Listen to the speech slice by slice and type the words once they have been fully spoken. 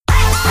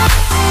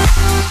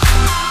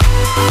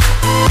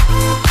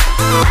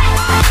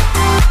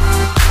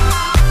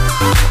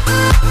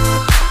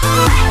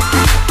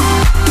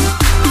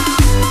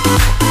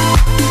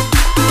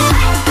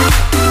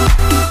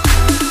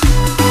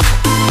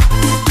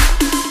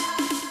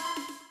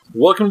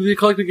Welcome to the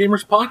Eclectic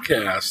Gamers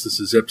Podcast. This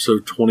is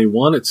episode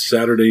 21. It's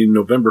Saturday,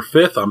 November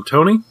 5th. I'm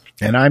Tony.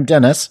 And I'm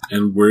Dennis.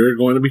 And we're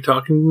going to be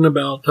talking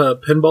about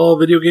pinball,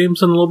 video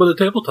games, and a little bit of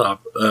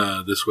tabletop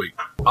this week.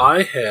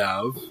 I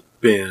have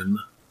been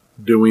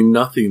doing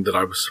nothing that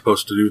I was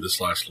supposed to do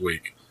this last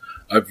week.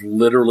 I've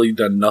literally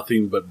done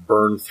nothing but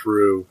burn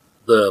through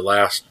the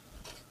last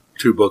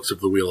 2 books of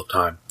The Wheel of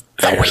Time.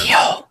 The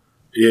Wheel.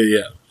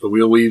 Yeah. The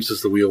Wheel weaves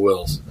as the wheel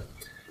wills.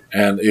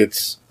 And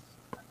it's...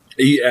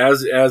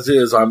 As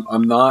is,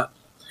 I'm not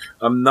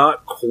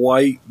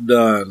quite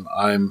done.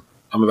 I'm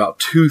about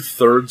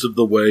 2/3 of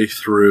the way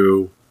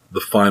through the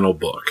final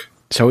book.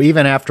 So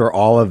even after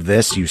all of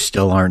this, you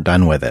still aren't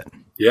done with it.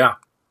 Yeah.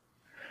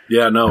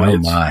 No. Oh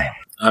my!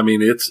 I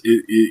mean, it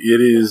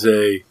is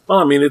a. Well,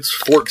 I mean, it's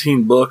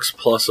 14 books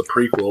plus a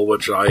prequel,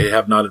 which I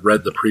have not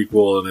read the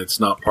prequel, and it's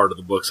not part of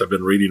the books I've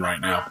been reading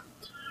right now.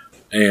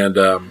 And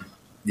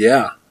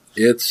yeah,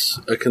 it's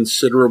a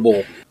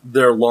considerable.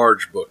 They're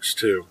large books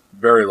too.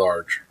 Very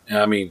large.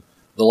 I mean,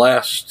 the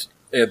last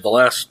 3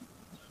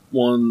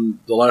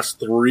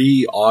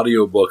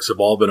 audiobooks have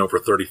all been over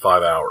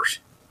 35 hours.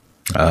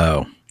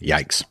 Oh,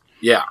 yikes.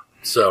 Yeah.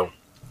 So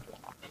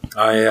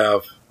I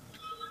have,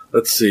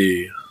 let's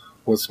see,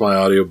 what's my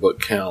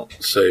audiobook count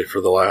say for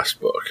the last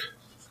book?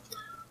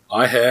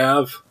 I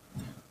have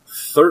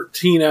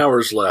 13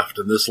 hours left,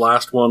 and this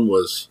last one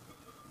was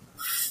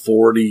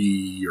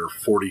 40 or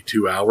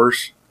 42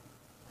 hours.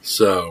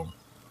 So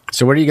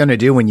what are you going to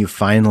do when you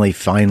finally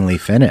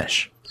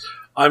finish?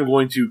 I'm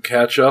going to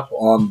catch up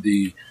on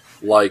the,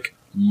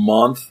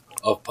 month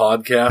of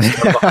podcasts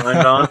I'm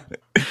behind on.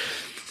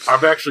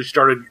 I've actually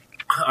started,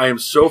 I am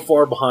so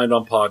far behind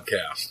on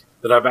podcasts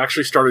that I've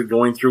actually started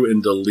going through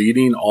and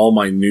deleting all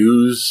my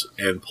news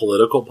and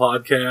political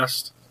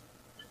podcasts,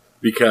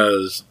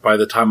 because by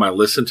the time I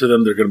listen to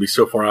them, they're going to be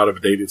so far out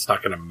of date, it's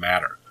not going to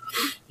matter.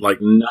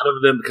 None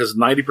of them, because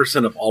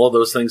 90% of all of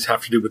those things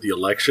have to do with the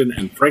election,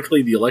 and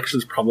frankly, the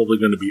election's probably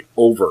going to be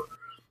over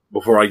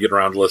before I get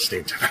around to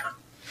listening to them.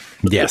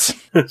 Yes.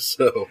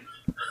 So,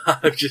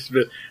 I've just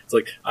been,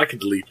 it's I can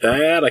delete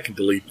that, I can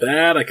delete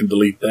that, I can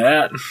delete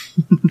that.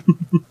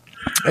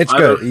 It's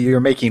good. You're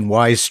making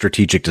wise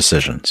strategic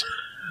decisions.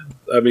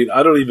 I mean,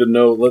 I don't even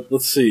know,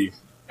 let's see.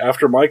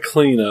 After my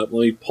cleanup, let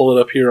me pull it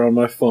up here on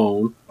my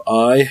phone.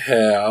 I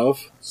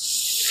have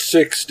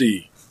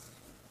 60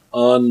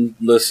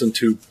 unlistened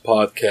to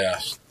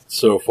podcasts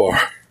so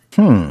far.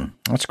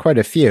 That's quite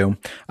a few.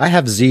 I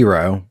have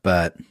 0,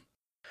 but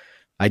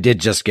I did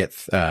just get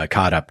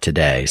caught up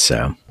today.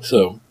 So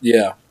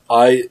yeah,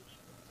 I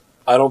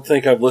don't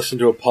think I've listened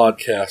to a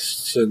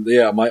podcast since.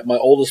 Yeah, my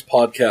oldest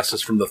podcast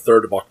is from the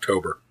 3rd of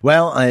October.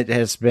 Well, it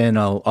has been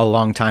a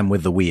long time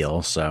with the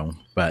wheel. So,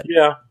 but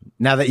yeah,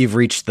 now that you've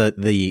reached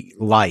the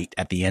light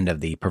at the end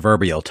of the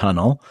proverbial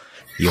tunnel,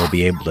 you'll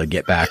be able to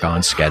get back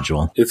on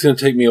schedule. It's going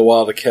to take me a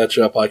while to catch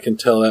up. I can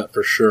tell that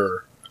for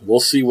sure. We'll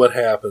see what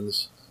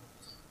happens.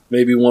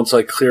 Maybe once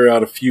I clear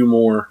out a few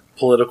more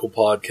political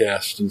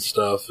podcasts and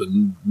stuff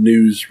and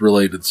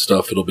news-related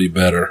stuff, it'll be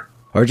better.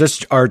 Or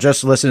just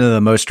listen to the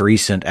most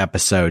recent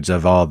episodes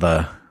of all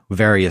the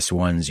various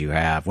ones you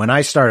have. When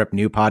I start up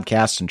new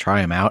podcasts and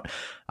try them out,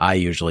 I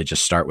usually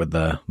just start with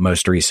the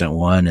most recent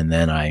one, and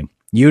then I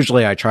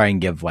try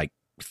and give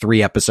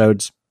 3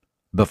 episodes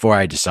before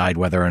I decide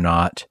whether or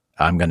not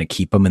I'm going to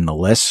keep them in the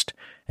list.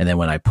 And then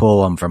when I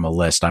pull them from a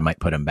list, I might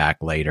put them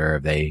back later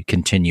if they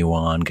continue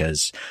on,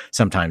 because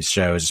sometimes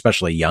shows,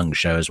 especially young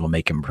shows, will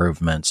make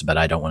improvements, but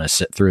I don't want to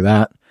sit through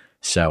that.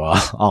 So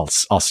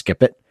I'll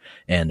skip it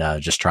and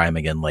just try them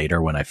again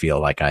later when I feel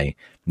like I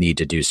need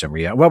to do some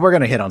well, we're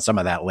going to hit on some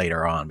of that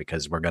later on,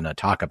 because we're going to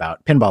talk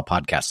about pinball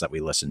podcasts that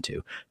we listen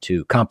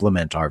to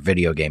complement our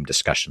video game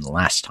discussion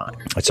last time.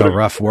 It's a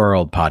rough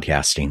world,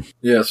 podcasting.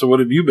 Yeah. So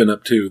what have you been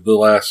up to the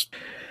last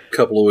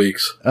couple of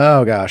weeks?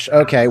 Oh gosh.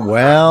 Okay.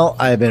 Well,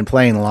 I've been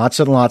playing lots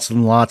and lots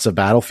and lots of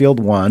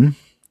Battlefield 1,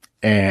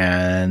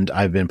 and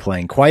I've been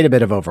playing quite a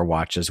bit of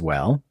Overwatch as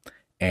well.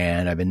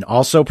 And I've been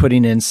also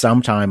putting in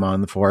some time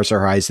on the Forza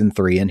Horizon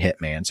 3 and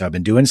Hitman. So I've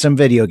been doing some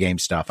video game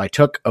stuff. I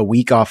took a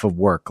week off of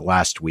work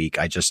last week.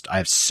 I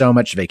have so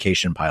much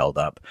vacation piled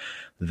up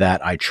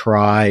that I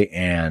try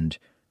and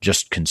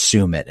just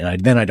consume it. And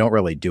then I don't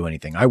really do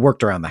anything. I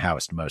worked around the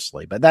house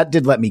mostly, but that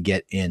did let me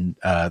get in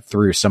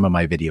through some of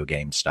my video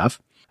game stuff.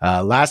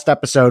 Last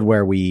episode,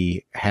 where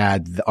we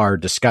had our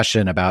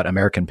discussion about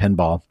American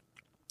Pinball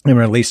and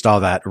released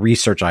all that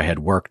research I had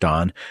worked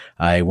on,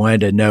 I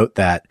wanted to note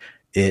that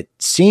it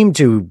seemed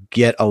to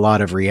get a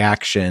lot of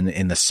reaction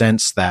in the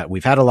sense that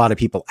we've had a lot of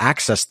people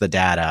access the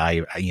data.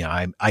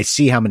 I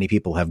see how many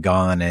people have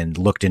gone and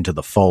looked into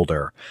the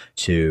folder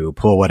to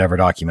pull whatever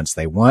documents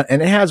they want,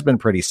 and it has been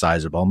pretty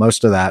sizable.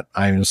 Most of that,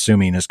 I'm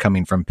assuming, is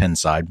coming from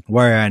Pinside,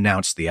 where I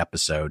announced the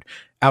episode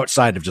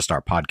outside of just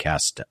our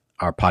podcast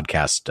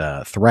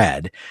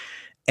thread.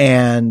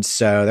 And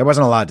so there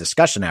wasn't a lot of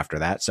discussion after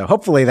that. So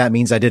hopefully that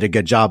means I did a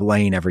good job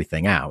laying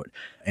everything out.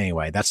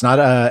 Anyway, that's not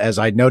as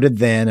I noted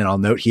then, and I'll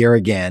note here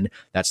again,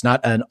 that's not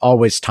an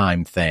always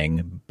time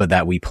thing, but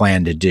that we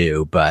plan to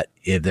do. But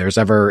if there's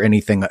ever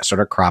anything that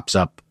sort of crops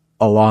up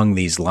along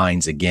these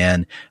lines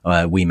again,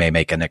 we may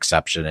make an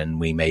exception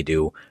and we may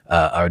do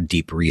our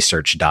deep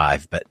research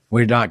dive, but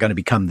we're not going to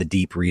become the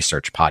deep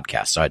research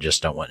podcast. So I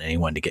just don't want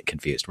anyone to get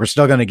confused. We're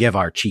still going to give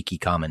our cheeky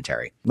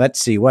commentary. Let's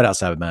see what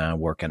else I've been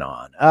working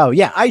on. Oh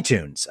yeah,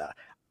 iTunes.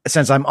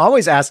 Since I'm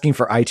always asking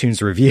for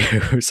iTunes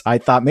reviews, I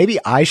thought maybe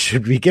I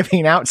should be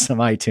giving out some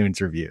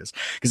iTunes reviews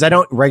because I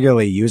don't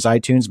regularly use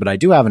iTunes, but I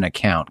do have an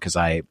account because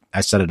I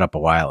set it up a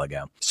while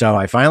ago. So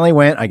I finally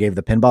went, I gave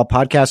the Pinball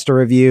Podcast a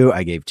review.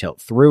 I gave Tilt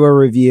Through a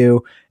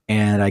review,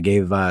 and I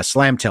gave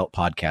Slam Tilt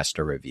Podcast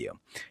a review.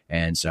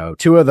 And so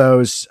two of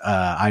those,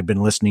 I've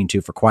been listening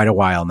to for quite a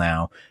while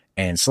now.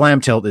 And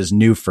Slam Tilt is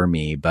new for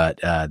me, but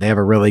they have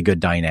a really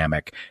good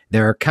dynamic.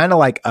 They're kind of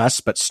like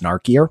us, but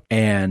snarkier.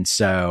 And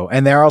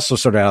they're also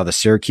sort of out of the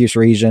Syracuse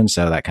region.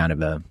 So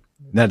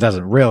that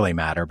doesn't really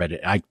matter,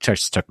 but I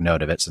just took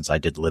note of it since I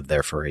did live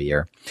there for a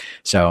year.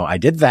 So I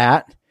did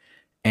that.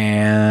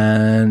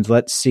 And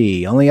let's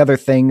see, only other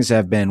things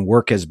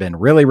work has been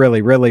really,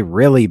 really, really,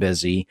 really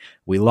busy.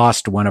 We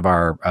lost one of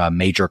our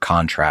major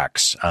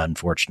contracts,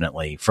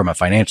 unfortunately, from a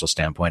financial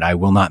standpoint. I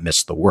will not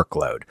miss the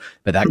workload,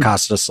 but that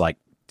cost us like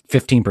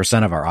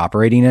 15% of our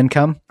operating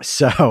income.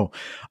 So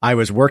I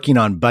was working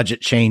on budget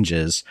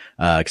changes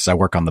because I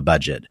work on the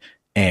budget,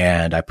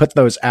 and I put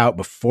those out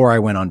before I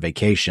went on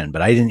vacation,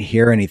 but I didn't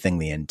hear anything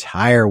the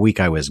entire week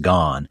I was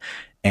gone.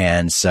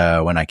 And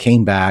so when I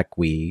came back,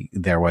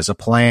 there was a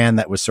plan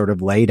that was sort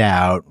of laid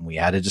out. We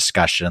had a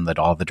discussion that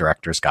all the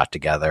directors got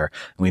together,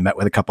 and we met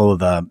with a couple of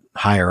the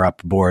higher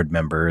up board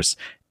members.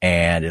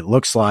 And it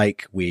looks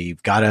like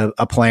we've got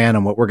a plan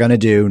on what we're going to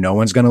do. No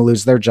one's going to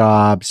lose their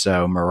job.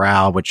 So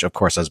morale, which of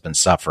course has been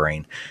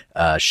suffering,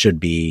 should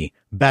be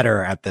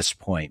better at this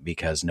point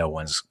because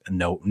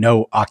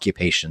no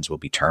occupations will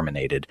be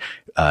terminated,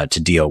 to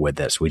deal with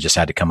this. We just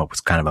had to come up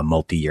with kind of a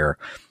multi-year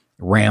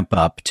ramp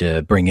up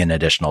to bring in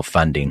additional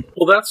funding.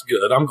 Well, that's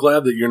good. I'm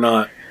glad that you're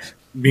not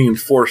being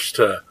forced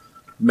to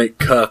make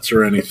cuts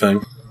or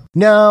anything.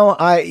 No,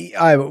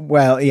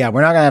 well, yeah, we're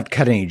not going to have to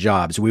cut any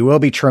jobs. We will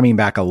be trimming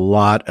back a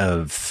lot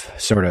of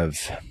sort of,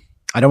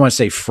 I don't want to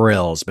say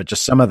frills, but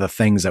just some of the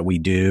things that we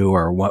do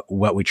or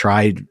what we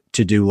tried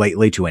to do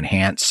lately to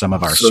enhance some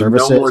of our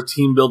services. No more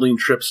team building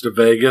trips to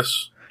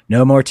Vegas.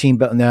 No more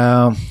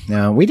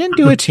no, we didn't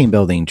do a team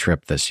building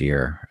trip this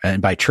year.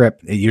 And by trip,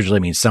 it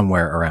usually means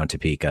somewhere around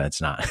Topeka.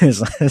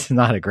 It's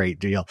not a great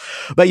deal.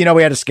 But,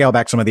 we had to scale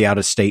back some of the out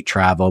of state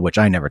travel, which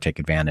I never take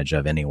advantage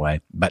of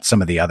anyway. But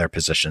some of the other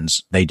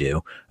positions they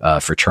do,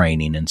 for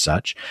training and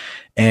such.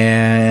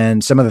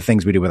 And some of the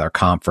things we do with our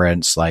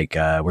conference, like,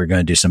 we're going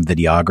to do some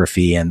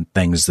videography and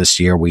things this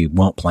year. We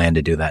won't plan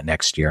to do that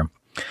next year.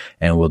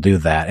 And we'll do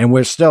that. And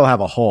we'll still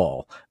have a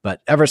hole.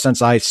 But ever since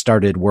I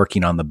started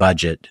working on the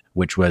budget,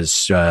 which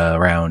was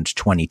around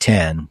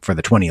 2010, for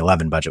the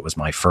 2011 budget was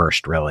my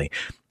first, really,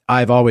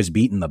 I've always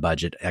beaten the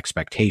budget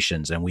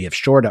expectations, and we have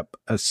shored up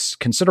a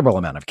considerable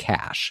amount of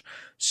cash.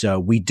 So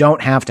we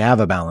don't have to have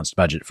a balanced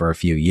budget for a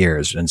few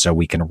years. And so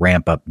we can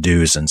ramp up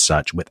dues and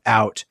such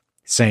without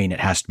saying it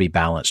has to be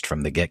balanced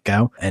from the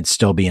get-go and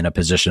still be in a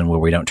position where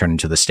we don't turn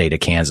into the state of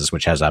Kansas,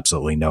 which has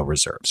absolutely no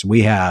reserves.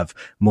 We have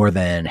more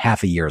than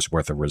half a year's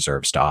worth of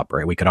reserves to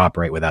operate. We could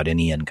operate without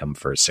any income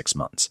for 6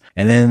 months.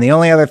 And then the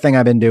only other thing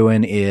I've been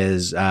doing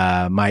is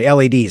my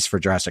LEDs for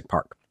Jurassic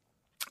Park.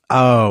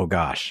 Oh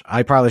gosh,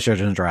 I probably should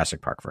have done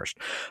Jurassic Park first.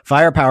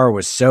 Firepower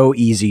was so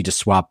easy to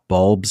swap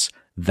bulbs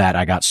that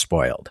I got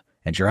spoiled.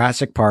 And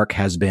Jurassic Park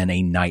has been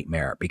a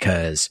nightmare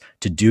because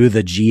to do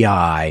the GI,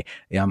 I'm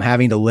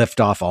having to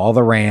lift off all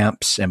the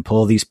ramps and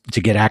pull these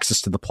to get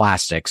access to the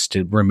plastics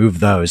to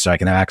remove those so I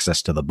can have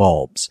access to the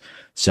bulbs.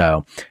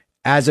 So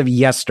as of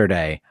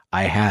yesterday,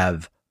 I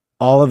have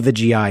all of the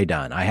GI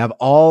done. I have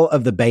all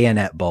of the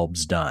bayonet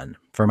bulbs done.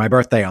 For my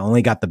birthday, I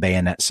only got the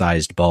bayonet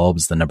sized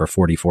bulbs, the number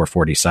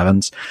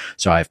 4447s.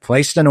 So I've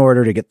placed an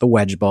order to get the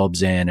wedge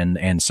bulbs in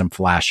and some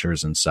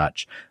flashers and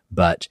such.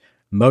 But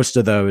most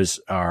of those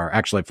are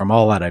actually, from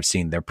all that I've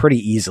seen, they're pretty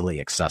easily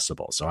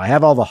accessible. So I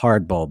have all the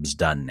hard bulbs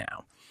done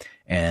now.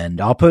 And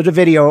I'll put a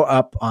video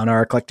up on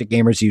our Eclectic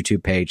Gamers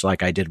YouTube page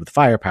like I did with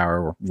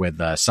Firepower, with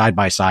side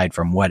by side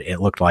from what it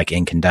looked like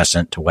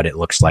incandescent to what it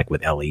looks like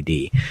with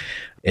LED.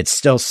 It's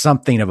still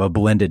something of a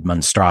blended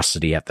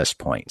monstrosity at this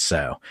point.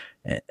 So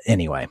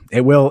anyway,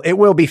 it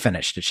will be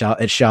finished.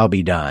 It shall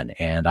be done.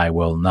 And I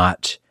will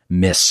not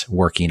miss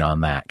working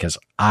on that because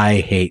I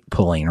hate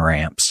pulling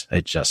ramps.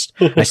 It just,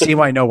 I see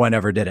why no one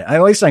ever did it.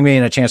 At least I'm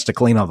getting a chance to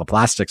clean all the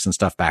plastics and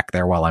stuff back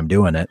there while I'm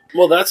doing it.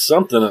 Well, that's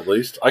something at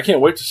least. I can't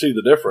wait to see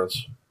the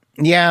difference.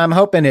 Yeah, I'm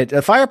hoping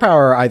it.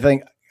 Firepower, I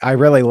think I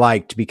really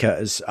liked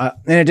because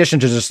in addition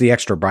to just the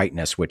extra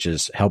brightness, which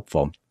is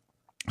helpful,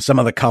 some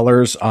of the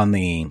colors on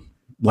the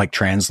like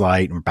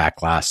Translight and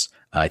Backglass,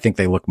 I think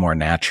they look more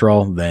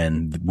natural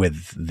than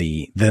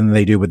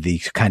they do with the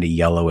kind of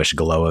yellowish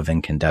glow of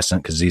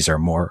incandescent, because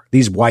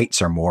these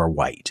whites are more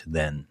white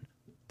than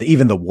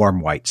even the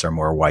warm whites are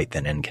more white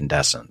than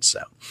incandescent.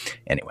 So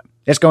anyway,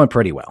 it's going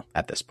pretty well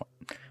at this point.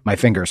 My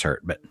fingers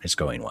hurt, but it's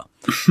going well.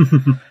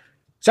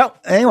 So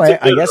anyway,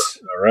 I guess.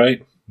 All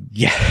right.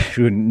 Yeah,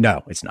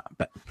 no, it's not,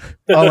 but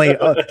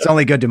it's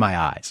only good to my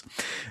eyes.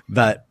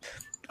 But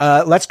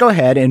let's go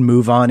ahead and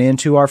move on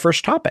into our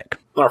first topic.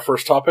 Our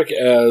first topic,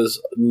 as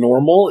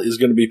normal, is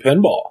going to be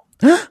pinball.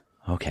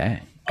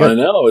 Okay. Good. I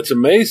know, it's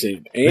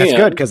amazing. And that's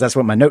good, because that's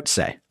what my notes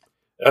say.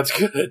 That's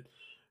good.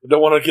 I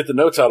don't want to get the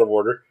notes out of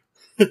order.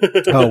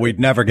 Oh, we'd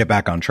never get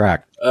back on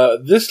track.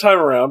 This time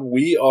around,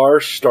 we are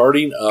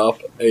starting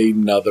up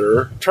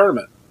another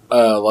tournament,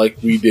 like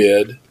we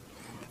did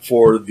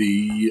for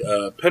the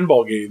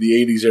pinball game,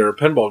 the 80s era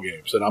pinball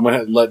games. And I'm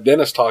going to let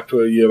Dennis talk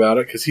to you about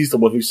it, because he's the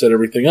one who set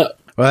everything up.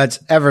 Well, that's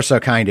ever so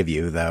kind of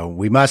you, though.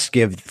 We must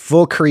give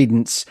full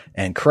credence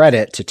and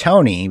credit to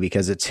Tony,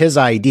 because it's his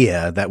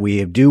idea that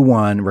we do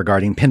one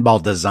regarding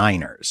pinball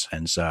designers.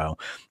 And so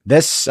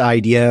this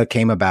idea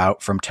came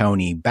about from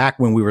Tony back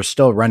when we were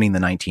still running the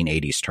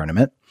 1980s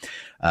tournament.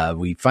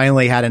 We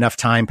finally had enough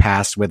time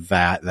passed with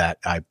that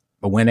I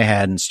went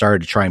ahead and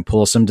started to try and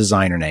pull some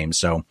designer names.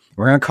 So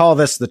we're going to call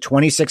this the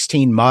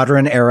 2016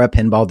 Modern Era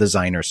Pinball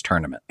Designers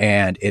Tournament.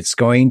 And it's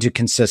going to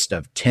consist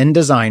of 10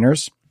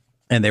 designers.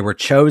 And they were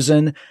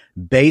chosen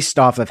based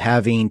off of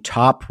having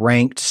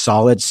top-ranked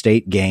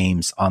solid-state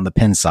games on the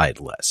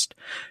Pinside list.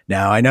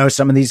 Now, I know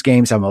some of these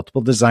games have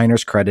multiple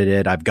designers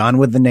credited. I've gone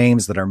with the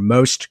names that are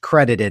most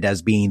credited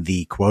as being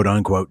the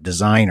quote-unquote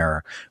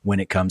designer when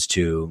it comes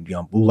to,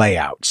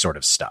 layout sort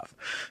of stuff.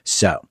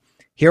 So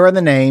here are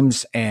the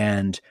names,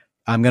 and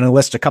I'm going to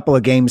list a couple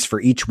of games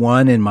for each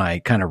one in my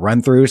kind of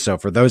run through. So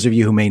for those of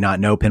you who may not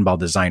know pinball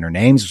designer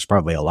names, there's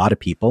probably a lot of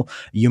people,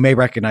 you may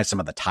recognize some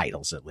of the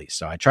titles at least.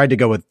 So I tried to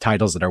go with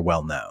titles that are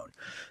well known.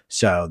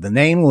 So the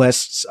name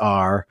lists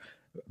are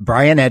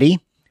Brian Eddy,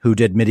 who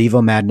did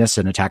Medieval Madness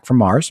and Attack from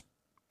Mars.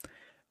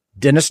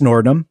 Dennis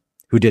Nordham,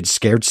 who did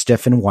Scared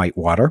Stiff and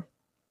Whitewater.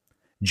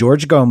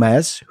 George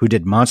Gomez, who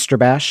did Monster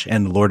Bash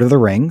and Lord of the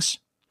Rings.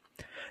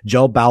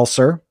 Joel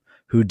Balser,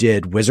 who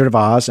did Wizard of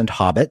Oz and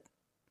Hobbit.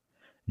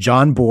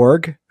 John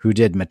Borg, who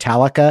did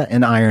Metallica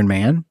and Iron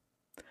Man.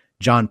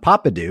 John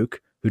Papaduke,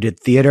 who did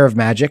Theater of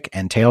Magic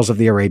and Tales of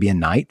the Arabian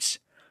Nights.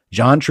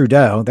 John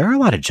Trudeau. There are a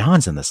lot of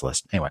Johns in this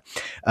list. Anyway,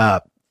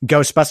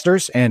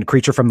 Ghostbusters and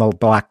Creature from the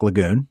Black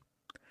Lagoon.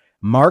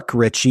 Mark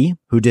Ritchie,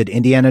 who did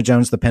Indiana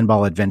Jones, The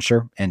Pinball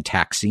Adventure and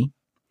Taxi.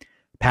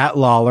 Pat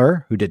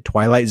Lawler, who did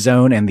Twilight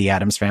Zone and The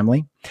Addams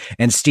Family.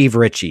 And Steve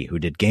Ritchie, who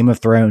did Game of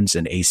Thrones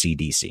and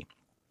AC/DC.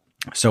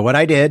 So what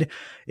I did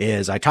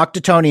is I talked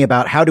to Tony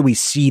about how do we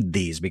seed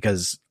these,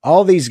 because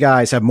all these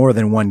guys have more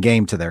than one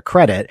game to their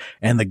credit,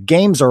 and the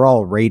games are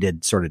all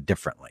rated sort of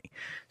differently.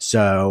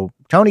 So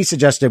Tony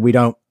suggested we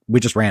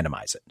just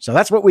randomize it. So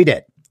that's what we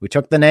did. We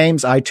took the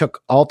names. I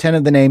took all 10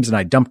 of the names and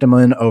I dumped them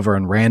in over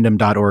in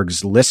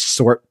random.org's list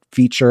sort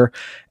feature.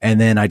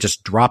 And then I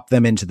just dropped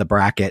them into the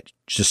bracket,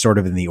 just sort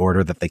of in the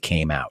order that they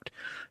came out.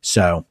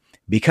 So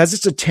because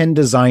it's a 10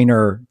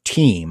 designer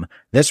team,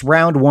 this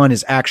round one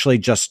is actually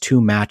just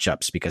 2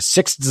 matchups, because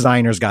 6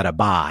 designers got a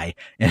bye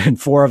and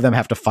 4 of them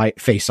have to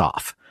face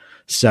off.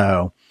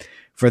 So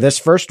for this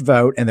first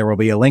vote, and there will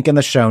be a link in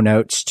the show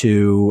notes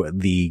to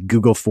the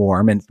Google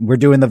form, and we're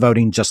doing the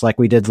voting just like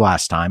we did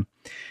last time.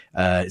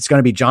 It's going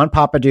to be John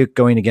Papaduke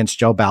going against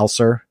Joe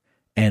Balser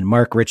and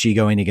Mark Ritchie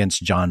going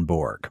against John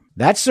Borg.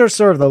 That's sort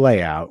of the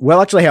layout.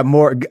 We'll actually have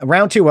more.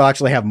 Round 2 will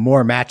actually have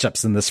more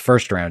matchups than this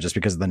first round, just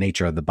because of the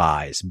nature of the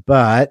buys.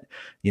 But,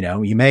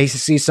 you may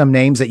see some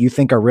names that you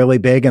think are really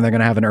big and they're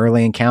going to have an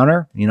early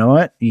encounter. You know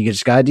what? You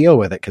just got to deal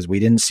with it, because we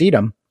didn't seed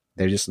them.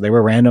 They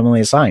were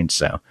randomly assigned.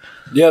 So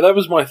yeah, that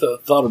was my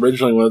thought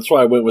originally. That's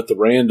why I went with the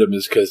random,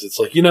 is because it's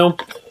like,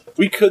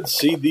 we could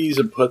seed these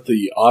and put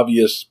the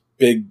obvious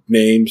big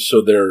names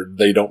so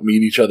they don't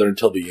meet each other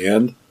until the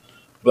end.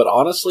 But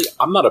honestly,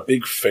 I'm not a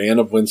big fan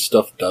of when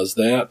stuff does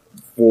that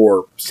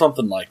for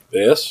something like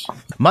this.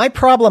 My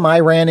problem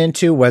I ran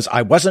into was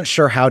I wasn't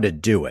sure how to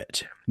do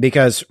it.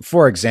 Because,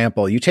 for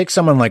example, you take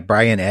someone like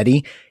Brian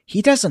Eddy,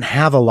 he doesn't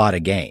have a lot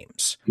of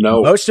games.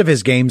 No. Most of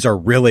his games are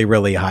really,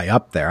 really high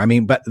up there. I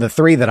mean, but the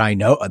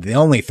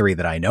only 3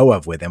 that I know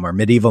of with him are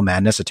Medieval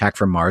Madness, Attack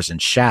from Mars,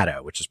 and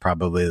Shadow, which is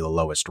probably the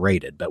lowest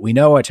rated. But we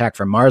know Attack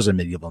from Mars and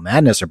Medieval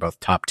Madness are both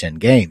top 10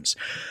 games.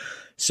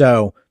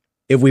 So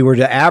if we were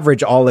to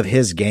average all of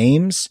his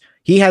games,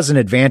 he has an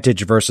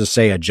advantage versus,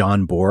 say, a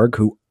John Borg,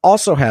 who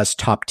also has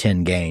top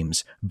 10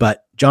 games,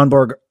 but John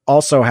Borg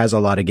also has a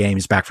lot of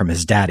games back from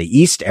his Data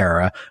East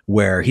era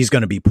where he's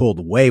going to be pulled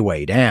way,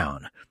 way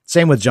down.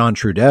 Same with John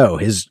Trudeau.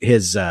 His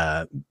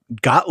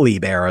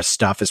Gottlieb era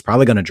stuff is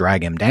probably going to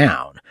drag him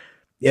down,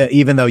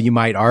 even though you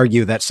might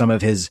argue that some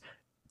of his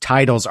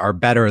titles are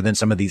better than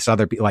some of these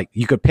other people. Like,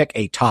 you could pick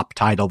a top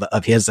title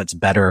of his that's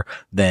better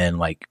than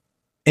like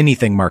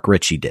anything Mark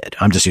Ritchie did.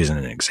 I'm just using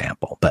an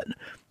example, but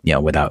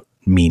without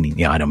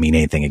mean, I don't mean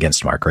anything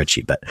against Mark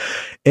Ritchie, but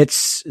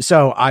it's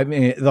so, I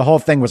mean, the whole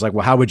thing was like,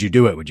 well, how would you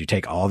do it? Would you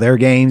take all their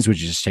games? Would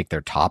you just take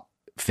their top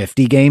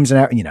 50 games? And,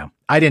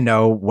 I didn't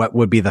know what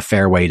would be the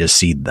fair way to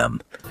seed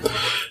them.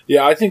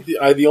 Yeah, I think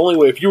the only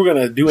way, if you were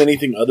going to do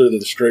anything other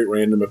than straight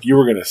random, if you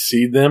were going to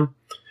seed them,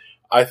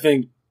 I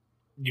think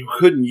you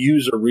couldn't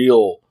use a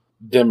real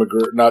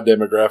not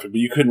demographic, but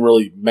you couldn't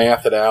really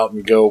math it out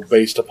and go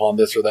based upon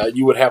this or that.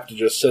 You would have to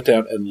just sit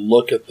down and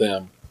look at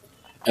them.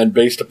 And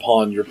based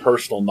upon your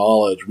personal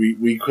knowledge,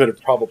 we could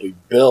have probably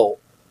built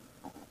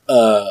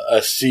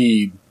a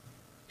seed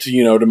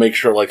to make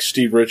sure like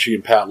Steve Ritchie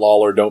and Pat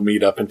Lawler don't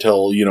meet up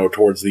until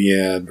towards the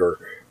end,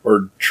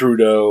 or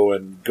Trudeau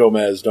and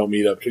Gomez don't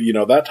meet up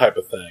to that type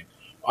of thing.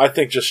 I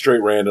think just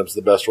straight random's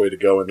the best way to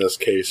go in this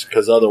case,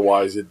 because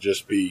otherwise it'd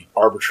just be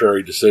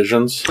arbitrary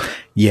decisions.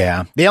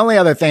 Yeah. The only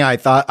other thing I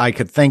thought I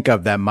could think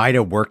of that might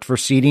have worked for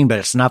seeding, but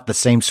it's not the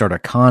same sort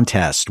of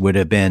contest, would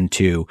have been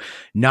to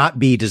not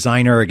be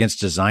designer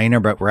against designer,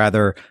 but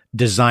rather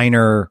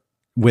designer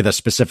with a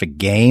specific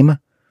game.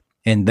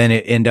 And then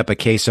it end up a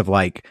case of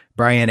like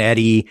Brian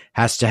Eddy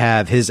has to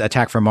have his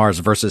Attack from Mars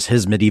versus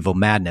his Medieval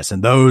Madness.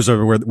 And those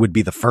would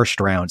be the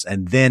first rounds.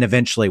 And then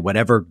eventually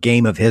whatever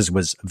game of his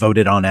was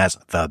voted on as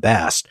the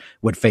best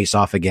would face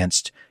off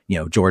against,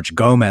 George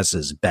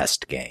Gomez's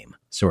best game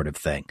sort of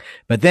thing.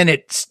 But then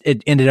it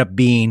ended up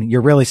being, you're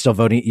really still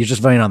voting. You're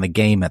just voting on the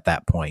game at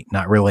that point,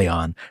 not really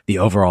on the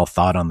overall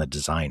thought on the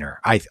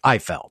designer. I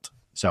felt.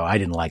 So I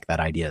didn't like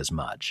that idea as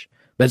much.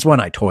 That's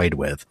one I toyed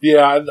with.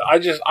 Yeah,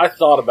 I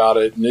thought about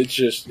it, and it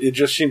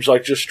just seems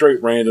like just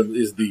straight random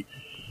is the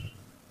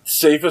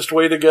safest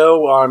way to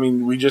go. I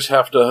mean, we just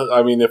have to.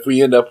 I mean, if we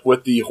end up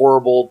with the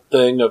horrible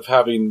thing of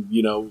having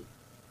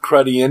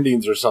cruddy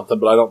endings or something,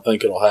 but I don't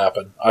think it'll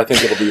happen. I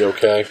think it'll be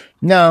okay.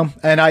 No,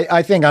 and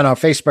I think on our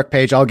Facebook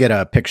page, I'll get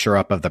a picture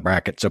up of the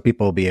bracket so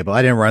people will be able.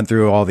 I didn't run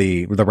through all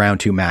the round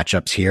 2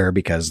 matchups here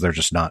because they're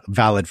just not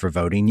valid for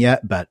voting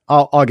yet, but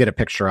I'll get a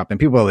picture up and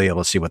people will be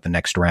able to see what the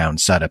next round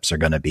setups are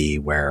going to be,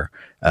 where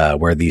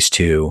these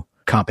two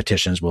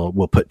competitions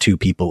will put 2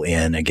 people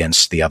in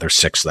against the other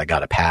 6 that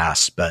got a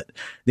pass. But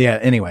yeah,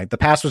 anyway, the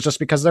pass was just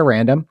because they're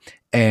random,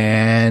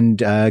 and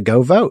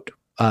go vote.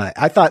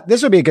 I thought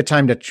this would be a good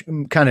time to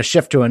kind of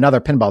shift to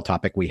another pinball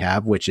topic we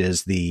have, which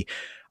is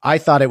I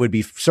thought it would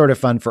be sort of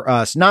fun for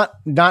us, not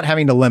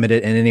having to limit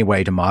it in any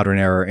way to Modern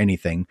Era or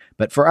anything,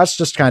 but for us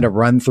just kind of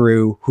run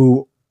through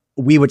who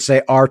we would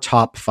say our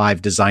top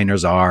 5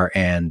 designers are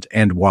and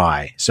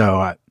why.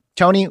 So,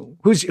 Tony,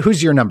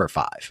 who's your number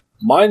 5?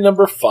 My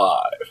number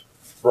 5,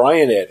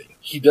 Brian Eddy.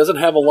 He doesn't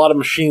have a lot of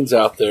machines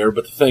out there,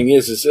 but the thing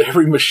is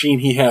every machine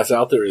he has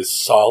out there is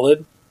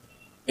solid.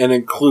 And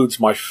includes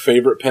my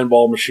favorite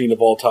pinball machine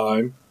of all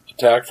time,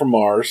 Attack from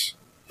Mars,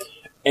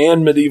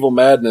 and Medieval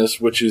Madness,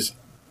 which is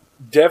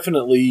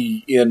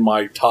definitely in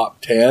my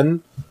top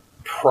 10,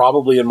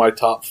 probably in my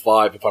top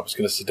 5 if I was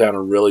going to sit down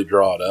and really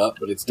draw it up,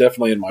 but it's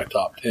definitely in my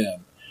top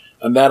 10.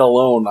 And that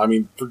alone, I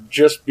mean,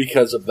 just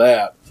because of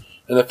that,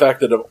 and the fact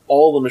that of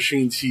all the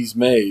machines he's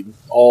made,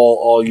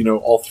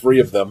 all 3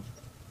 of them,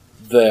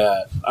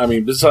 that, I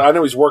mean, I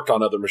know he's worked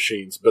on other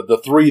machines, but the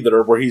 3 that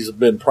are where he's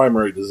been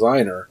primary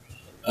designer,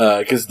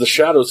 because the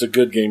Shadow's a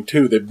good game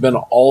too. They've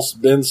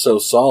been so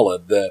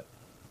solid that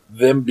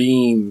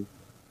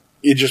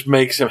it just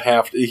makes him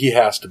he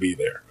has to be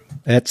there.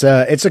 It's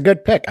a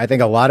good pick. I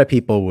think a lot of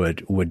people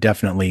would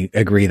definitely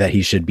agree that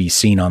he should be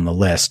seen on the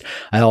list.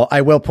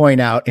 I will point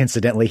out,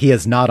 incidentally, he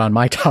is not on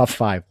my top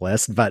 5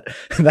 list, but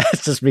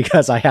that's just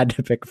because I had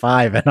to pick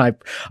 5 and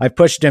I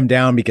pushed him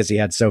down because he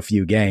had so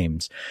few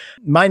games.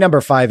 My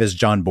number 5 is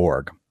John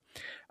Borg.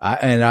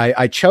 And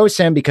I chose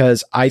him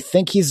because I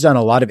think he's done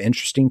a lot of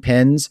interesting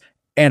pins,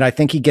 and I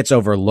think he gets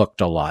overlooked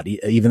a lot.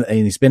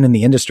 He's been in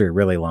the industry a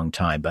really long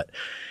time, but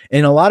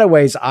in a lot of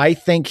ways, I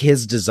think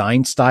his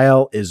design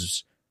style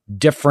is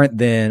different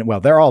than,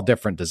 well, they're all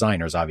different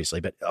designers, obviously,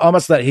 but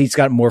almost that he's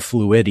got more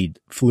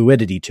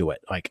fluidity to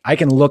it. Like I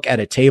can look at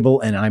a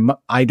table and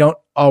I don't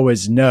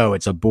always know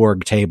it's a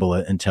Borg table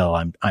until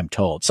I'm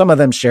told. Some of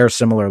them share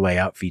similar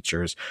layout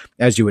features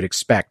as you would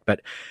expect,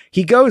 but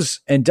he goes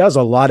and does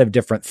a lot of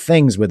different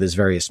things with his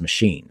various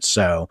machines.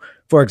 So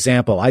for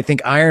example, I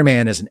think Iron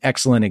Man is an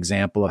excellent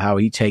example of how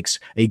he takes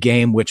a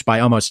game which by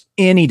almost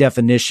any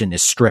definition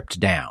is stripped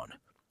down.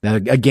 A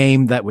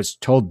game that was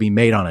told to be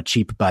made on a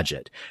cheap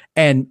budget.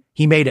 And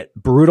he made it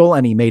brutal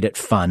and he made it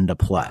fun to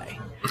play.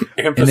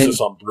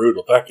 Emphasis on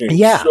brutal. That game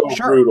is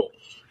so brutal.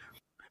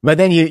 But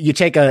then you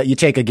take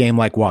a game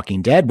like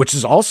Walking Dead, which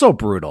is also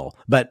brutal,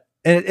 but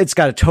it's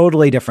got a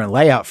totally different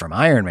layout from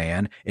Iron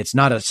Man. It's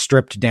not a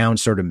stripped down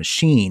sort of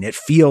machine. It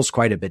feels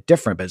quite a bit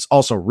different, but it's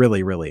also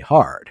really, really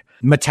hard.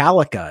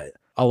 Metallica.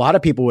 A lot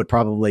of people would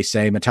probably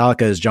say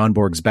Metallica is John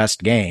Borg's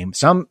best game.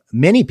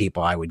 Many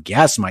people, I would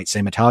guess, might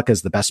say Metallica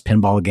is the best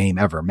pinball game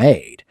ever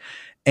made.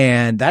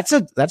 And that's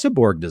a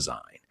Borg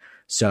design.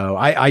 So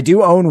I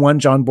do own one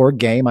John Borg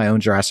game. I own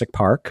Jurassic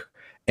Park.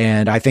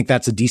 And I think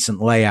that's a decent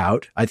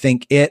layout. I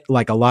think it,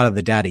 like a lot of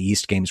the Data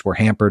East games, were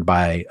hampered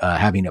by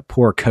having a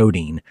poor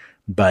coding.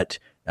 But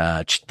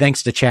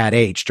Thanks to Chad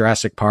H,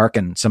 Jurassic Park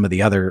and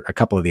a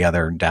couple of the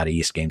other Data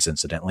East games,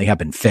 incidentally, have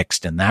been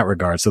fixed in that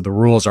regard. So the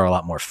rules are a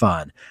lot more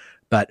fun.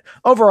 But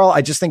overall,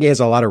 I just think he has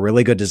a lot of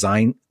really good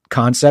design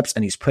concepts,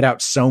 and he's put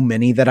out so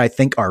many that I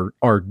think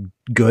are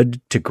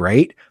good to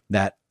great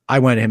that I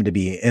wanted him to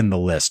be in the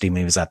list, even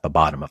if he was at the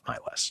bottom of my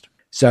list.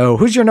 So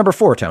who's your number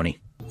 4, Tony?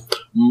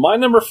 My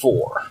number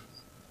 4,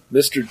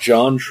 Mr.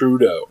 John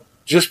Trudeau.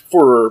 Just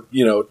for,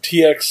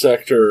 TX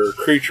Sector,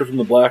 Creature from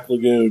the Black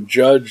Lagoon,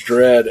 Judge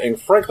Dredd, and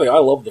frankly, I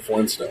love the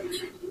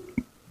Flintstones.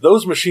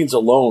 Those machines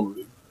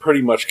alone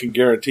pretty much can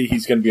guarantee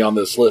he's going to be on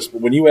this list.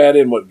 But when you add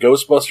in what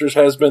Ghostbusters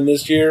has been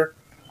this year,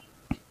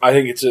 I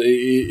think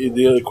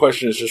the other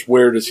question is just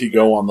where does he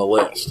go on the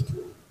list?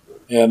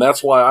 And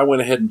that's why I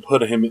went ahead and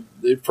put him,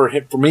 for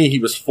me, he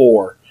was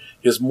 4.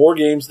 He has more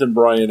games than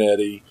Brian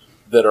Eddy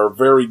that are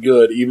very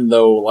good, even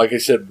though, like I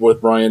said,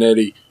 with Brian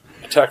Eddy,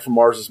 Attack from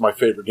Mars is my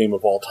favorite game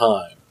of all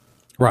time.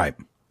 Right.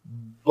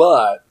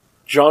 But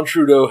John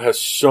Trudeau has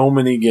so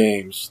many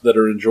games that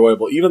are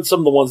enjoyable. Even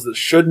some of the ones that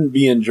shouldn't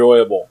be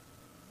enjoyable,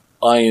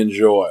 I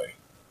enjoy.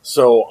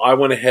 So I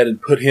went ahead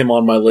and put him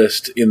on my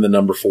list in the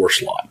number 4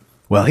 slot.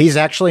 Well, he's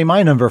actually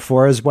my number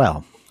 4 as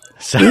well.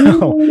 So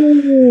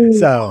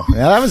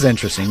yeah, that was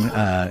interesting.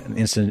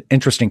 It's an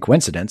interesting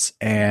coincidence.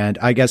 And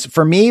I guess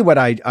for me, what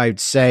I'd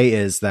say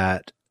is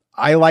that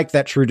I like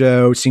that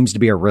Trudeau seems to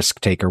be a risk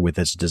taker with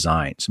his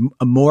designs.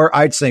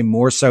 I'd say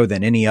more so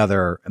than any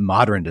other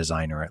modern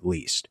designer, at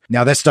least.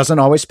 Now, this doesn't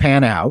always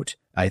pan out.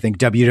 I think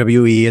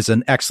WWE is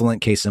an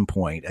excellent case in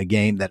point, a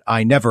game that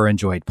I never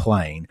enjoyed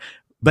playing,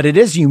 but it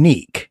is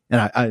unique.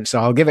 And so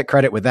I'll give it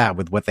credit with that,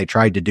 with what they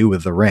tried to do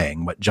with the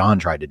ring, what John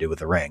tried to do with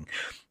the ring.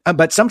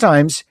 But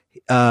sometimes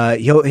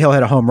he'll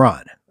hit a home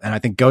run. And I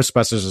think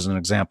Ghostbusters is an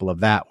example of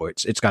that, where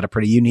it's got a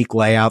pretty unique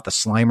layout. The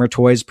Slimer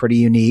toy is pretty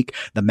unique.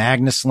 The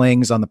Magnus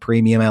slings on the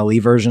premium LE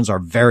versions are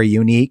very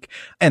unique,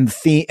 and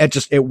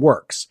it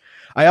works.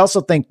 I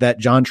also think that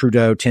John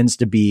Trudeau tends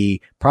to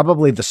be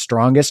probably the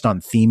strongest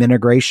on theme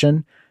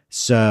integration.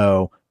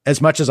 So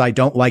as much as I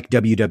don't like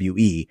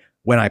WWE,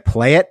 when I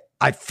play it,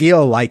 I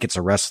feel like it's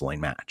a wrestling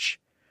match.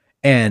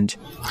 And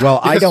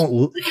I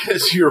don't,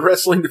 because you're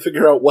wrestling to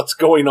figure out what's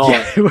going on.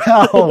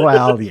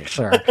 Well, yeah,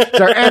 sure.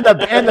 And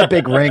the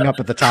big ring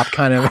up at the top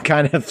kind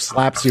of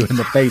slaps you in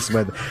the face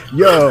with,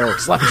 "Yo,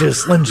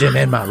 Slim Jim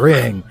in my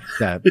ring."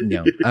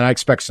 And I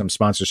expect some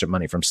sponsorship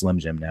money from Slim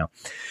Jim now.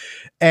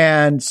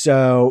 And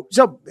so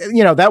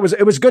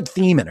it was good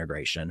theme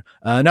integration.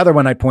 Another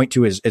one I point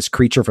to is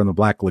Creature from the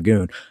Black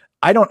Lagoon.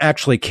 I don't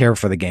actually care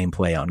for the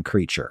gameplay on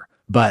Creature,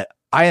 but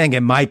I think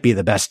it might be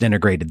the best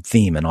integrated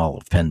theme in all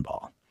of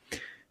pinball.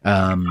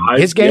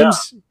 His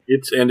games,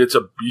 it's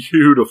a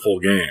beautiful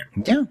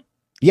game.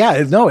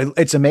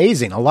 It's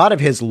amazing. A lot of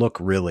his look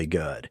really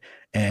good,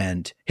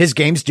 and his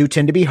games do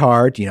tend to be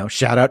hard.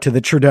 Shout out to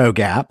the Trudeau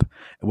Gap,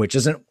 which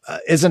isn't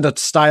a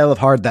style of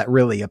hard that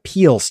really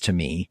appeals to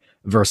me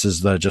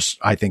versus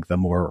I think the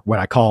more, what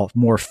I call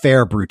more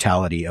fair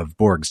brutality of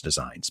Borg's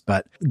designs.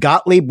 But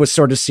Gottlieb was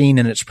sort of seen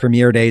in its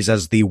premiere days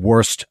as the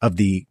worst of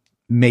the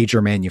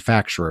major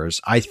manufacturers.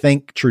 I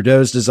think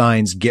Trudeau's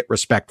designs get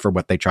respect for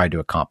what they tried to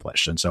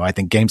accomplish. And so I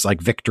think games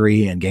like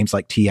Victory and games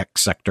like TX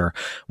Sector,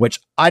 which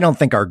I don't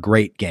think are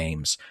great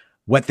games,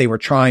 what they were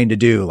trying to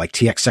do, like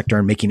TX Sector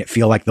and making it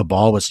feel like the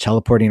ball was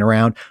teleporting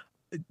around,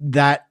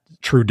 that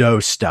Trudeau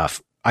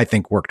stuff, I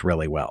think worked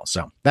really well.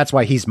 So that's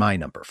why he's my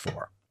number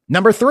 4.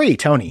 Number 3,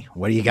 Tony,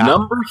 what do you got?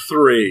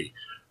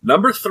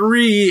 Number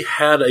 3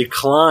 had a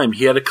climb.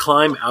 He had to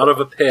climb out of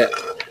a pit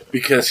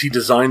because he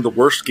designed the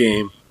worst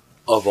game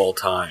of all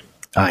time.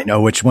 I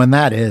know which one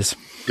that is.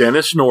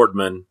 Dennis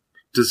Nordman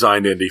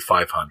designed Indy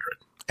 500.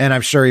 And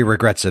I'm sure he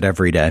regrets it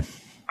every day.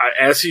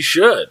 As he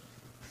should.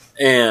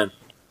 And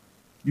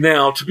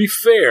now, to be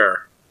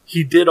fair,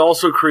 he did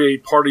also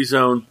create Party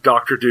Zone,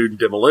 Dr. Dude, and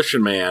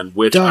Demolition Man,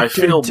 which I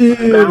feel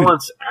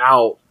balance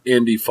out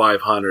Indy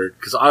 500,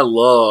 because I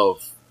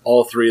love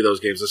all 3 of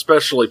those games,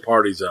 especially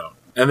Party Zone.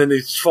 And then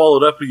he's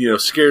followed up,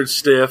 Scared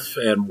Stiff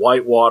and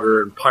Whitewater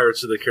and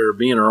Pirates of the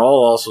Caribbean are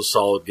all also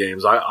solid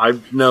games. I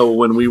know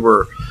when we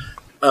were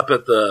up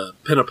at the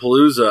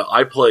Pinnapalooza,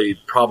 I played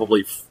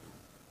probably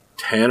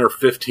 10 or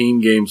 15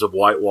 games of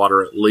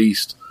Whitewater at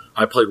least.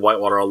 I played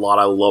Whitewater a lot.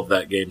 I love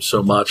that game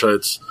so much.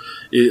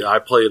 I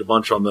played a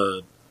bunch on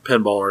the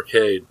Pinball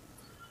Arcade.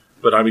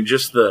 But,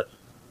 just the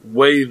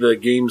way the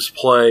games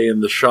play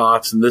and the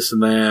shots and this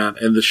and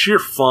that and the sheer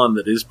fun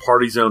that is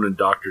Party Zone and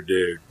Dr.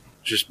 Dude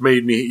just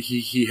made me,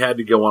 he had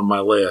to go on my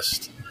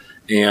list.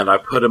 And I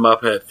put him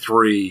up at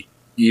 3,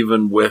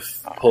 even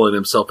with pulling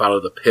himself out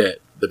of the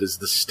pit that is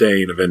the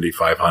stain of Indy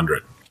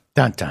 500.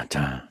 Dun, dun,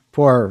 dun.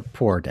 Poor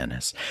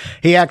Dennis.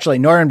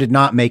 Norm did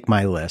not make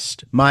my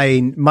list. My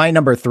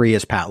number 3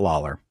 is Pat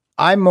Lawler.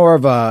 I'm more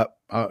of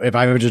if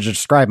I were to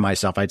describe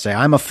myself, I'd say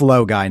I'm a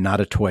flow guy, not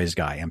a toys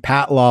guy. And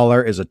Pat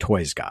Lawler is a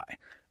toys guy.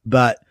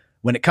 But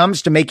when it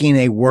comes to making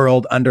a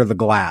world under the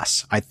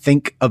glass, I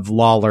think of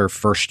Lawler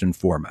first and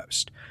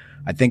foremost.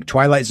 I think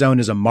Twilight Zone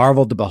is a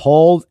marvel to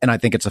behold, and I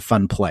think it's a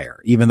fun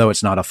player, even though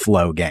it's not a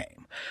flow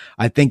game.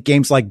 I think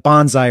games like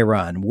Bonsai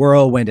Run,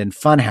 Whirlwind, and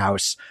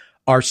Funhouse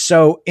are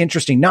so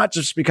interesting, not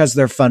just because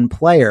they're fun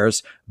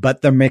players,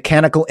 but the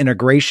mechanical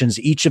integrations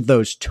each of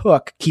those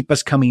took keep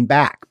us coming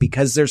back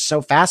because they're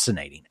so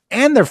fascinating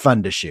and they're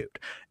fun to shoot.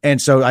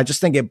 And so I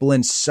just think it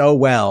blends so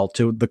well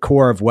to the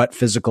core of what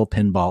physical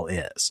pinball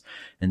is.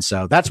 And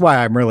so that's why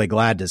I'm really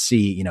glad to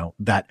see, you know,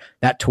 that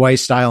toy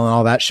style and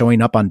all that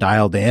showing up on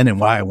Dialed In, and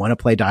why I want to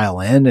play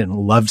Dial In and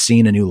love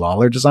seeing a new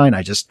Lawler design.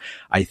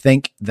 I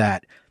think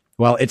that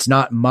while it's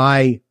not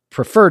my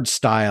preferred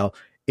style,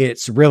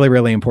 it's really,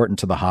 really important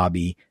to the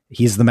hobby.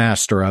 He's the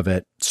master of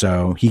it.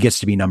 So he gets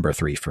to be number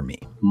 3 for me.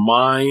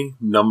 My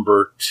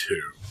number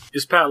 2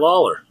 is Pat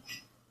Lawler.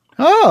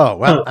 Oh,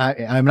 well,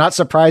 I'm not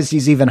surprised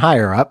he's even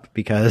higher up,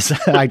 because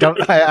I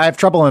have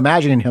trouble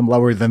imagining him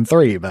lower than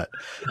 3, but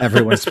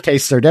everyone's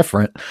tastes are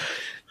different.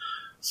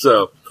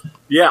 So,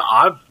 yeah,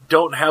 I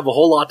don't have a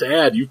whole lot to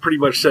add. You've pretty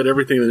much said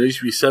everything that needs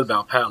to be said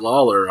about Pat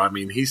Lawler. I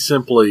mean, his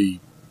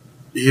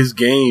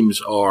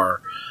games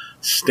are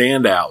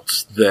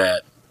standouts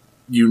that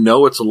you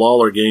know it's a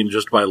Lawler game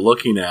just by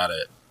looking at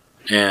it.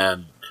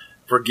 And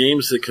for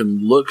games that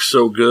can look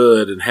so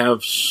good and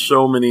have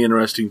so many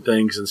interesting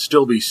things and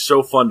still be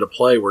so fun to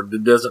play where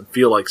it doesn't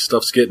feel like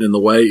stuff's getting in the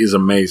way is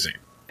amazing.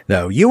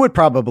 Though you would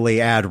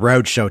probably add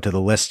Roadshow to the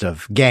list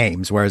of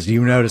games, whereas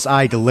you notice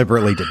I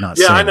deliberately did not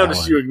say that. Yeah, I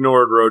noticed you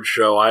ignored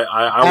Roadshow.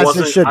 I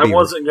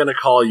wasn't going to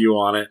call you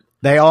on it.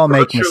 They all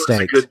make Roadshow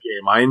mistakes. Is a good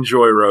game. I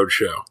enjoy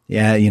Roadshow.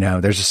 Yeah, you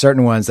know, there's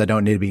certain ones that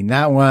don't need to be in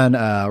that one.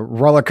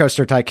 Roller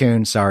Coaster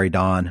Tycoon, sorry,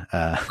 Don,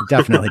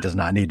 definitely does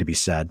not need to be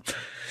said.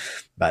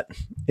 But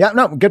yeah,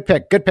 no, good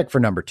pick. Good pick for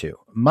number 2.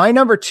 My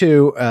number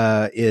 2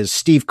 is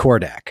Steve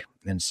Kordek.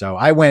 And so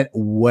I went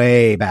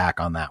way back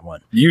on that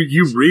one. You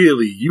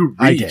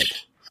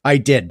reached. I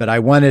did, but I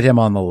wanted him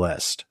on the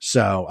list.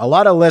 So a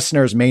lot of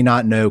listeners may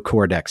not know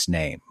Kordek's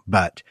name,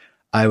 but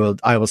I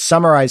will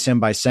summarize him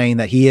by saying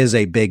that he is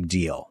a big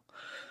deal.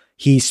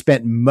 He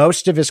spent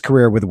most of his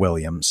career with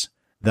Williams,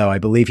 though I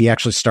believe he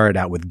actually started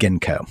out with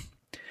Genco.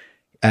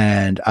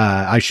 And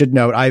I should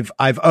note,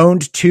 I've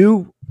owned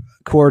 2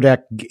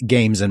 Kordek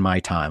games in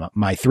my time.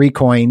 My 3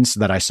 coins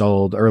that I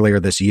sold earlier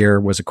this year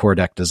was a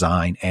Kordek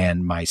design,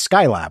 and my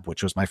Skylab,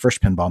 which was my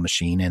first pinball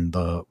machine, and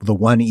the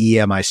one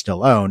EM I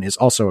still own, is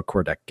also a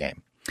Kordek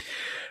game.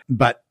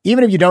 But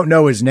even if you don't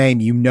know his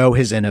name, you know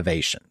his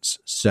innovations.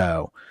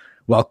 So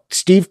while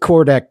Steve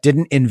Kordek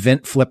didn't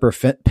invent flipper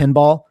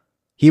pinball,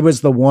 he was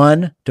the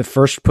one to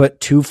first put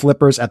 2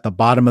 flippers at the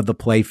bottom of the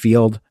play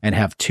field and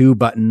have 2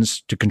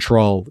 buttons to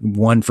control,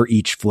 one for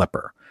each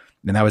flipper.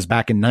 And that was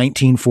back in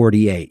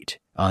 1948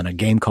 on a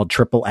game called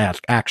Triple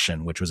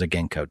Action, which was a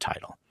Genco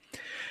title.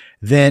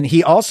 Then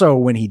he also,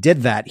 when he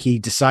did that, he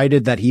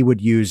decided that he would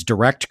use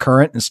direct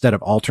current instead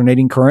of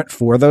alternating current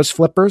for those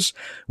flippers,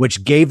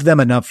 which gave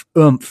them enough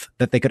oomph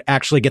that they could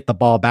actually get the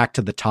ball back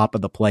to the top of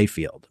the play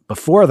field.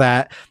 Before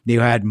that, you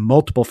had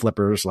multiple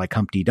flippers like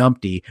Humpty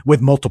Dumpty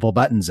with multiple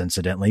buttons,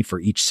 incidentally, for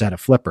each set of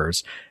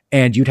flippers.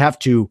 And you'd have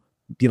to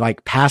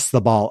pass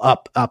the ball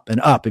up, up, and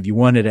up if you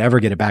wanted to ever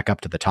get it back up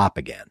to the top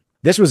again.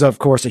 This was, of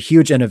course, a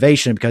huge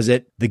innovation because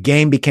the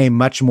game became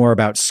much more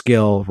about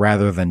skill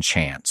rather than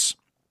chance.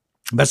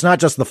 But it's not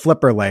just the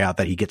flipper layout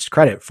that he gets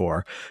credit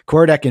for.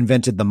 Kordek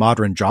invented the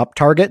modern drop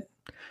target,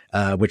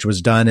 which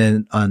was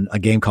done on a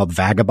game called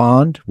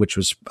Vagabond, which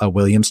was a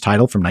Williams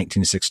title from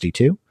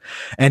 1962.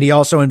 And he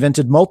also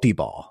invented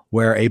multi-ball,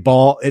 where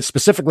it's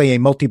specifically a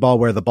multi-ball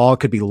where the ball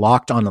could be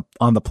locked on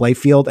the play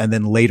field and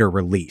then later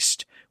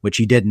released, which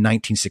he did in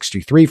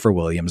 1963 for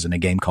Williams in a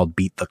game called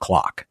Beat the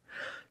Clock.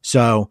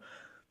 So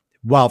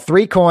while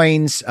 3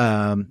 Coins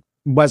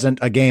wasn't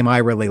a game I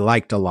really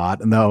liked a lot,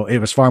 though it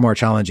was far more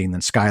challenging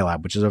than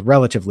Skylab, which is a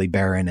relatively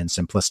barren and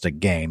simplistic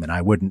game, and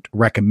I wouldn't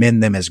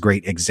recommend them as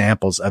great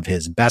examples of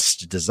his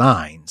best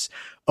designs.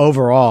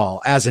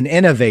 Overall, as an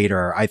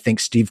innovator, I think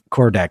Steve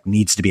Kordek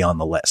needs to be on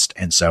the list,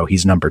 and so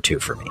he's number 2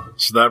 for me.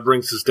 So that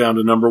brings us down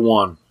to number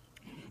 1.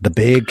 The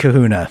Big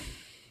Kahuna.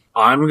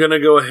 I'm going to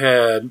go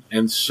ahead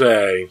and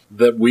say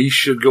that we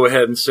should go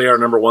ahead and say our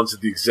number 1s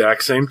at the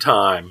exact same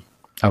time.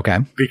 Okay.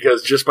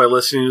 Because just by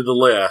listening to the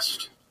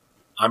list,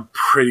 I'm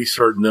pretty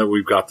certain that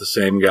we've got the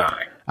same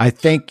guy. I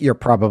think you're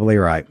probably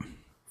right.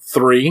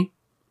 3,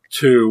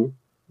 2,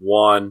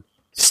 1.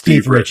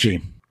 Steve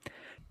Ritchie.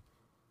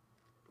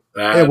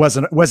 Was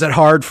it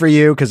hard for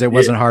you? Because it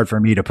wasn't hard for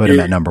me to put him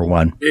at number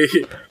 1.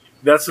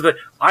 That's the thing.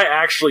 I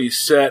actually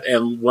sat,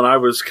 and when I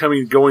was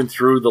going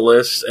through the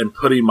list and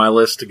putting my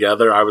list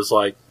together, I was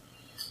like,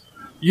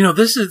 you know,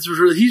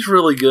 he's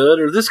really good,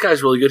 or this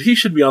guy's really good. He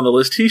should be on the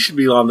list. He should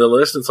be on the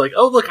list. And it's like,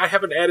 oh, look, I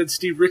haven't added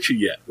Steve Ritchie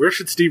yet. Where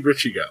should Steve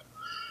Ritchie go?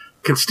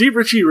 Can Steve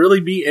Ritchie really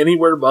be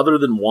anywhere other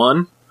than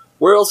 1?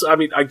 Where else? I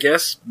mean, I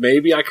guess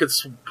maybe I could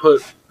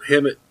put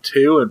him at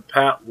 2 and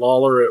Pat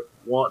Lawler at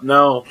 1.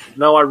 No,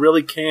 I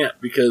really can't,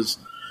 because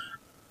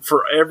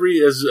for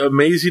as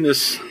amazing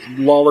as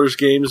Lawler's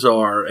games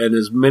are, and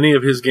as many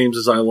of his games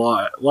as I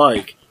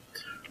like,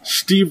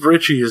 Steve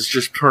Ritchie has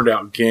just turned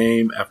out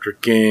game after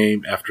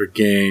game after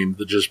game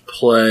that just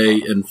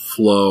play and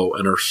flow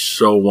and are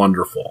so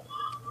wonderful.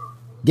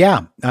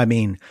 Yeah. I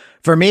mean,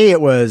 for me, it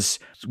was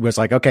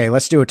like, okay,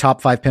 let's do a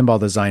top 5 pinball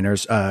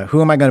designers.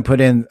 Who am I going to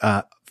put in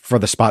for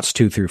the spots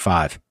 2 through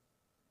 5?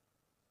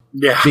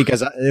 Yeah.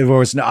 Because it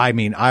was, I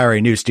mean, I already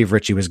knew Steve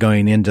Ritchie was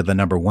going into the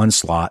number 1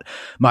 slot.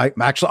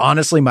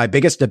 Honestly, my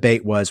biggest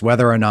debate was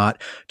whether or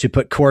not to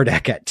put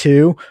Kordek at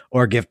 2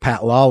 or give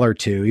Pat Lawler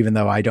 2, even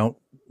though I don't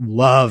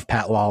love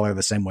Pat Lawler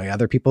the same way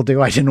other people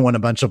do. I didn't want a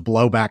bunch of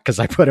blowback because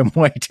I put him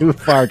way too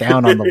far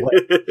down on the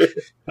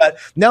list. But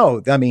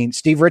no, I mean,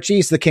 Steve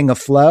Ritchie's the king of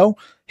flow.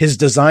 His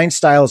design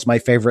style is my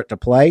favorite to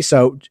play.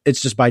 So it's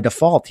just by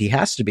default, he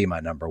has to be my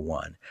number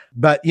 1.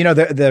 But, you know,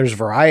 there's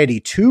variety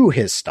to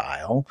his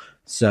style.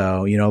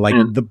 So, you know, like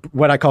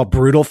what I call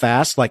brutal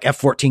fast, like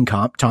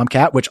F-14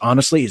 Tomcat, which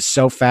honestly is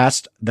so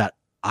fast that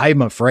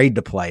I'm afraid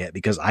to play it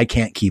because I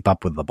can't keep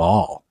up with the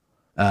ball.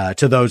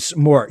 To those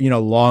more, you know,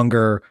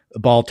 longer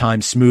ball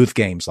time smooth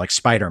games like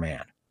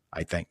Spider-Man,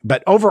 I think.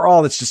 But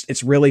overall,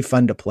 it's really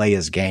fun to play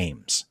as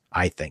games,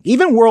 I think.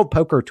 Even World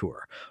Poker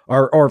Tour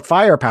or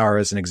Firepower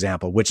is an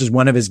example, which is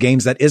one of his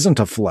games that isn't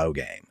a flow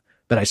game,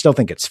 but I still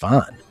think it's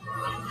fun.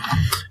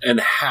 And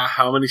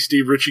how many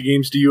Steve Ritchie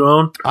games do you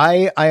own?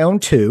 I own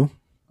 2.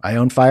 I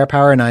own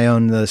Firepower and I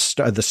own the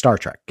Star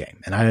Trek game.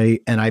 And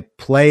I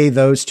play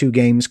those 2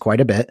 games quite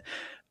a bit.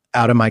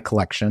 Out of my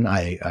collection,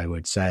 I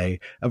would say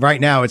right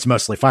now it's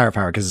mostly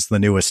Firepower because it's the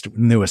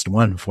newest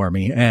one for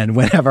me. And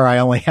whenever I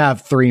only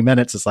have 3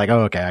 minutes, it's like,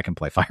 oh, okay, I can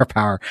play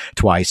Firepower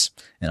twice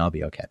and I'll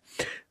be okay.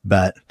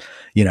 But,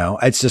 you know,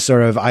 it's just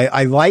sort of,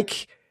 I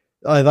like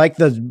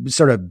the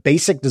sort of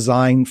basic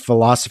design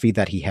philosophy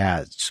that he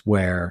has,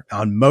 where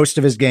on most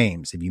of his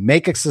games, if you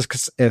make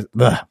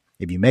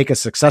a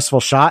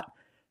successful shot,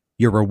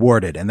 you're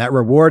rewarded. And that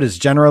reward is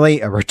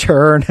generally a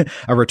return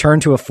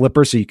to a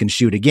flipper so you can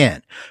shoot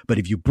again. But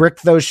if you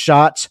brick those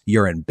shots,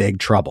 you're in big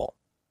trouble.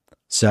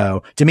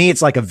 So to me,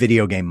 it's like a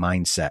video game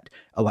mindset,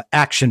 an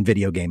action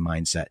video game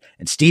mindset.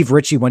 And Steve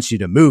Ritchie wants you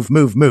to move.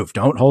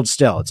 Don't hold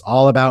still. It's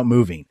all about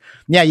moving.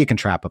 Yeah, you can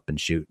trap up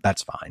and shoot.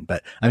 That's fine.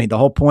 But I mean, the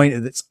whole point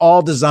is it's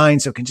all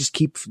designed so it can just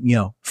keep, you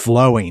know,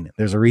 flowing.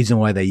 There's a reason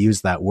why they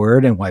use that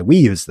word and why we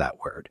use that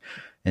word.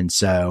 And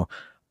so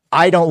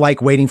I don't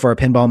like waiting for a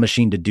pinball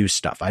machine to do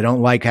stuff. I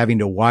don't like having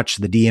to watch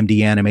the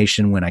DMD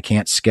animation when I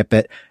can't skip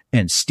it.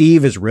 And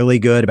Steve is really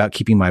good about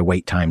keeping my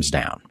wait times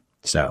down.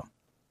 So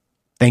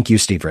thank you,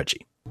 Steve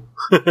Ritchie.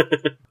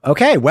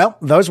 Okay, well,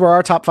 those were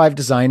our top 5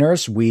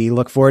 designers. We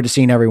look forward to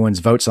seeing everyone's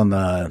votes on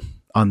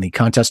the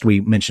contest we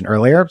mentioned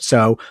earlier.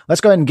 So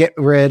let's go ahead and get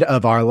rid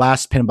of our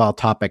last pinball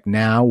topic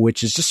now,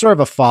 which is just sort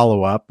of a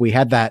follow-up. We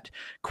had that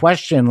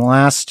question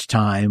last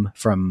time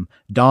from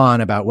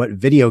Dawn about what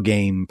video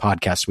game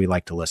podcasts we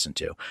like to listen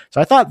to. So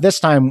I thought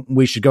this time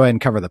we should go ahead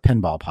and cover the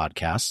pinball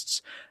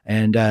podcasts.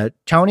 And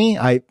Tony,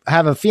 I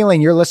have a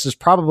feeling your list is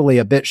probably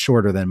a bit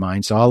shorter than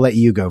mine, so I'll let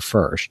you go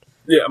first.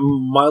 Yeah,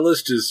 my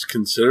list is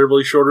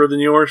considerably shorter than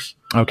yours.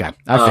 Okay,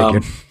 I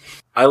figured.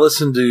 I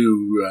listen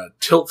to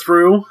Tilt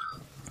Through,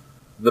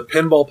 the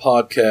Pinball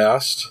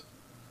Podcast.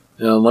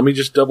 And let me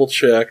just double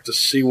check to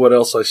see what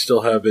else I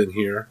still have in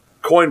here.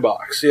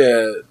 Coinbox,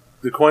 yeah,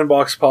 the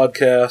Coinbox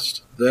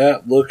Podcast.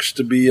 That looks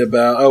to be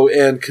about,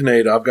 and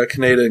Canada. I've got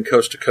Canada and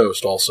Coast to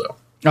Coast also.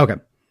 Okay.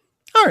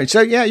 All right.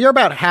 So yeah, you're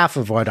about half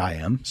of what I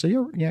am. So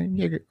you're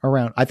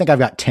around, I think I've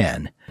got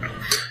 10.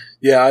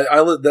 Yeah,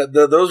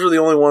 those are the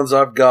only ones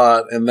I've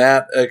got, and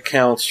that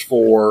accounts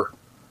for,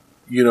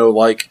 you know,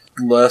 like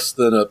less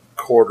than a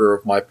quarter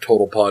of my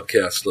total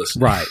podcast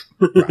listening. Right.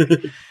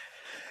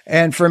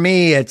 And for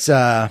me, it's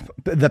the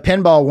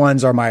pinball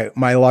ones are my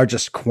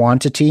largest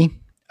quantity.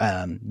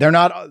 They're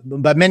not,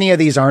 but many of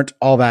these aren't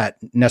all that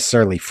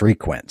necessarily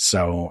frequent.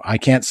 So I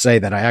can't say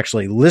that I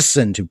actually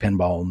listen to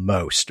pinball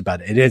most,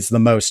 but it is the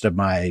most of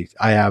I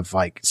have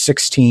like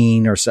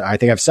 16 or so. I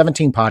think I have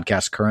 17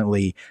 podcasts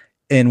currently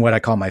in what I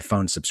call my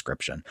phone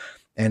subscription.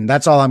 And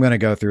that's all I'm going to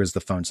go through is the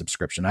phone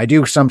subscription. I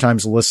do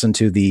sometimes listen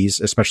to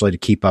these, especially to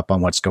keep up on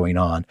what's going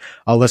on.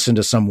 I'll listen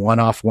to some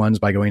one-off ones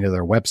by going to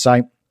their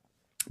website,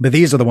 but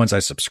these are the ones I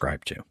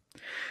subscribe to.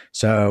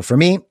 So for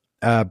me,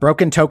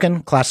 Broken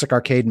Token, Classic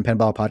Arcade and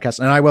Pinball Podcast.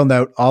 And I will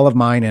note all of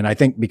mine. And I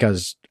think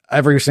because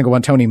every single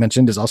one Tony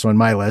mentioned is also in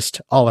my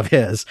list, all of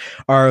his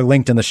are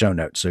linked in the show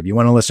notes. So if you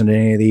want to listen to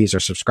any of these or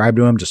subscribe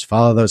to them, just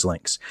follow those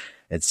links.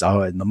 It's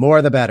all, the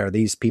more the better.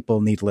 These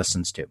people need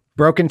listens to.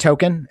 Broken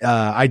Token.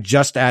 I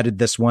just added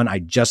this one. I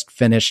just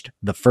finished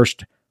the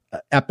first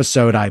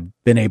episode I've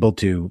been able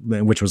to,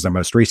 which was their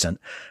most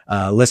recent,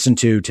 listen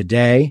to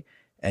today.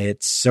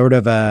 It's sort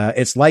of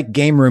it's like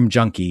Game Room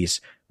Junkies,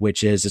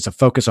 which is, it's a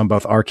focus on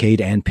both arcade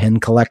and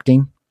pin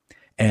collecting.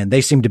 And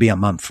they seem to be a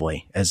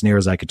monthly, as near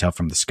as I could tell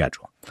from the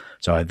schedule.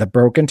 So the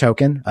Broken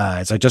Token,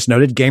 as I just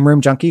noted, Game Room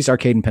Junkies,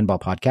 Arcade and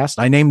Pinball Podcast.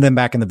 I named them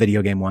back in the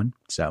video game one.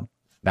 So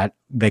that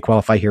they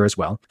qualify here as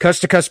well.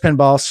 Coast to Coast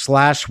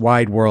Pinball /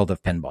 Wide World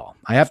of Pinball.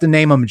 I have to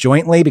name them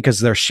jointly because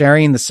they're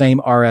sharing the same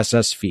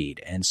RSS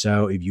feed. And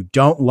so if you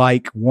don't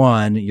like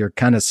one, you're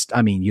kind of,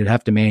 you'd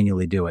have to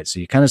manually do it.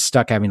 So you're kind of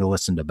stuck having to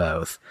listen to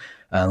both.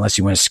 unless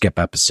you want to skip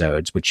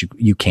episodes, which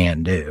you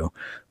can do.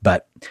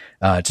 But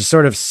to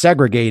sort of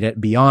segregate it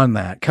beyond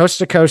that, Coast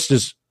to Coast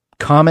is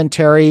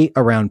commentary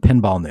around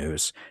pinball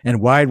news, and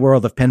Wide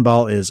World of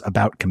Pinball is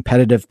about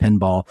competitive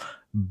pinball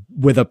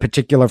with a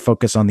particular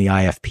focus on the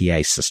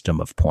IFPA system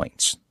of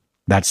points.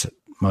 That's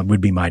would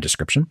be my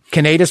description.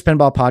 Canada's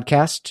Pinball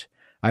Podcast,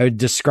 I would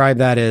describe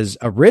that as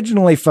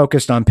originally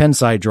focused on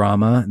pinside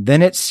drama.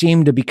 Then it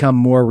seemed to become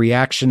more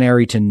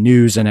reactionary to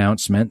news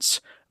announcements.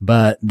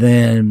 But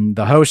then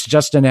the host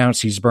just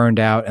announced he's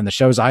burned out, and the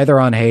show's either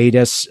on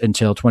hiatus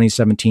until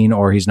 2017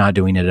 or he's not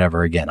doing it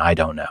ever again. I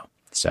don't know.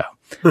 So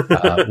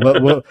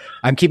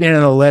I'm keeping it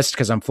on the list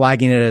because I'm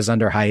flagging it as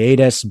under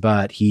hiatus,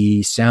 but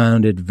he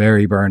sounded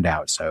very burned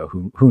out.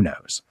 So who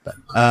knows? But,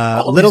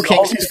 all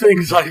these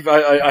things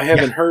I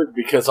haven't heard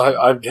because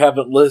I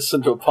haven't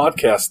listened to a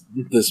podcast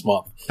this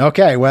month.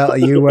 Okay, well,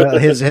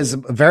 his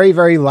very,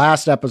 very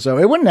last episode,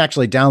 it wouldn't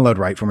actually download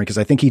right for me because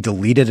I think he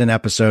deleted an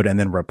episode and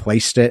then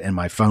replaced it, and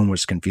my phone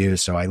was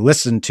confused. So I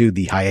listened to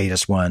the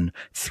hiatus one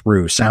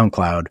through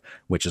SoundCloud,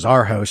 which is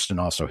our host and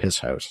also his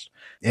host.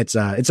 It's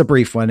a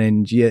brief one,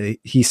 and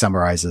he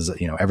summarizes,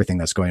 everything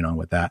that's going on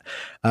with that.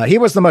 He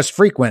was the most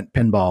frequent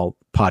pinball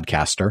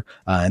podcaster,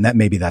 and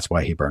that's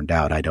why he burned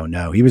out. I don't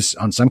know. He was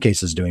on some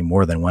cases doing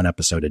more than one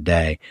episode a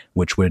day,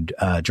 which would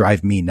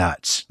drive me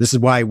nuts. This is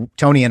why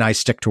Tony and I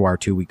stick to our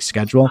 2-week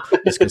schedule.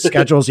 It's because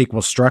schedules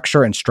equal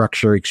structure and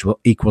structure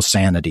equals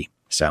sanity.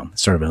 So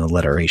sort of an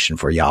alliteration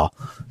for y'all.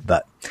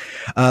 But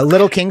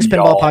Little Kings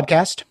Pinball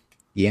Podcast.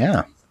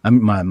 Yeah.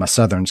 My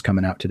Southern's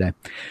coming out today.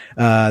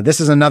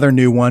 This is another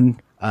new one.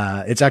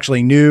 It's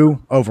actually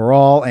new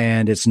overall,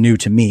 and it's new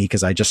to me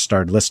because I just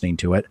started listening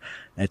to it.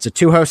 It's a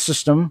 2-host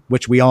system,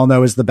 which we all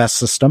know is the best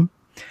system.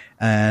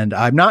 And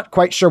I'm not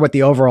quite sure what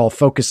the overall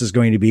focus is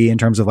going to be in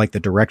terms of like the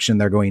direction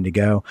they're going to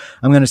go.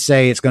 I'm going to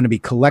say it's going to be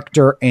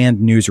collector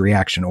and news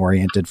reaction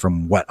oriented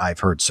from what I've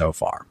heard so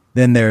far.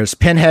 Then there's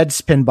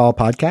Pinhead's Pinball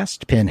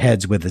Podcast,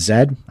 Pinheads with a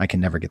Z. I can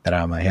never get that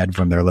out of my head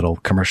from their little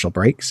commercial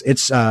breaks.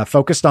 It's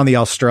focused on the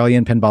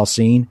Australian pinball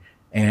scene,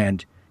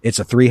 and it's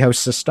a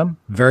 3-host system,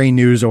 very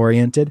news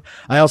oriented.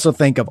 I also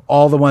think of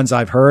all the ones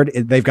I've heard,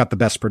 they've got the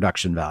best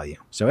production value.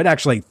 So it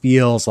actually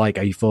feels like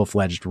a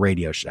full-fledged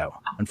radio show.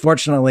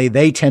 Unfortunately,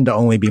 they tend to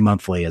only be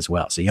monthly as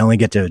well. So you only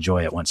get to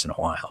enjoy it once in a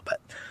while, but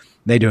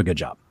they do a good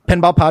job.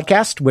 Pinball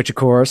Podcast, which of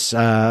course,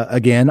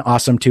 again,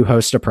 awesome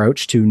 2-host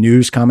approach to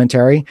news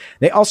commentary.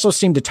 They also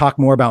seem to talk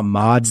more about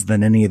mods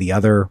than any of the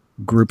other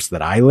groups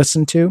that I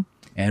listen to.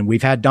 And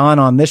we've had Don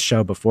on this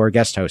show before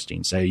guest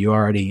hosting, so you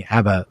already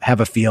have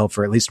a feel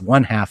for at least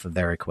one half of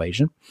their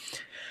equation.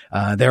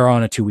 They're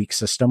on a 2-week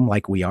system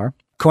like we are.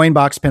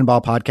 Coinbox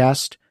Pinball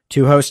Podcast,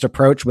 2-host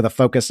approach with a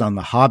focus on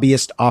the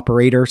hobbyist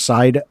operator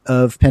side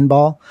of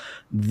pinball.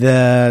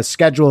 The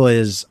schedule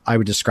is, I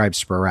would describe,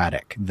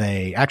 sporadic.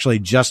 They actually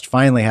just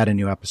finally had a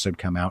new episode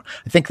come out.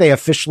 I think they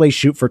officially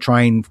shoot for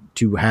trying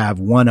to have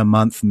one a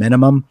month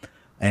minimum.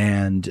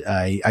 And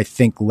I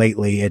think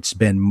lately it's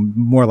been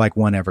more like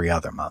one every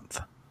other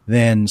month.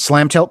 Then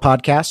Slam Tilt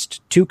Podcast,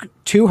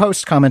 two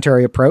host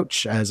commentary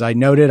approach. As I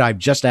noted, I've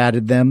just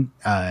added them.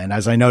 And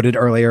as I noted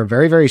earlier,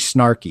 very, very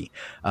snarky.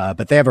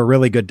 But they have a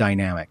really good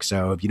dynamic.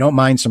 So if you don't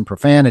mind some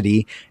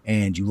profanity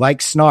and you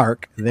like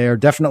snark, they're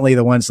definitely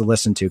the ones to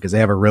listen to because they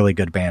have a really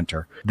good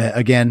banter.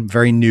 Again,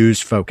 very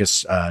news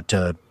focused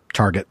to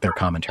target their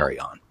commentary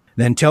on.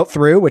 Then Tilt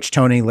Through, which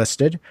Tony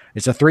listed.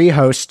 It's a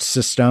 3-host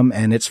system,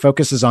 and its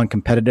focus is on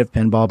competitive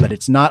pinball, but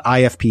it's not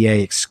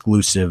IFPA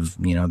exclusive.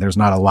 There's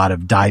not a lot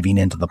of diving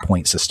into the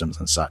point systems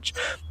and such.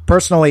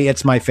 Personally,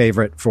 it's my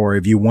favorite for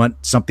if you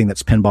want something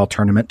that's pinball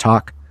tournament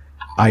talk.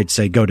 I'd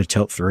say go to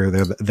Tilt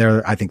Through.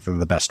 I think they're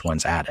the best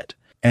ones at it.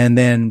 And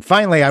then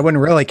finally, I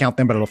wouldn't really count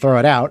them, but it'll throw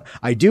it out.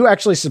 I do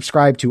actually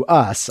subscribe to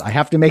Us. I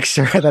have to make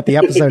sure that the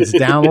episodes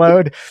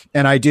download,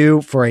 and I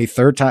do for a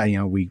third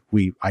time.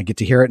 I get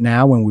to hear it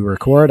now when we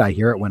record. I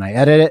hear it when I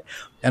edit it,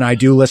 and I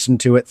do listen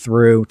to it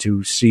through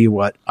to see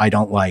what I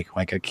don't like.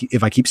 Like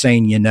if I keep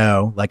saying,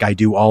 like I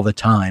do all the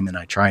time, and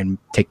I try and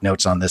take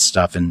notes on this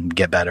stuff and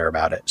get better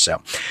about it. So,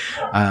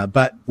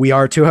 but we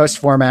are a 2-host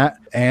format,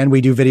 and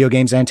we do video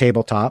games and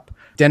tabletop.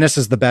 Dennis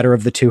is the better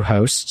of the 2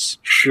 hosts.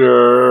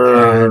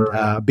 Sure.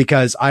 And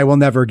because I will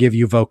never give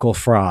you vocal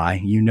fry.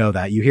 You know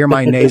that. You hear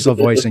my nasal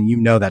voice and you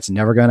know that's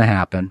never going to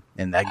happen.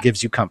 And that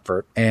gives you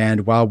comfort.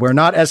 And while we're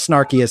not as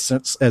snarky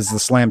as the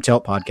Slam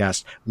Tilt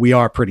podcast, we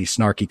are pretty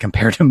snarky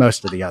compared to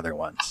most of the other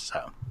ones.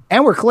 So,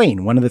 and we're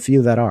clean. One of the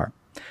few that are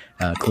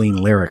clean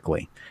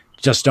lyrically.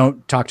 Just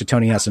don't talk to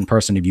Tony S in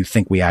person if you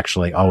think we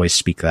actually always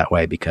speak that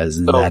way,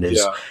 because that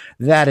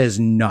is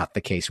not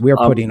the case. We are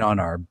putting on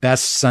our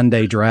best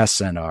Sunday dress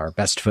and our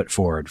best foot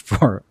forward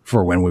for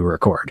when we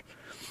record.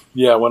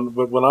 Yeah, when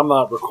I'm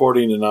not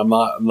recording and I'm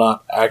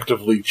not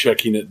actively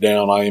checking it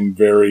down, I am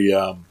very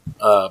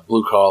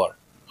blue collar.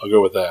 I'll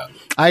go with that.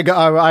 I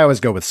always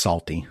go with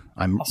salty.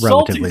 I'm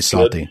relatively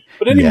salty. Good.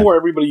 But anymore,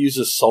 everybody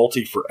uses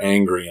salty for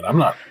angry, and I'm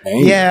not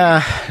angry.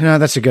 Yeah, no,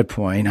 that's a good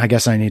point. I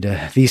guess I need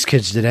to. These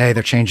kids today,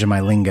 they're changing my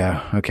lingo.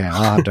 Okay,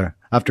 I'll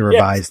have to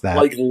revise that.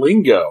 Like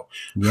lingo.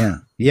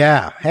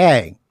 Yeah.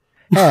 Hey,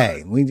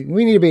 Hey, we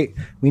need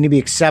to be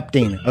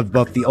accepting of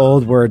both the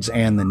old words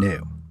and the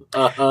new.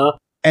 Uh-huh.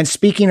 And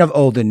speaking of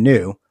old and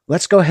new,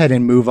 let's go ahead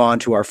and move on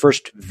to our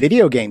first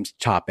video games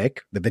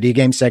topic, the video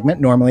game segment,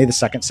 normally the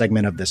second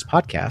segment of this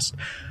podcast.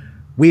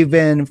 We've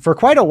been, for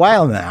quite a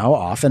while now,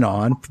 off and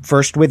on,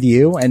 first with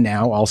you and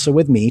now also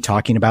with me,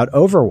 talking about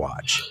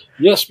Overwatch.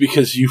 Yes,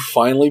 because you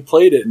finally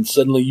played it and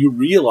suddenly you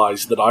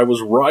realized that I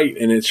was right,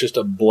 and it's just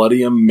a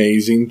bloody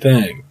amazing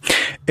thing.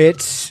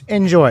 It's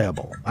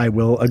enjoyable, I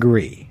will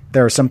agree.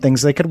 There are some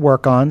things they could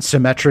work on.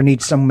 Symmetra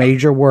needs some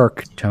major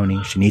work,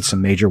 Tony. She needs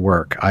some major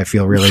work. I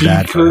feel really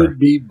bad for her. She could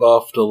be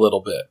buffed a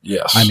little bit,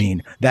 yes. I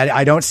mean, that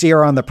I don't see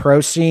her on the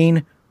pro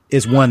scene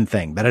is one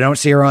thing, but I don't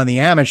see her on the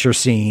amateur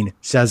scene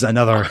says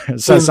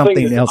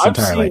something else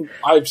entirely.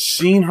 I've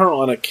seen her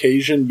on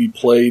occasion be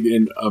played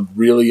in a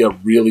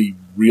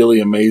really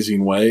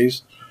amazing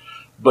ways,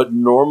 but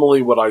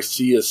normally what I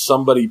see is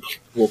somebody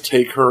will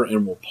take her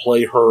and will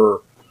play her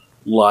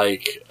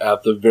like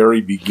at the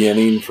very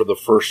beginning for the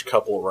first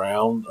couple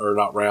rounds, or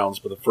not rounds,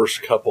 but the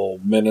first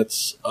couple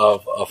minutes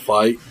of a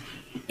fight,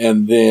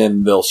 and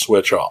then they'll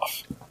switch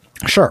off.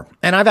 Sure.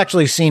 And I've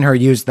actually seen her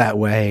used that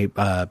way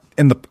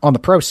on the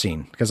pro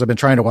scene, because I've been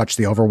trying to watch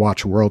the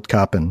Overwatch World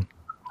Cup and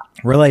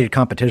related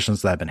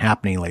competitions that have been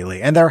happening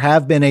lately. And there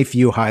have been a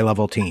few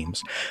high-level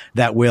teams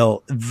that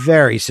will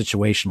very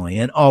situationally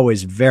and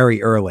always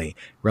very early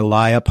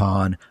rely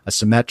upon a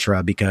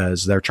Symmetra,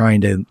 because they're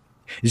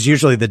is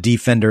usually the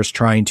defenders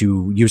trying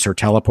to use her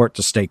teleport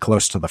to stay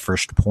close to the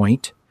first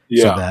point.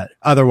 Yeah. So that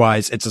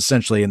otherwise it's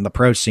essentially in the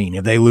pro scene.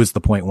 If they lose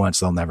the point once,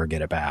 they'll never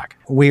get it back.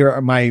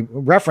 My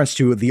reference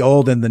to the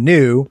old and the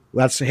new.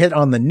 Let's hit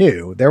on the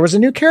new. There was a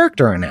new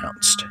character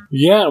announced.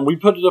 Yeah, and we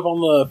put it up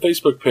on the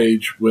Facebook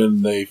page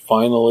when they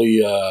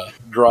finally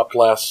dropped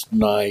last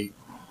night.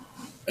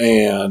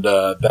 And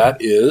that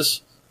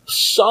is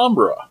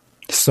Sombra.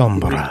 It's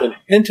been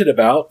hinted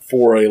about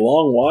for a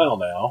long while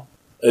now.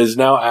 Is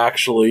now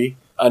actually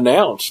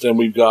announced, and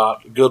we've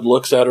got good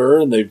looks at her,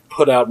 and they've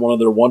put out one of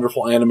their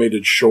wonderful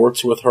animated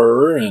shorts with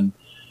her, and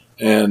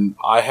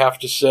I have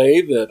to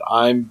say that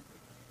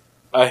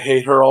I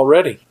hate her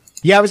already.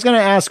 Yeah, I was going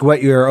to ask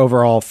what your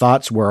overall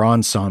thoughts were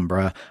on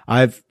Sombra.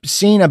 I've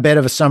seen a bit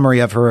of a summary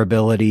of her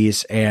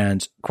abilities,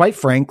 and quite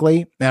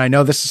frankly, and I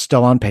know this is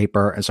still on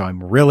paper, and so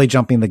I'm really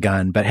jumping the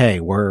gun, but hey,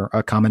 we're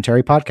a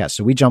commentary podcast,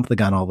 so we jump the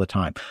gun all the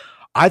time.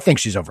 I think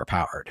she's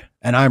overpowered,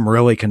 and I'm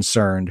really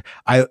concerned.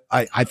 I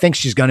think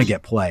she's going to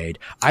get played.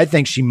 I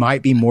think she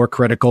might be more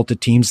critical to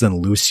teams than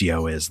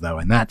Lucio is, though,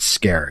 and that's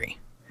scary.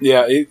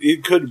 Yeah,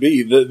 it could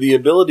be. The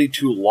ability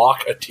to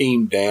lock a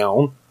team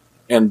down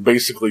and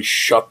basically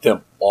shut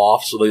them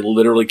off so they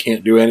literally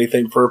can't do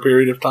anything for a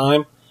period of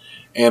time,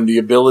 and the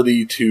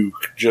ability to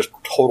just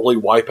totally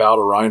wipe out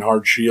a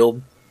Reinhardt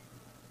shield.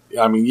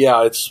 I mean,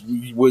 yeah, it's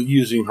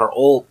using her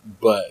ult,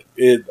 but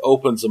it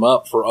opens them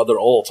up for other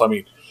ults. I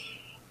mean,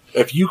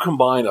 if you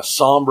combine a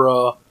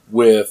Sombra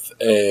with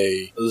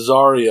a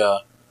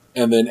Zarya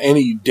and then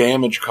any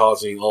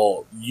damage-causing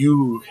ult,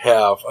 you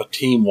have a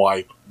team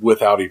wipe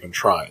without even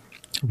trying.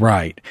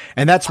 Right.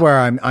 And that's where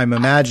I'm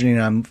imagining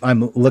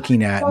I'm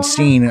looking at and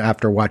seeing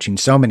after watching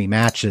so many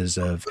matches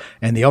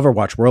and the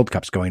Overwatch World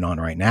Cup's going on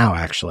right now,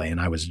 actually.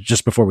 And I was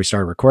just before we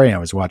started recording, I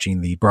was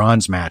watching the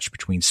bronze match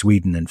between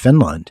Sweden and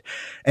Finland.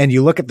 And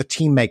you look at the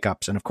team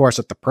makeups, and of course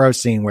at the pro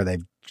scene where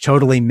they've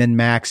totally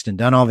min-maxed and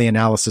done all the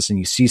analysis, and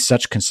you see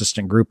such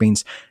consistent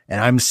groupings, and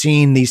I'm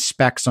seeing these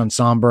specs on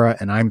Sombra,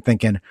 and I'm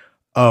thinking,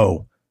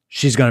 oh,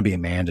 she's going to be a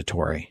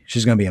mandatory.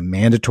 She's going to be a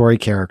mandatory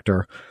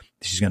character.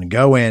 She's going to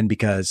go in,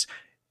 because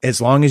as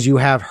long as you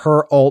have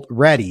her ult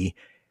ready,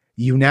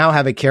 you now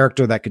have a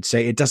character that could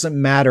say, it doesn't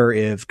matter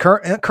if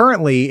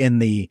currently in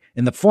the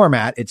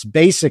format, it's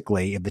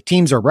basically if the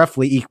teams are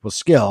roughly equal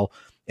skill,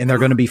 and they're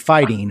going to be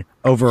fighting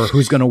over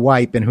who's going to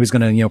wipe and who's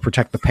going to,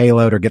 protect the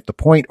payload or get the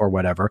point or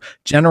whatever.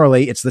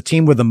 Generally, it's the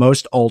team with the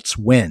most ults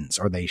wins,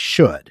 or they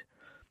should.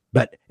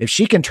 But if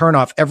she can turn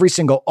off every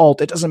single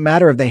ult, it doesn't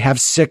matter if they have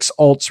 6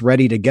 ults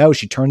ready to go.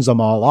 She turns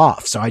them all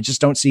off. So I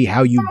just don't see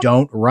how you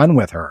don't run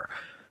with her,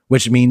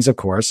 which means, of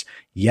course,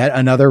 yet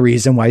another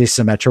reason why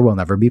Symmetra will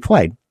never be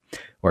played,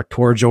 or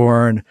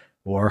Torbjorn,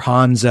 or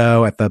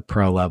Hanzo at the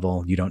pro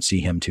level. You don't see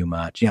him too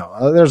much. There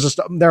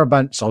are a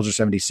bunch, Soldier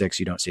 76,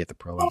 you don't see at the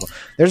pro level.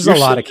 There's a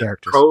lot of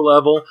characters. Pro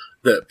level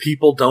that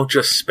people don't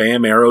just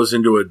spam arrows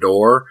into a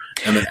door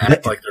and then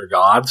act like they're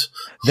gods.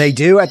 They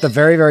do at the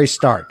very, very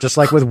start, just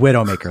like with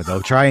Widowmaker.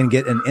 They'll try and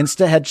get an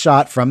insta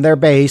headshot from their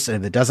base,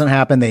 and if it doesn't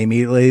happen, they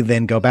immediately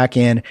then go back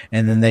in,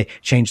 and then they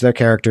change their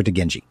character to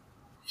Genji.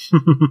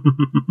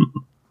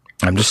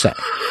 I'm just saying.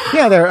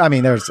 Yeah, there's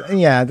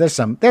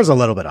a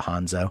little bit of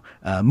Hanzo.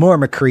 More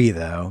McCree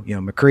though.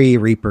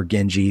 McCree, Reaper,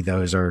 Genji,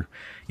 those are,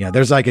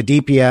 there's like a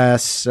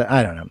DPS.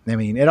 I don't know. I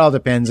mean, it all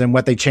depends, and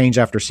what they change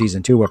after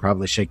season 2 will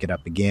probably shake it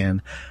up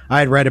again. I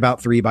had read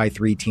about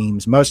 3x3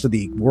 teams. Most of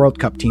the World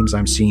Cup teams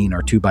I'm seeing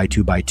are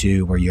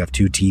 2x2x2, where you have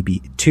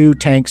 2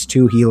 tanks,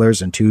 2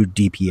 healers, and 2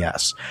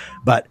 DPS.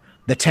 But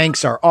the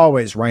tanks are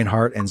always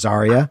Reinhardt and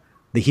Zarya.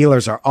 The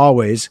healers are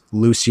always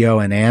Lucio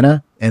and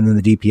Ana, and then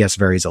the DPS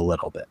varies a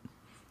little bit.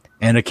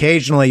 And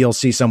occasionally you'll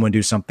see someone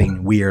do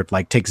something weird,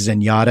 like take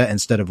Zenyatta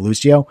instead of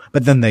Lucio,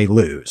 but then they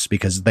lose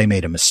because they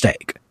made a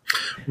mistake.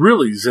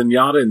 Really,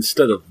 Zenyatta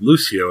instead of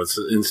Lucio,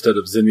 instead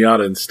of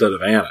Zenyatta instead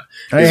of Ana.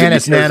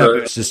 Anna's Nano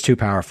Boost is too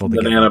powerful to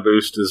the get. Nano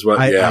Boost is what,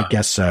 I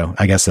guess so.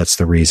 I guess that's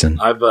the reason.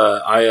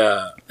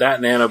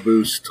 That Nano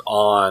Boost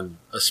on,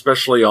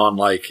 especially on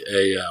like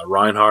a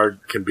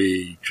Reinhardt, can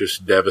be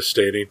just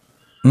devastating.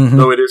 Mm-hmm.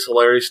 Though it is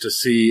hilarious to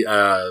see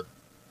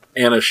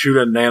Ana shoot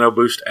a Nano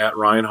Boost at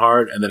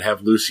Reinhardt and then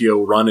have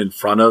Lucio run in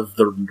front of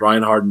the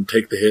Reinhardt and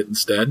take the hit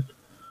instead.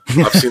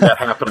 I've seen that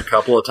happen a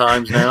couple of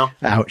times now.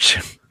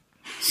 Ouch.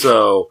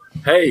 So,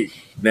 hey,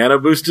 Nano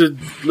Boosted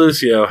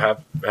Lucio,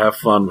 have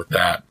fun with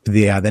that.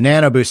 The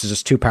Nano Boost is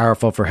just too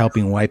powerful for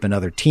helping wipe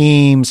another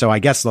team. So I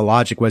guess the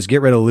logic was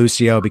get rid of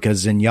Lucio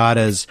because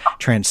Zenyatta's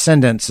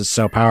Transcendence is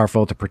so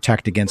powerful to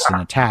protect against an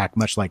attack,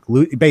 much like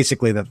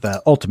basically that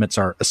the ultimates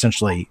are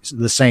essentially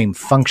the same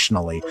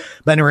functionally.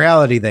 But in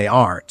reality, they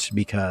aren't,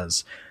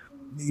 because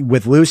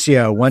with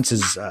Lucio, once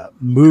his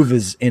move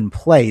is in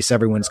place,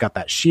 everyone's got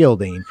that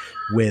shielding.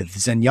 With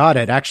Zenyatta,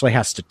 it actually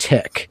has to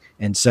tick.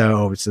 And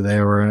so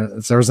there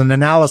was an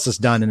analysis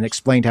done and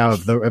explained how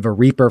if a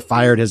Reaper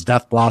fired his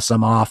Death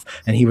Blossom off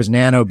and he was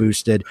nano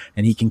boosted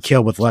and he can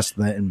kill with less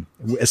than,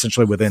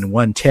 essentially within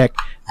one tick,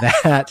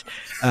 that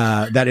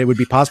it would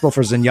be possible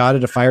for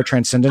Zenyatta to fire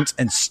Transcendence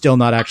and still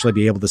not actually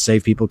be able to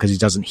save people because he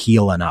doesn't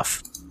heal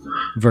enough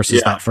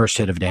versus that first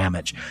hit of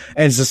damage.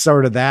 And it's just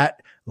sort of that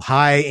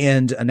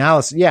high-end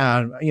analysis.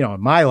 Yeah,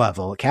 on my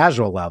level,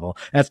 casual level,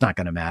 that's not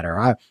going to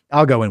matter.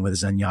 I'll go in with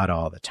Zenyatta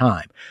all the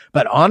time.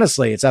 But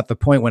honestly, it's at the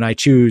point when I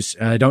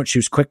don't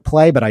choose quick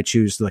play, but I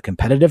choose the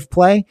competitive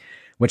play,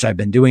 which I've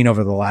been doing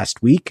over the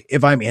last week.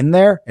 If I'm in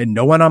there and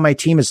no one on my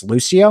team is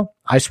Lucio,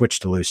 I switch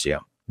to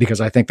Lucio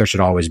because I think there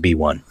should always be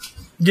one.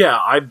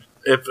 Yeah,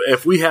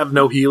 if we have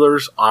no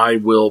healers, I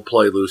will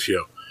play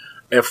Lucio.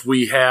 If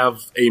we have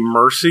a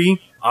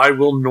Mercy, I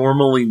will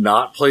normally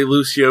not play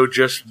Lucio,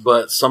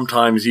 but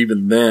sometimes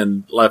even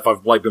then, if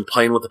I've been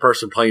playing with the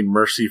person playing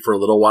Mercy for a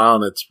little while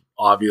and it's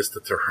obvious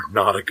that they're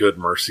not a good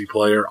Mercy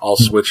player, I'll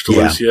switch to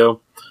Lucio.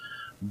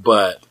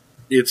 But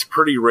it's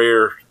pretty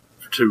rare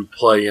to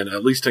play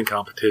at least in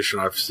competition,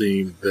 I've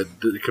seen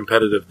the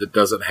competitive that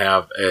doesn't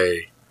have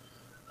a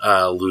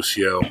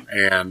Lucio.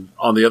 And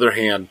on the other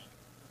hand,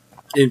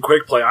 in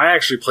quick play, I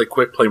actually play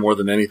quick play more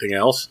than anything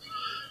else,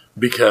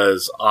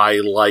 because I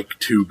like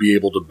to be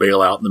able to bail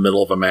out in the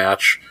middle of a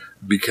match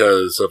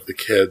because of the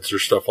kids or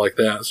stuff like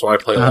that. So I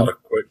play a lot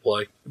of quick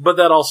play. But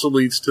that also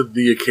leads to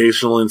the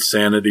occasional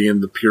insanity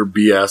and the pure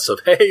BS of,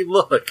 hey,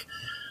 look,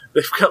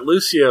 they've got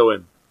Lucio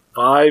in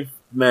 5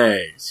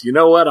 Mays. You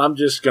know what? I'm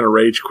just going to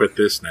rage quit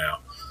this now.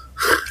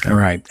 All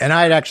right. And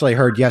I had actually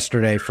heard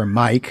yesterday from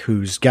Mike,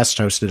 who's guest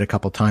hosted a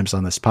couple times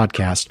on this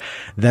podcast,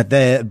 that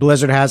the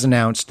Blizzard has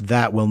announced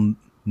that will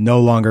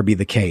no longer be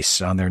the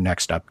case on their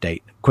next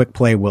update. Quick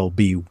play will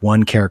be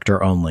one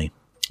character only.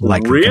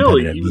 Like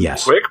really?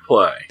 Yes. Quick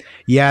play?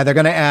 Yeah, they're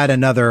going to add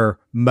another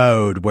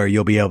mode where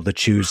you'll be able to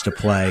choose to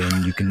play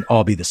and you can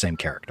all be the same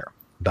character.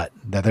 But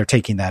they're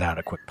taking that out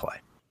of quick play.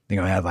 They're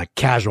going to have like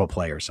casual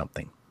play or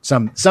something.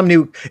 Some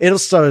new, it'll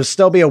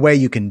still be a way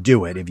you can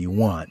do it if you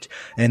want.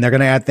 And they're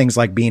going to add things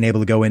like being able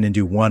to go in and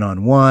do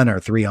 1-on-1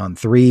 or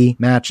 3-on-3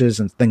 matches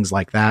and things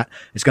like that.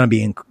 It's going to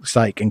be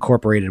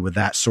incorporated with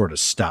that sort of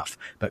stuff.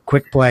 But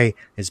quick play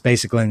is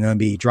basically going to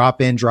be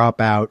drop in,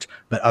 drop out,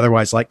 but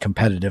otherwise like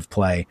competitive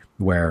play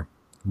where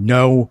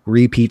no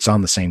repeats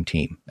on the same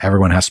team.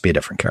 Everyone has to be a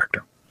different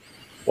character.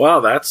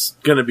 Wow, that's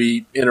going to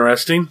be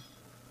interesting.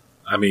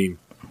 I mean,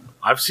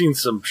 I've seen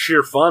some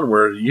sheer fun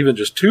where even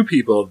just two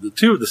of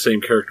the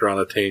same character on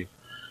a team.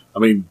 I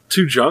mean,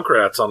 2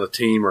 Junkrats on a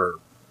team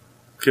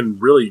can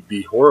really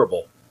be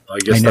horrible. I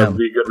guess that would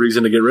be a good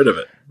reason to get rid of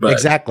it. But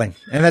exactly.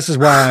 And this is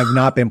why I've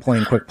not been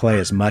playing quick play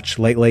as much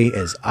lately,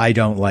 is I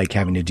don't like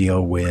having to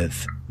deal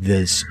with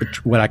this,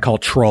 what I call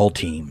troll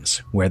teams,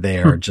 where they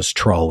are just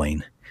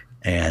trolling.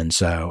 And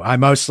so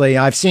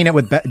I've seen it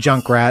with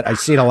Junkrat. I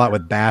see it a lot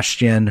with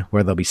Bastion,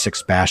 where there'll be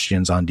 6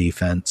 Bastions on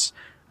defense.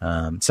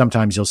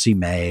 Sometimes you'll see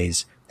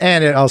Maze,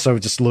 and it also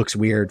just looks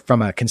weird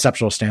from a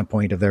conceptual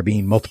standpoint of there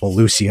being multiple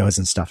Lucios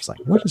and stuff. It's like,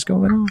 what is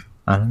going on?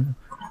 I don't know.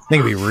 I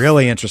think it'd be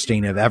really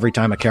interesting if every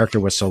time a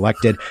character was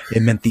selected,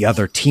 it meant the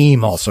other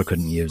team also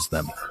couldn't use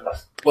them.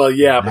 Well,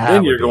 yeah, but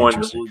then you're going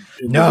into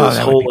this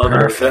whole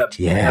other. At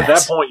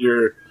that point,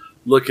 you're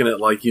looking at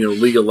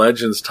League of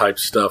Legends type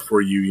stuff where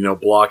you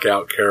block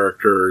out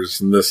characters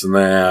and this and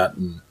that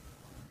and.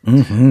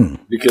 Mm-hmm.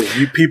 Because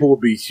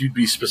you'd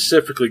be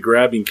specifically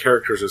grabbing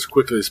characters as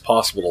quickly as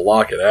possible to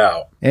lock it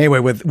out. Anyway,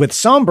 with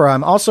Sombra,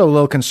 I'm also a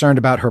little concerned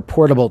about her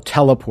portable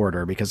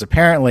teleporter, because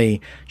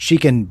apparently she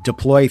can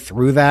deploy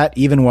through that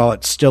even while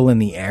it's still in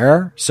the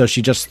air. So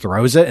she just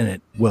throws it and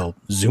it will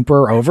zoom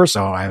her over.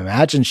 So I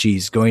imagine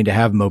she's going to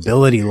have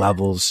mobility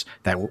levels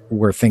that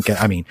we're thinking.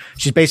 I mean,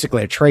 she's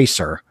basically a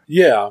tracer.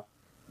 Yeah.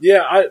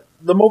 Yeah,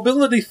 the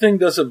mobility thing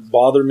doesn't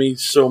bother me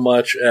so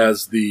much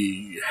as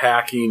the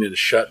hacking and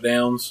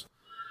shutdowns.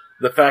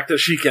 The fact that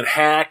she can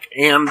hack,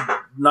 and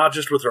not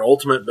just with her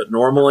ultimate, but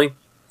normally,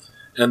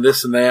 and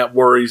this and that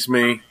worries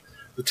me.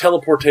 The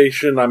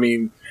teleportation, I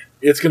mean,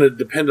 it's going to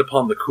depend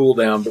upon the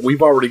cooldown, but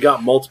we've already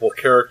got multiple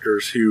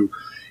characters who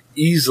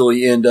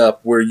easily end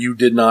up where you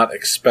did not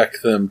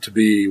expect them to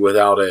be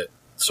without it.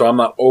 So I'm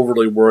not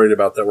overly worried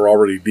about that. We're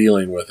already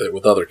dealing with it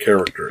with other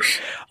characters.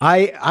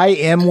 I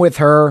am with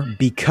her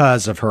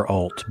because of her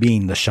ult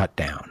being the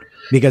shutdown.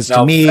 Because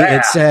to me,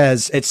 it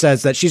says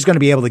that she's going to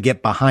be able to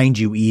get behind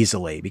you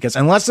easily. Because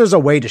unless there's a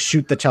way to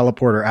shoot the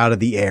teleporter out of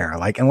the air,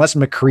 like unless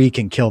McCree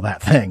can kill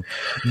that thing,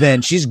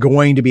 then she's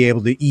going to be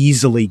able to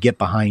easily get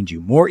behind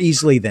you more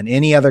easily than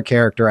any other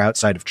character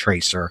outside of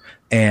Tracer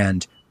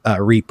and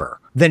Reaper.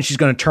 Then she's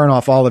going to turn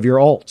off all of your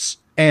ults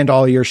and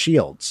all your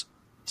shields.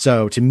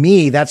 So to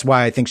me, that's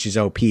why I think she's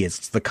OP.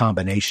 It's the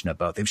combination of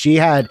both. If she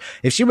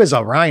was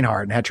a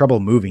Reinhardt and had trouble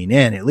moving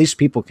in, at least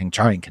people can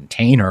try and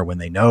contain her when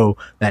they know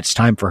that's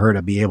time for her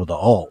to be able to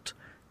ult.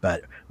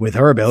 But with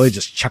her ability to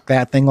just chuck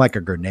that thing like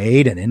a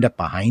grenade and end up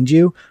behind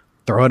you,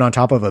 throw it on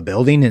top of a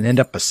building and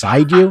end up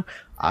beside you,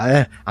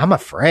 I'm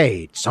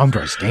afraid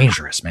Sombra's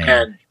dangerous, man.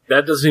 And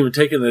that doesn't even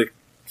take into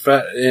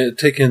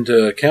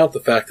account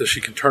the fact that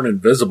she can turn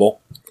invisible.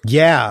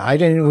 Yeah, we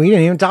didn't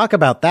even talk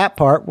about that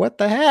part. What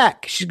the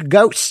heck? She's a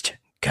ghost.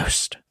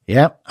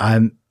 Yep.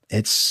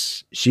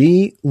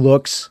 She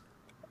looks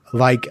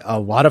like a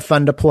lot of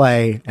fun to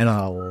play and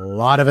a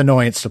lot of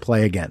annoyance to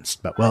play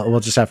against, but we'll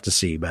just have to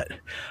see. But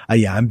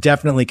yeah, I'm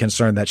definitely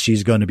concerned that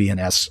she's going to be an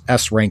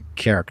S rank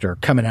character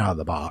coming out of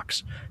the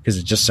box, because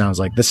it just sounds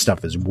like this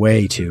stuff is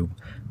way too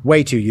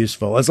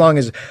useful.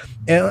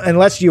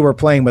 Unless you were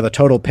playing with a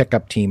total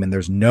pickup team and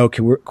there's no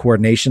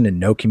coordination and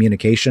no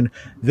communication,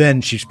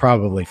 then she's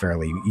probably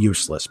fairly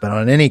useless. But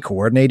on any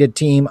coordinated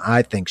team,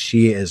 I think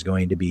she is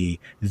going to be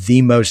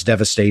the most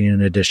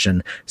devastating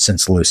addition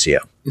since Lucio.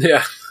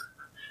 Yeah.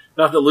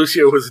 Not that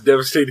Lucio was a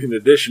devastating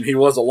addition. He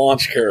was a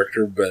launch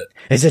character, but...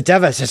 It's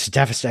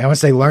devastating.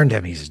 Once they learned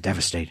him, he's a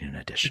devastating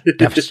addition.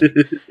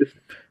 Devastating.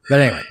 But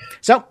anyway,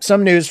 so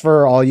some news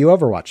for all you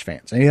Overwatch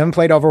fans. And you haven't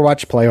played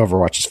Overwatch, play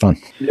Overwatch. It's fun.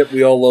 Yep,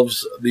 we all love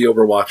the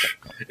Overwatch.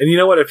 And you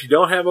know what? If you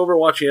don't have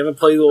Overwatch, you haven't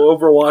played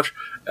Overwatch,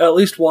 at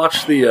least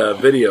watch the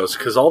videos,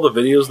 because all the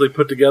videos they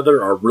put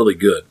together are really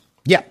good.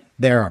 Yeah,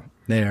 they are.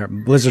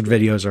 Blizzard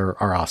videos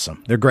are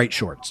awesome. They're great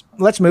shorts.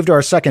 Let's move to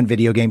our second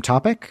video game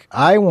topic.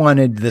 I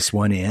wanted this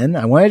one in.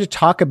 I wanted to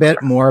talk a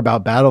bit more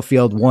about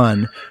Battlefield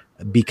 1,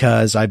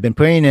 because I've been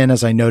putting in,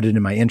 as I noted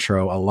in my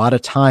intro, a lot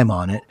of time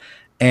on it.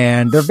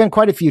 And there have been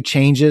quite a few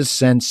changes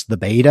since the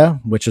beta,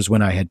 which is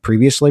when I had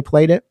previously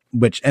played it,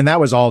 and that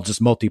was all just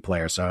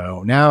multiplayer.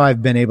 So now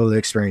I've been able to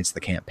experience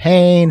the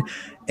campaign,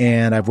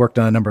 and I've worked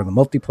on a number of the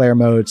multiplayer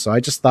modes. So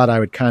I just thought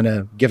I would kind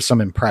of give some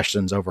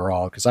impressions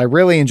overall, because I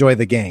really enjoy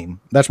the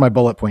game. That's my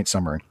bullet point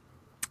summary.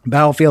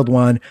 Battlefield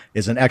 1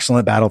 is an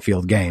excellent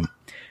Battlefield game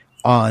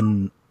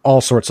on all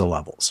sorts of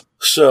levels.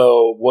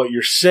 So what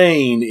you're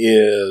saying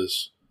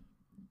is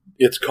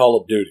it's Call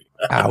of Duty.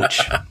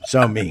 Ouch.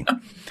 So mean.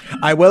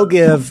 I will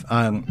give,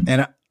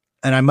 and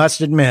I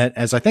must admit,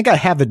 as I think I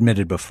have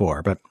admitted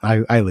before, but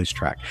I lose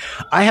track.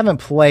 I haven't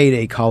played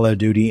a Call of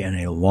Duty in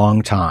a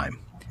long time.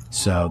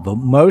 So the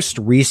most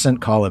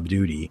recent Call of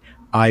Duty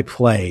I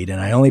played,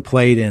 and I only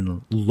played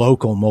in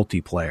local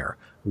multiplayer,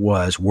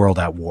 was World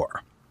at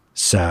War.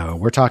 So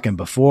we're talking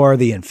before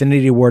the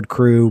Infinity Ward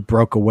crew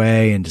broke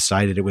away and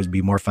decided it would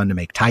be more fun to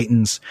make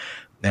Titans.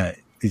 There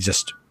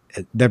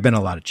have been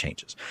a lot of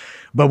changes.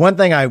 But one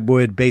thing I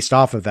would, based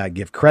off of that,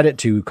 give credit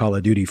to Call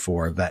of Duty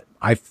for, that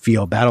I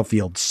feel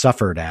Battlefield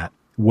suffered at,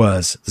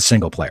 was the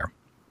single player.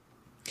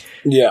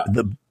 Yeah.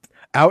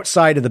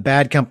 Outside of the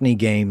Bad Company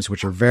games,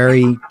 which are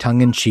very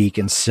tongue-in-cheek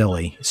and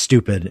silly,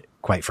 stupid,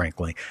 quite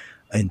frankly,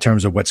 in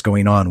terms of what's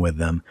going on with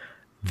them,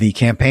 the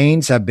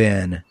campaigns have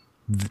been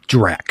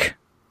dreck.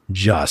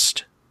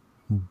 Just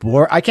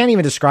I can't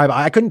even describe.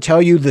 I couldn't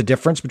tell you the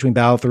difference between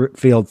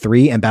Battlefield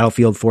 3 and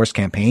Battlefield 4's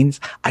campaigns.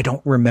 I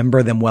don't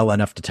remember them well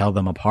enough to tell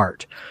them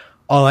apart.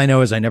 All I know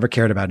is I never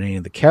cared about any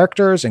of the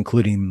characters,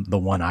 including the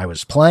one I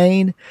was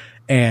playing,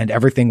 and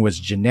everything was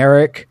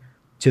generic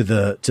to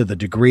the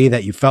degree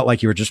that you felt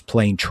like you were just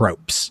playing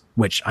tropes,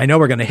 which I know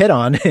we're going to hit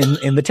on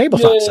in the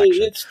tabletop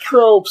section. It's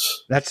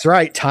tropes. That's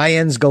right.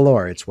 Tie-ins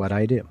galore. It's what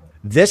I do.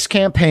 This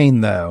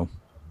campaign, though,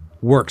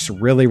 works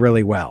really,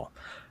 really well.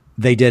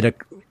 They did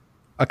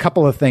a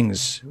couple of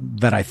things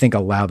that I think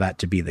allow that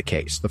to be the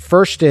case. The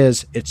first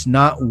is it's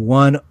not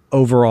one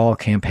overall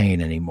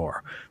campaign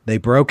anymore. They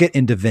broke it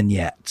into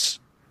vignettes.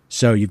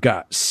 So you've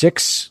got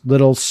 6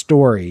 little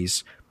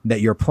stories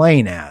that you're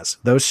playing as.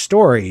 Those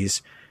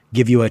stories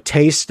give you a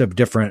taste of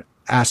different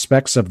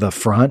aspects of the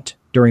front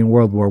during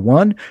World War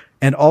I,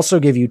 and also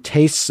give you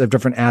tastes of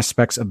different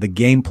aspects of the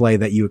gameplay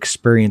that you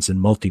experience in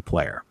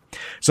multiplayer.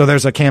 So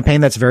there's a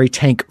campaign that's very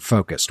tank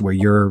focused, where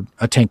you're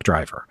a tank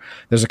driver.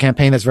 There's a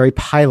campaign that's very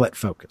pilot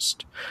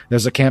focused.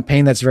 There's a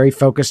campaign that's very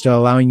focused on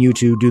allowing you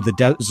to do the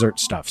desert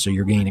stuff. So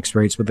you're gaining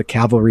experience with the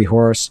cavalry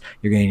horse.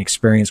 You're gaining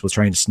experience with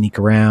trying to sneak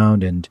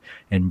around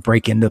and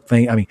break into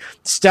things. I mean,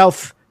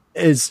 stealth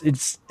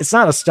it's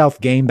not a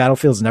stealth game.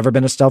 Battlefield's never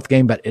been a stealth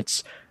game, but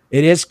it's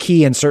it is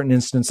key in certain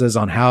instances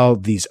on how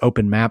these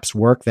open maps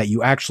work that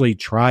you actually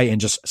try and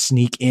just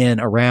sneak in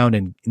around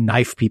and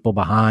knife people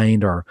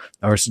behind or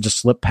just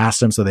slip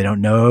past them so they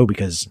don't know,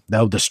 because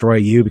they'll destroy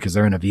you because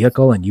they're in a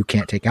vehicle and you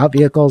can't take out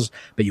vehicles,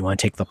 but you want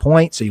to take the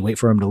point. So you wait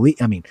for them to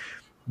leave. I mean,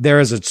 there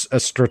is a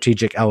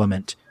strategic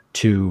element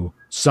to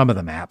some of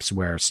the maps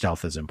where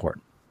stealth is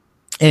important.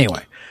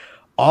 Anyway,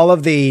 all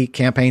of the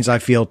campaigns I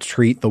feel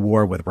treat the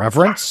war with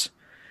reverence,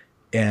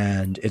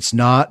 and it's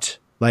not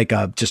like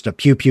just a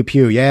pew pew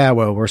pew. Yeah,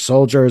 well, we're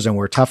soldiers and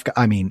we're tough.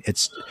 I mean,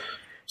 it's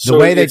the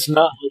way it's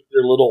not like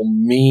their little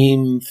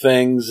meme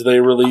things they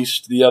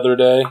released the other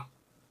day.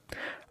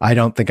 I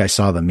don't think I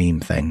saw the meme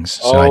things,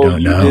 so I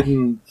don't know. You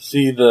didn't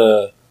see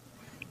where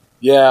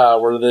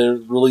they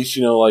released,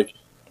 like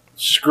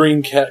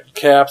screen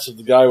caps of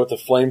the guy with the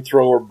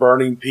flamethrower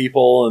burning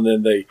people, and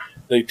then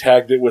they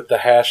tagged it with the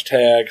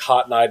hashtag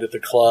Hot Night at the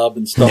Club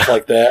and stuff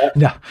like that.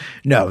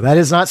 No, that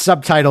is not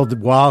subtitled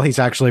while he's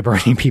actually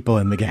burning people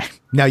in the game.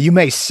 Now, you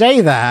may say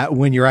that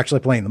when you're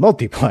actually playing the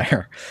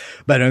multiplayer,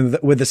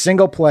 but with the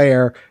single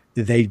player,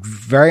 they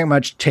very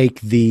much take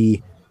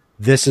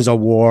this is a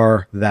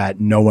war that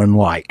no one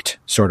liked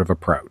sort of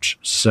approach.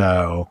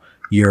 So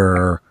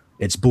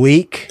it's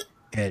bleak,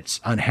 it's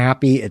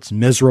unhappy, it's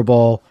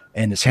miserable,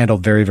 and it's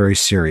handled very, very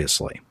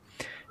seriously.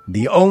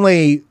 The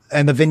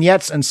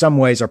vignettes in some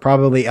ways are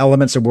probably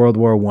elements of World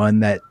War I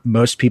that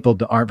most people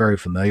aren't very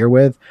familiar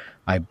with.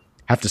 I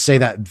have to say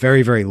that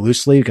very, very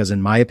loosely because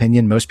in my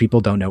opinion, most people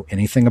don't know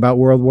anything about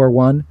World War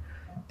I.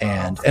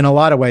 And in a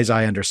lot of ways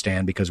I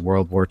understand, because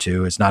World War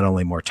II is not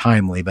only more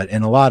timely, but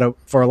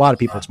for a lot of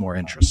people, it's more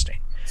interesting.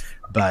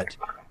 But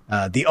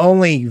the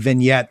only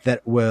vignette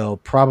that will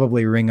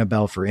probably ring a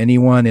bell for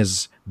anyone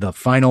is the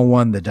final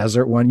one, the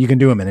desert one. You can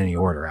do them in any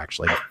order,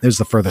 actually. There's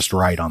the furthest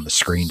right on the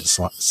screen to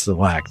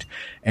select.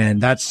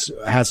 And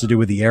has to do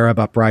with the Arab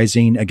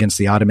uprising against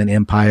the Ottoman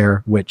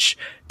Empire, which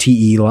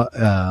T.E.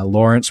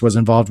 Lawrence was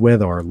involved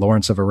with, or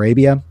Lawrence of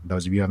Arabia.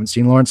 Those of you who haven't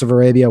seen Lawrence of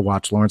Arabia,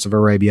 watch Lawrence of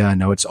Arabia. I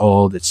know it's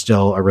old. It's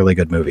still a really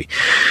good movie.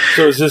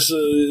 So is this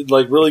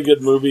really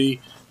good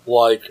movie,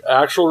 like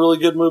actual really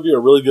good movie,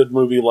 or really good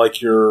movie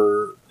like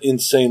your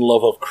insane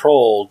love of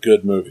Kroll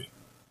good movie?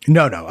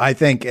 No. I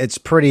think it's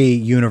pretty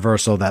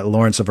universal that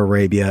Lawrence of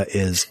Arabia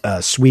is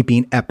a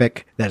sweeping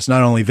epic that's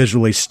not only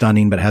visually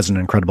stunning, but has an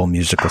incredible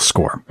musical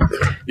score.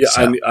 Yeah,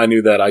 so, I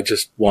knew that. I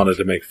just wanted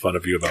to make fun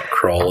of you about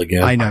Kroll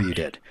again. I know you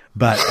did.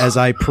 But as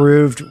I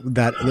proved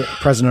that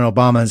President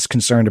Obama is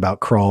concerned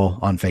about Kroll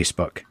on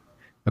Facebook,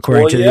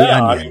 according to The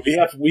Onion.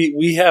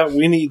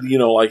 We need,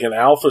 like an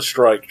alpha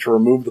strike to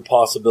remove the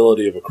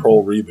possibility of a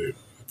Kroll reboot.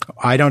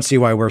 I don't see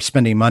why we're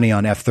spending money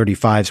on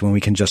F-35s when we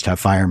can just have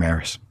fire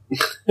mares.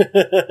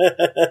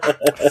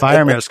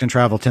 Fire mares can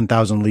travel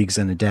 10,000 leagues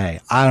in a day.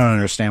 I don't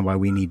understand why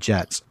we need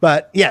jets.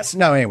 But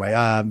anyway,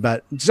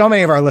 but so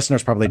many of our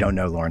listeners probably don't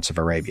know Lawrence of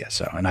Arabia,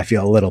 and I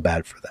feel a little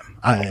bad for them.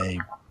 I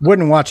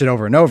wouldn't watch it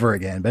over and over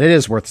again, but it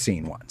is worth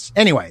seeing once.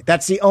 Anyway,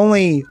 that's the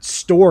only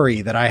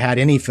story that I had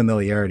any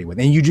familiarity with.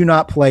 And you do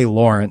not play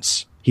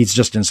Lawrence. He's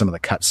just in some of the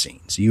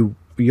cutscenes. You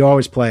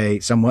always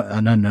play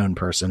an unknown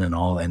person in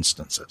all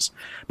instances.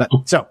 But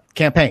so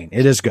campaign,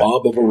 it is good.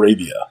 Bob of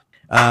Arabia.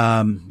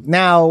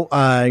 Now,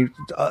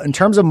 in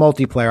terms of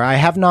multiplayer, I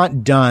have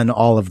not done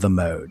all of the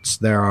modes.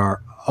 There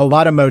are a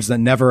lot of modes that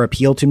never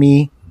appeal to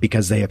me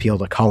because they appeal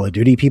to Call of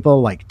Duty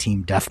people, like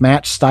team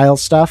deathmatch style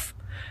stuff.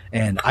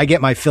 And I get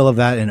my fill of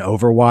that in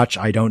Overwatch.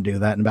 I don't do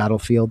that in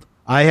Battlefield.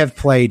 I have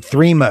played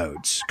 3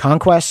 modes: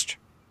 Conquest,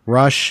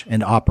 Rush,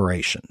 and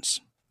Operations.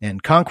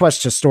 And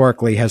Conquest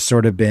historically has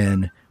sort of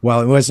been,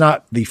 well, it was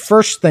not the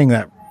first thing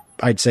that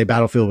I'd say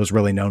Battlefield was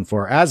really known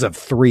for. As of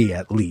 3,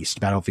 at least,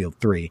 Battlefield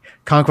 3,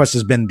 Conquest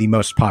has been the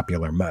most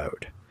popular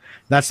mode.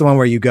 That's the one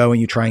where you go and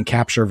you try and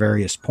capture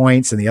various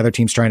points, and the other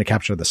team's trying to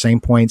capture the same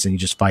points, and you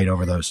just fight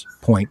over those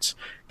points.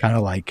 Kind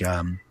of like,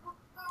 how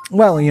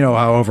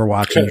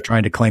Overwatch, and you're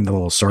trying to claim the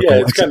little circle.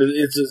 Yeah,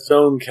 it's a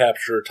zone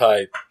capture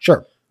type.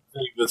 Sure.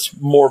 Thing that's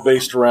more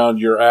based around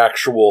your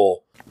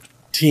actual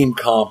team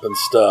comp and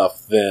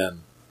stuff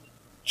than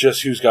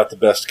just who's got the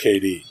best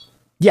KD.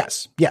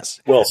 Yes.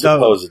 Well,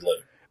 supposedly.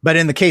 But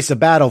in the case of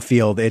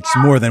Battlefield, it's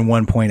more than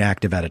 1 point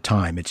active at a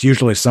time. It's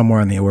usually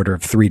somewhere in the order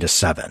of 3 to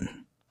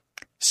 7.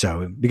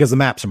 So, because the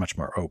maps are much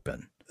more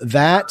open.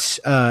 That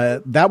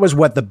was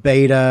what the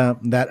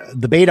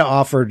beta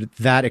offered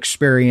that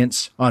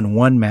experience on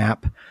one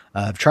map.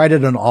 I've tried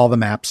it on all the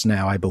maps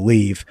now, I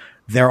believe.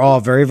 They're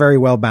all very, very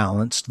well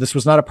balanced. This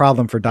was not a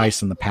problem for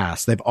DICE in the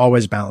past. They've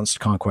always balanced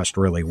Conquest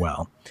really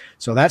well.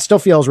 So that still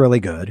feels really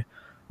good.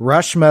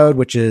 Rush mode,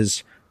 which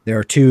is, there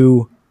are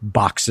 2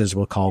 boxes,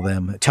 we'll call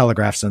them,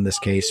 telegraphs in this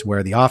case,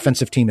 where the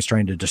offensive team is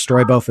trying to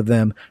destroy both of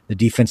them. The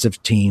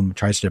defensive team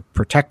tries to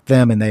protect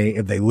them, and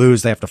if they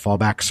lose, they have to fall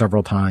back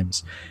several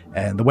times.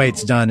 And the way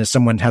it's done is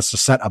someone has to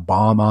set a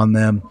bomb on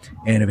them,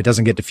 and if it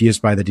doesn't get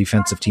defused by the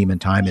defensive team in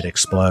time, it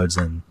explodes,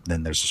 and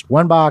then there's just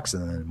one box,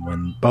 and then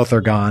when both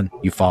are gone,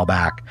 you fall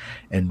back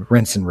and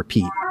rinse and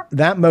repeat.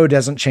 That mode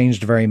hasn't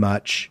changed very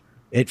much.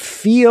 It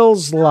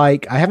feels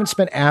like I haven't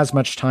spent as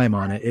much time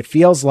on it. It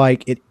feels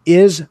like it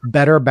is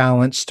better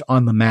balanced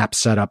on the map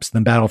setups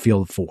than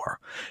Battlefield 4.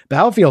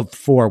 Battlefield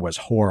 4 was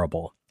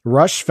horrible.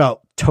 Rush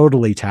felt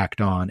totally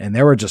tacked on, and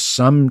there were just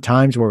some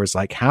times where it was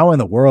like, how in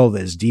the world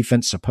is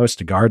defense supposed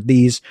to guard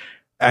these?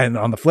 And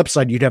on the flip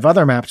side, you'd have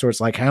other maps where it's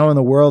like, how in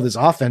the world is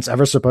offense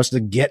ever supposed to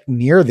get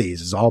near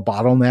these? It's all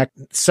bottleneck.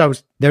 So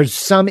there's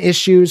some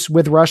issues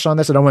with Rush on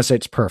this. I don't want to say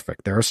it's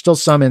perfect. There are still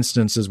some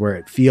instances where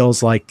it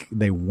feels like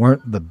they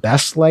weren't the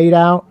best laid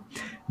out,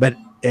 but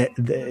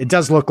it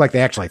does look like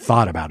they actually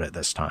thought about it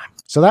this time.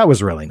 So that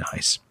was really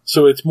nice.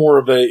 So it's more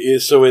of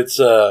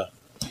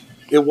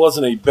it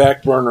wasn't a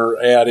back burner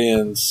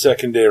add-in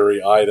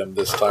secondary item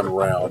this time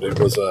around. It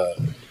was a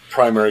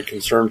primary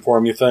concern for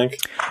him, you think?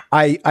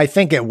 I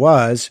think it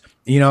was.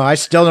 I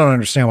still don't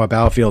understand why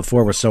Battlefield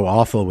 4 was so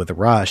awful with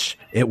Rush.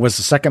 It was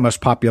the second most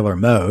popular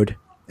mode.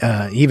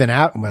 Then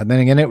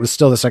again, it was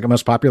still the second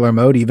most popular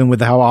mode, even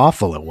with how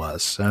awful it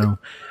was. So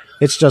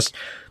it's just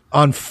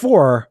on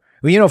 4.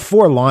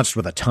 4 launched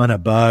with a ton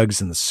of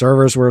bugs, and the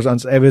servers were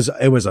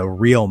it was a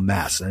real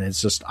mess. And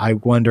it's just, I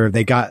wonder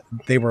if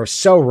they were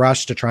so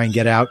rushed to try and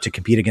get out to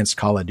compete against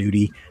Call of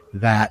Duty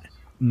that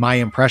my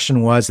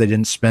impression was they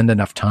didn't spend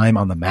enough time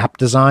on the map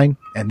design,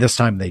 and this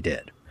time they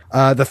did.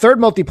 The third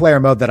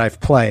multiplayer mode that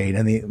I've played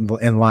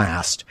and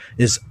last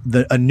is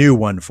a new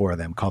one for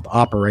them called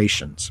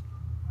Operations.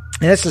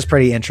 And this is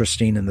pretty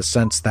interesting in the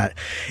sense that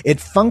it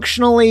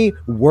functionally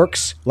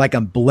works like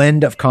a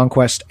blend of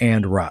Conquest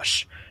and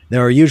Rush.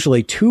 There are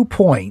usually 2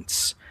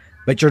 points,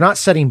 but you're not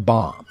setting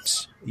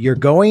bombs. You're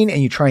going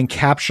and you try and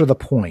capture the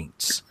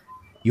points.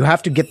 You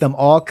have to get them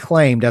all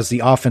claimed as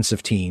the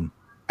offensive team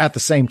at the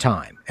same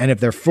time. And if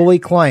they're fully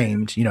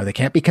claimed, they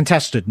can't be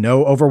contested.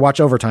 No Overwatch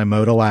overtime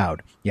mode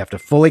allowed. You have to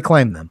fully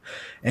claim them.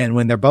 And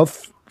when they're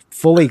both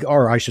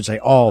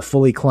all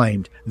fully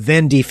claimed,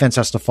 then defense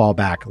has to fall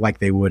back like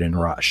they would in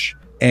Rush.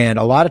 And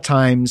a lot of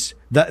times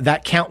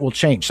that count will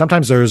change.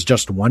 Sometimes there's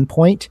just 1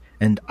 point,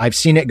 and I've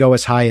seen it go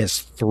as high as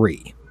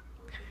 3.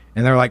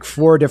 And there are like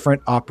 4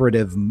 different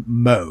operative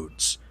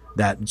modes,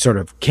 that sort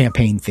of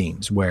campaign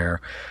themes and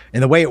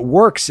the way it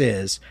works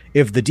is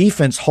if the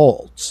defense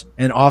holds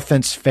and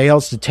offense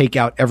fails to take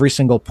out every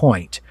single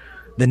point,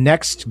 the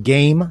next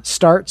game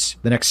starts,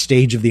 the next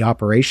stage of the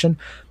operation,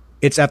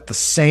 it's at the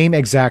same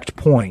exact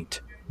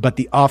point, but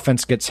the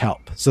offense gets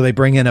help. So they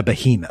bring in a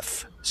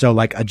behemoth. So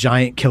like a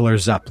giant killer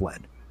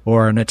Zeppelin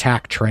or an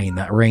attack train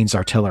that rains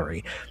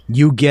artillery.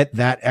 You get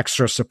that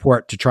extra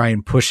support to try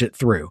and push it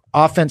through.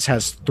 Offense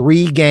has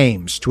 3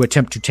 games to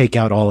attempt to take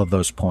out all of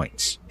those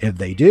points. If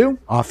they do,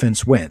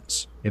 offense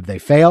wins. If they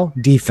fail,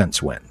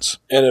 defense wins.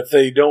 And if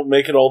they don't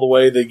make it all the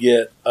way, they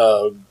get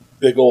a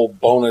big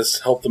old bonus,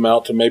 help them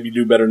out to maybe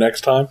do better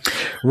next time?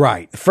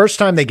 Right. The first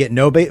time they get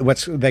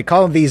they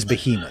call these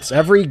behemoths.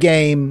 Every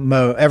game,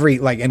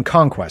 in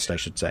Conquest, I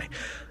should say.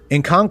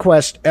 In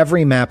Conquest,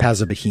 every map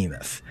has a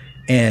behemoth.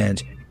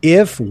 And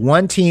if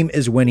one team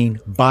is winning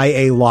by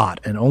a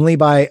lot, and only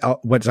by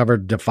what's ever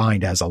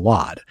defined as a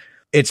lot,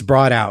 it's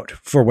brought out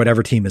for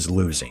whatever team is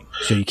losing.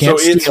 So you can't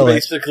steal it. So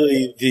it's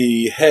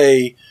basically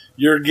hey,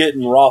 you're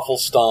getting raffle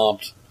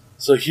stomped,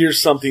 so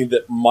here's something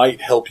that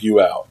might help you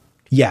out.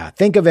 Yeah,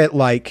 think of it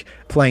like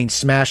playing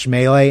Smash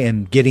Melee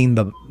and getting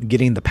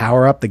the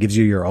power up that gives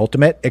you your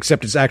ultimate,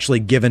 except it's actually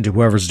given to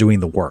whoever's doing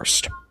the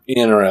worst.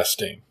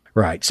 Interesting.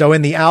 Right. So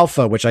in the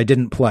alpha, which I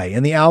didn't play,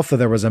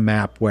 there was a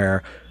map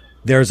where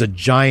there's a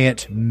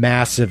giant,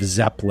 massive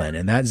Zeppelin,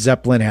 and that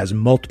Zeppelin has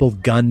multiple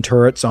gun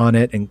turrets on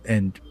it,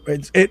 and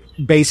it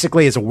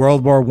basically is a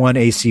World War I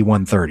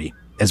AC-130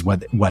 is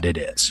what it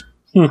is.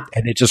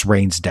 And it just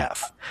rains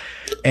death.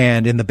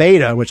 And in the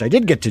beta, which I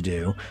did get to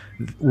do,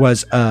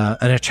 was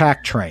an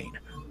attack train.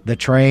 The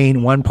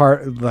train,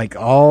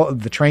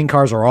 the train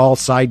cars are all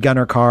side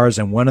gunner cars,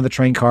 and one of the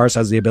train cars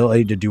has the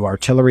ability to do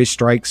artillery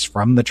strikes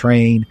from the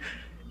train,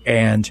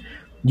 and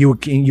you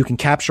can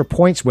capture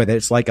points with it.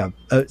 It's like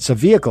it's a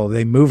vehicle.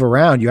 They move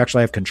around. You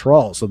actually have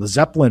control. So the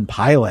Zeppelin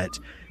pilot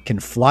can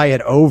fly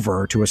it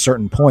over to a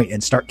certain point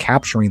and start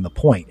capturing the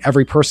point.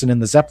 Every person in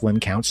the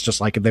Zeppelin counts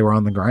just like if they were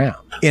on the ground.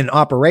 In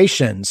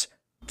Operations,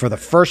 for the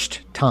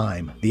first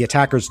time, the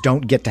attackers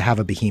don't get to have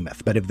a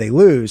behemoth. But if they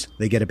lose,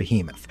 they get a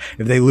behemoth.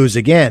 If they lose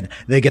again,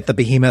 they get the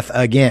behemoth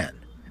again.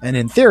 And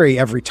in theory,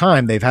 every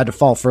time they've had to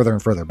fall further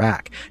and further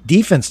back.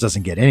 Defense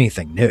doesn't get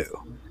anything new.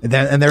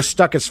 And they're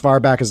stuck as far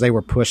back as they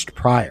were pushed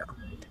prior.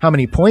 How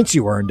many points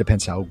you earn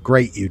depends how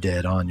great you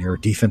did on your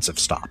defensive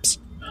stops.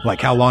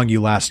 Like how long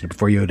you lasted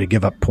before you had to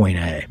give up point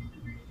A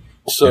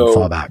and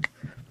fall back.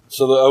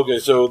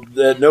 So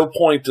at no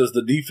point does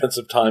the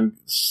defensive time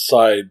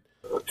side,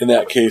 in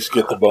that case,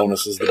 get the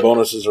bonuses. The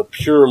bonuses are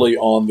purely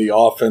on the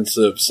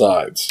offensive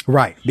sides.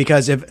 Right.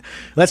 Because if,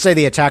 let's say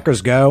the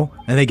attackers go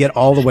and they get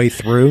all the way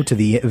through to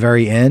the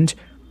very end,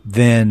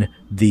 then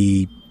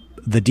the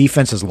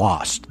defense is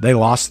lost. They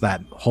lost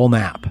that whole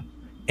map.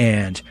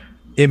 And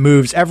it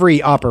moves.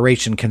 Every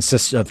operation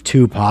consists of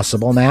 2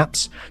 possible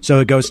maps.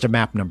 So it goes to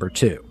map number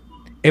 2.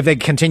 If they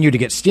continue to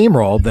get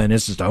steamrolled, then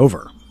it's just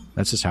over.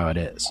 That's just how it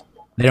is.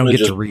 They don't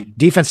get to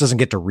defense doesn't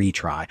get to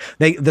retry.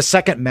 The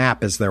second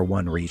map is their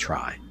one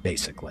retry,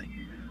 basically.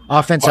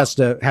 Offense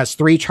has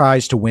 3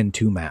 tries to win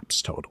 2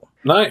 maps total.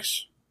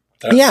 Nice.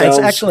 It's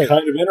actually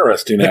kind of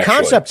interesting. The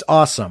concept's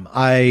awesome.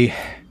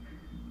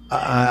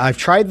 I've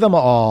tried them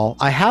all.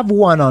 I have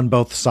one on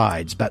both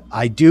sides, but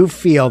I do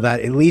feel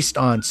that at least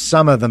on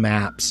some of the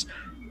maps,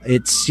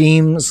 it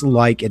seems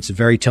like it's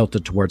very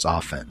tilted towards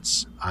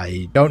offense.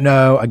 I don't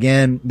know.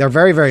 Again, they're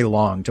very, very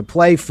long. To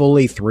play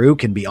fully through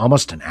can be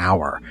almost an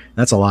hour.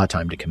 That's a lot of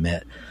time to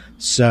commit.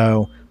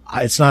 So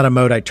it's not a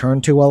mode I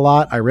turn to a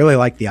lot. I really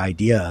like the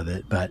idea of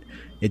it, but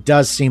it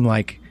does seem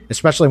like,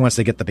 especially once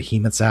they get the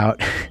behemoths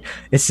out,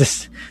 this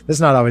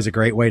is not always a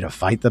great way to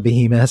fight the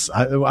behemoths.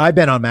 I've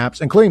been on maps,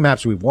 including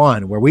maps we've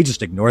won, where we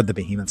just ignored the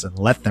behemoths and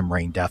let them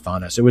rain death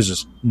on us. It was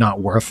just not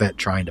worth it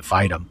trying to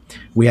fight them.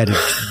 We had to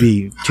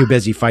be too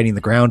busy fighting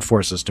the ground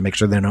forces to make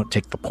sure they don't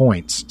take the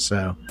points.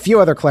 So a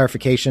few other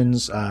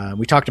clarifications.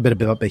 We talked a bit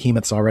about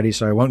behemoths already,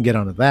 so I won't get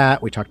onto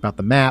that. We talked about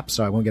the map,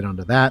 so I won't get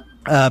onto that.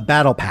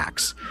 Battle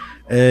packs.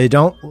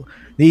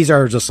 These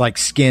are just like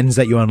skins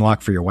that you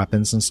unlock for your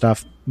weapons and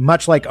stuff.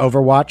 Much like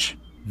Overwatch,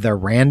 they're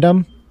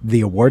random.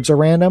 The awards are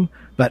random.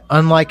 But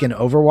unlike in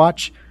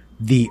Overwatch,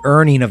 the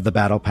earning of the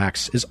battle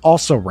packs is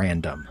also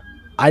random.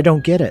 I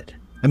don't get it.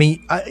 I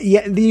mean,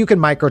 yeah, you can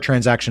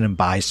microtransaction and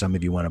buy some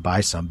if you want to buy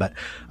some. But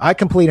I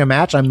complete a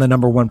match, I'm the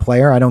number 1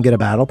 player. I don't get a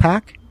battle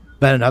pack.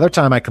 But another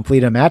time I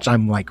complete a match,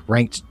 I'm like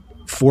ranked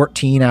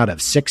 14 out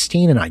of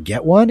 16 and I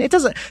get one.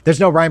 There's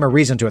no rhyme or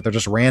reason to it. They're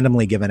just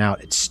randomly given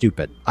out. It's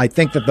stupid. I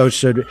think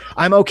that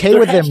I'm okay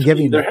with them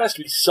giving. There has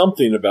to be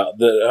something about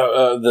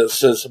that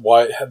says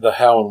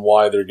how and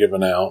why they're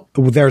given out.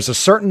 There's a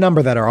certain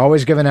number that are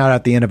always given out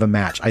at the end of a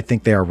match. I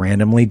think they are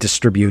randomly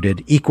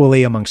distributed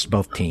equally amongst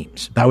both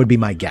teams. That would be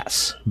my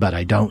guess, but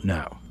I don't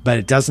know. But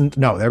it doesn't.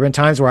 No, there have been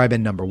times where I've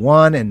been number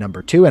 1 and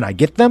number 2 and I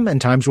get them, and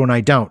times when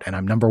I don't and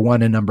I'm number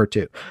 1 and number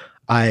 2.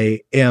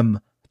 I am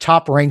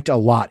top ranked a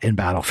lot in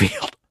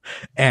Battlefield,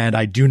 and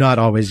I do not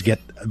always get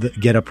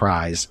a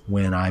prize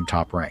when I'm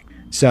top ranked.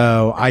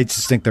 So I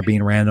just think they're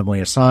being randomly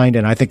assigned,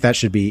 and I think that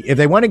should be, if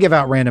they want to give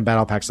out random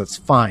battle packs, that's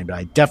fine. But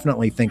I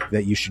definitely think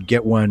that you should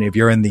get one if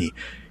you're in the,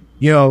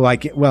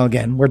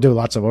 again, we're doing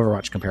lots of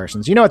Overwatch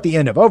comparisons. At the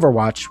end of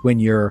Overwatch, when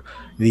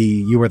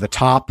you were the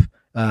top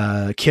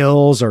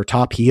kills or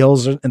top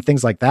heals and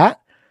things like that.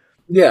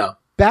 Yeah.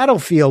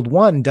 Battlefield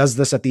 1 does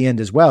this at the end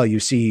as well.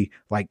 You see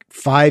like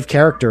 5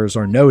 characters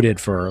are noted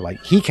for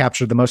like, he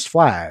captured the most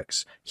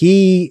flags.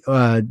 He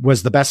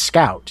was the best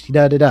scout.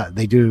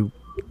 They do.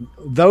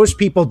 Those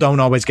people don't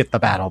always get the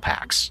battle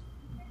packs.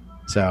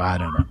 So I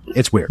don't know.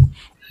 It's weird.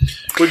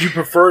 Would you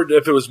prefer it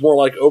if it was more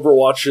like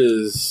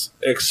Overwatch's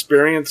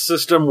experience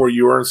system where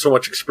you earn so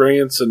much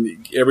experience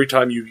and every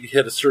time you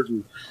hit a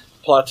certain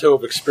plateau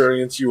of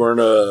experience, you earn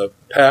a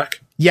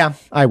pack? Yeah,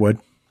 I would.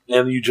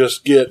 And you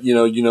just get,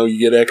 you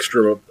get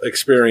extra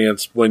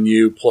experience when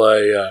you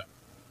play.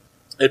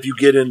 If you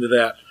get into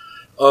that,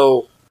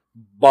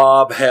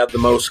 Bob had the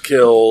most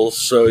kills,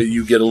 so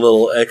you get a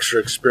little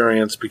extra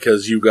experience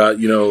because you got,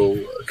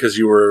 because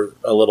you were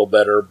a little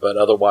better, but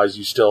otherwise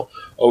you still,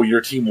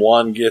 your team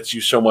won, gets you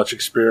so much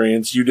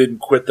experience. You didn't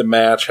quit the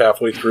match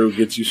halfway through,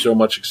 gets you so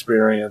much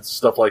experience,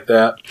 stuff like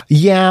that.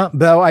 Yeah,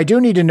 though I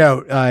do need to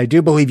note, I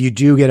do believe you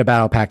do get a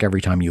battle pack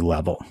every time you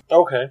level.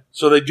 Okay.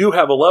 So they do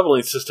have a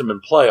leveling system in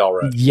play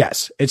already.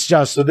 Yes. It's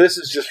just. So this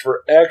is just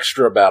for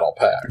extra battle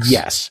packs.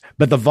 Yes.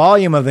 But the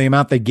volume of the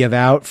amount they give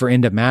out for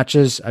end of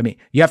matches, I mean,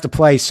 you have to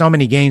play so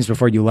many games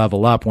before you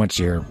level up once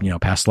you're,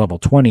 past level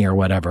 20 or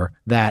whatever,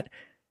 that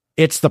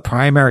it's the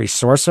primary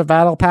source of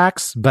battle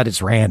packs, but it's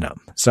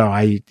random. So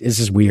this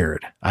is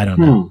weird. I don't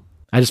know.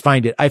 I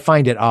find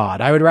it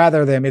odd. I would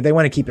rather them, if they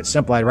want to keep it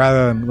simple, I'd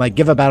rather them like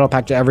give a battle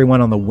pack to everyone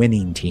on the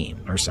winning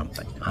team or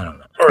something. I don't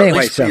know. Or anyway,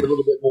 at least be a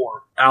little bit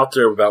more out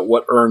there about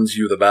what earns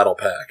you the battle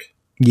pack.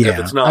 Yeah. If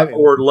it's not,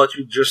 or let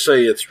you just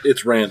say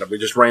it's random. We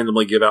just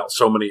randomly give out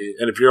so many.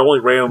 And if you're only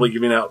randomly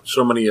giving out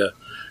so many a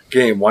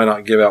game, why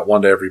not give out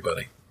one to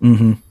everybody?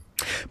 Mm-hmm.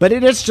 But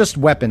it is just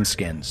weapon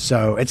skins,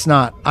 so it's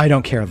not, I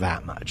don't care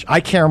that much.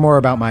 I care more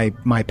about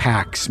my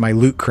packs, my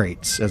loot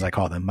crates, as I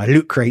call them, my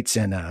loot crates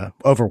in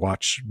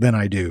Overwatch than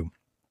I do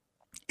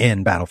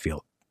in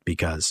Battlefield,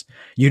 because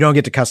you don't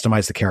get to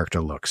customize the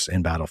character looks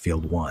in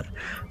Battlefield 1.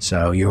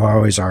 So you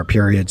always are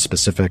period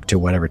specific to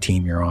whatever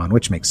team you're on,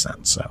 which makes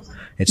sense. So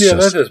that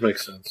does make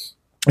sense.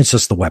 It's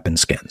just the weapon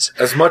skins.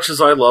 As much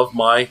as I love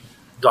my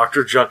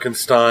Dr.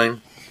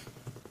 Junkenstein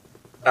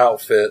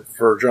outfit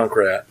for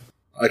Junkrat,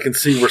 I can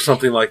see where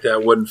something like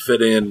that wouldn't fit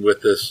in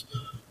with this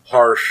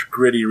harsh,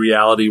 gritty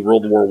reality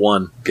World War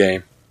I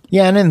game.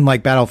 Yeah, and in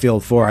like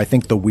Battlefield 4, I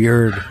think the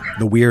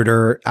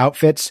weirder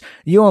outfits,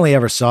 you only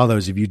ever saw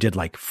those if you did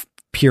like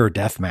pure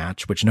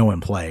deathmatch, which no one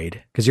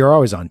played, because you're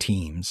always on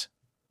teams.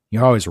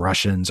 You're always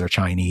Russians or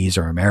Chinese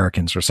or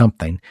Americans or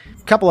something.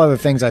 A couple other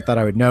things I thought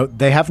I would note.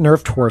 They have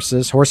nerfed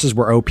horses. Horses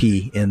were OP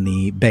in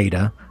the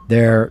beta.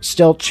 They're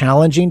still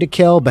challenging to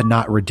kill, but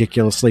not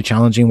ridiculously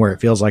challenging where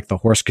it feels like the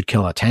horse could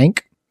kill a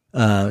tank.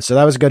 So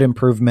that was a good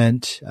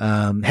improvement.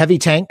 Heavy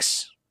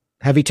tanks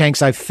heavy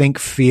tanks, I think,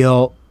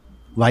 feel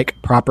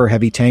like proper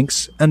heavy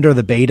tanks. Under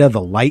the beta,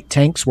 the light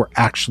tanks were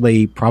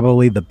actually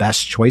probably the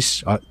best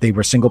choice. They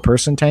were single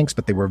person tanks,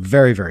 but they were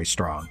very, very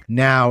strong.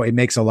 Now it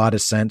makes a lot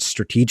of sense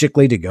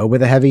strategically to go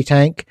with a heavy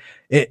tank.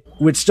 It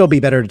would still be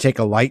better to take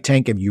a light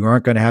tank if you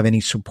aren't going to have any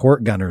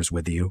support gunners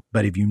with you.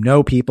 But if you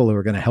know people who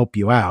are going to help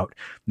you out,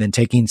 then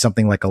taking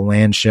something like a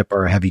land ship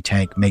or a heavy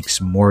tank makes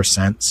more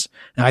sense.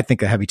 And I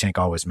think a heavy tank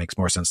always makes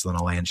more sense than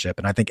a land ship.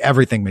 And I think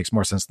everything makes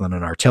more sense than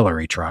an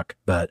artillery truck.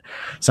 But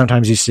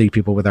sometimes you see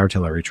people with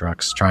artillery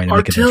trucks trying to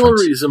make a difference.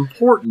 Artillery is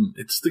important.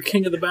 It's the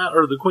king of the battle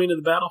or the queen of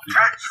the battlefield.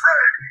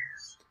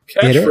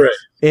 Catchphrase.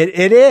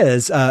 It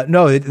is.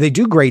 No, they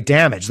do great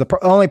damage. The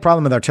only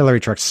problem with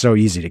artillery trucks is so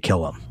easy to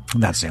kill them.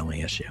 That's the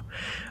only issue.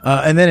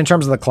 And then in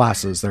terms of the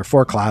classes, there are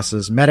 4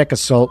 classes: medic,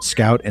 assault,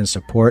 scout, and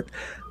support.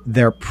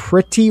 They're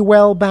pretty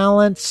well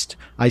balanced.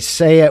 I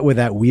say it with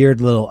that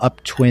weird little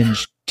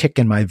uptwinge tick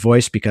in my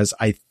voice because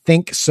I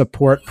think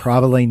support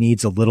probably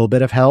needs a little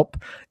bit of help.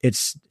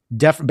 It's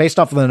based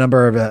off of the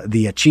number of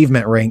the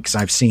achievement ranks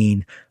I've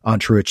seen on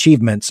True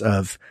Achievements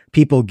of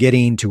people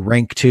getting to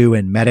rank 2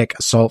 in medic,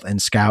 assault,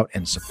 and scout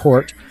and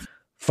support.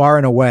 Far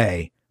and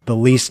away, the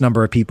least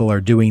number of people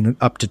are doing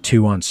up to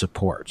 2 on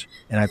support.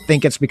 And I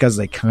think it's because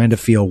they kind of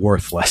feel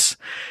worthless.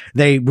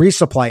 They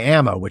resupply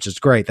ammo, which is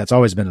great. That's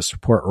always been a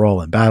support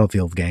role in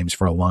Battlefield games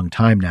for a long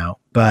time now.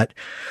 But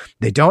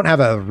they don't have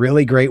a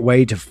really great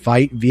way to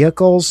fight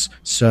vehicles.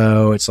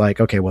 So it's like,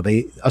 okay, well,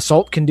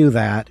 assault can do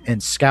that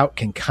and scout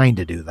can kind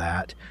of do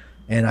that.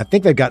 And I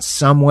think they've got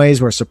some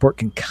ways where support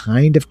can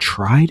kind of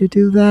try to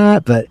do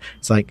that. But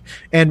it's like,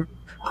 and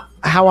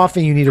how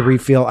often you need to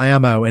refill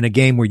ammo in a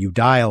game where you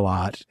die a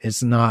lot.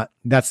 It's not,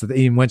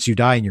 even once you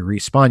die and you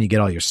respawn, you get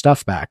all your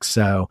stuff back.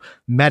 So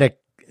medic,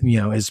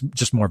 is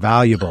just more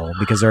valuable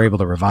because they're able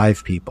to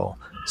revive people.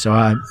 So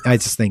I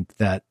just think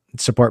that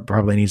support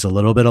probably needs a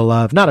little bit of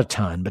love, not a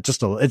ton, but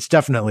it's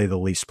definitely the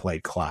least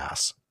played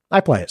class. I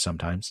play it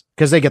sometimes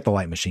because they get the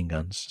light machine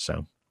guns.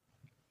 So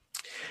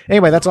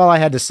anyway, that's all I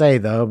had to say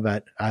though,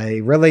 but I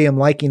really am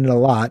liking it a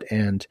lot.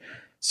 And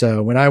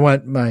so when I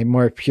want my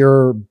more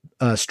pure,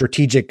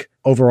 strategic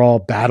overall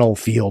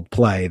Battlefield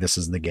play, this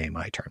is the game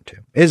I turn to.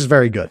 It is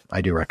very good.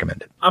 I do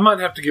recommend it. I might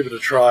have to give it a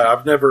try.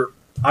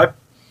 I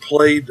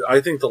played, I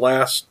think the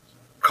last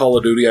Call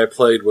of Duty I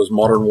played was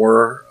Modern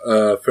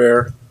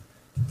Warfare,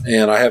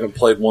 and I haven't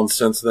played one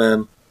since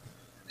then.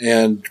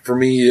 And for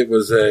me, it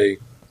was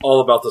all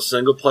about the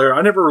single player.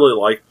 I never really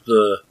liked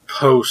the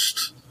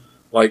post,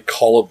 like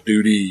Call of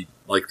Duty,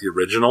 like the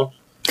original.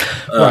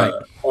 Right.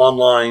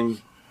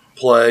 Online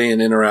play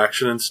and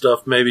interaction and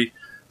stuff, maybe.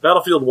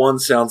 Battlefield 1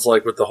 sounds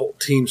like with the whole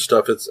team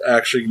stuff, it's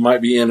actually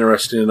might be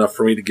interesting enough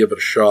for me to give it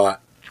a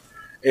shot.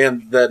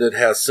 And that it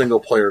has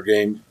single-player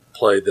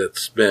gameplay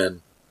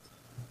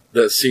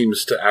that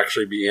seems to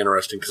actually be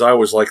interesting, because I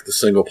always like the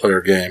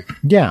single-player game.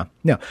 Yeah.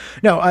 No.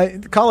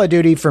 Call of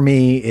Duty for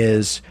me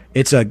it's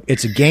a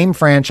game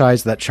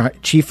franchise that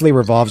chiefly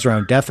revolves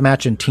around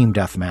deathmatch and team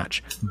deathmatch,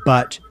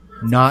 but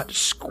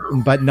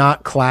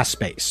not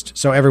class-based.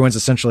 So everyone's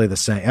essentially the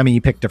same. I mean,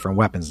 you pick different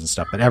weapons and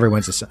stuff, but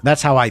everyone's the same.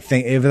 That's how I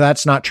think. If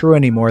that's not true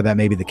anymore, that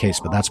may be the case,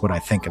 but that's what I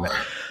think of it.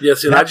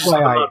 Yes, and I'm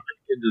not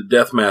into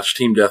deathmatch,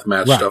 team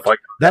deathmatch stuff.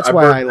 That's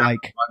why I like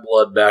my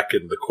blood back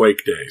in the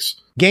Quake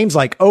days. Games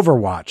like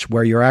Overwatch,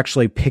 where you're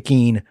actually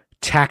picking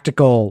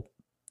tactical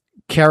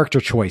character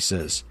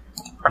choices.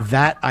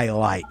 That I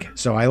like.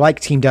 So I like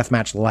team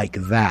deathmatch like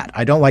that.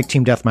 I don't like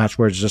team deathmatch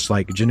where it's just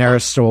like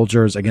Generis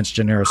soldiers against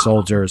Generis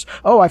soldiers.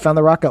 Oh, I found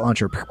the rocket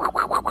launcher.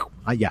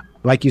 Yeah,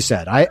 like you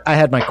said, I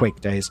had my Quake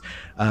days.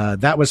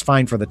 That was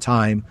fine for the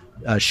time.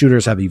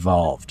 Shooters have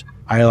evolved.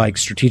 I like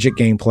strategic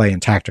gameplay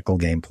and tactical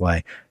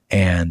gameplay.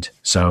 And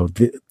so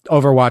the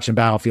Overwatch and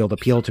Battlefield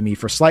appeal to me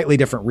for slightly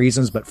different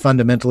reasons, but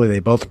fundamentally they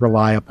both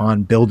rely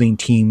upon building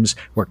teams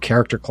where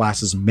character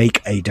classes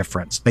make a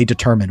difference. They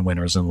determine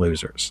winners and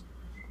losers.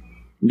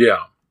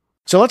 Yeah.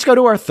 So let's go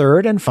to our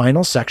third and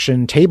final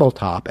section,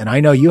 tabletop. And I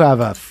know you have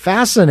a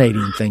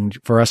fascinating thing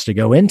for us to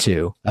go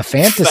into, a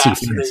fantasy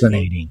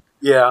fascinating.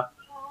 Yeah.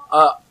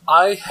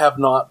 I have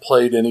not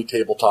played any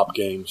tabletop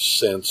games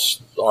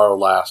since our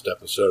last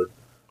episode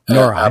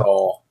at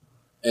all.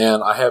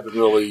 And I haven't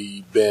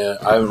really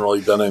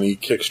done any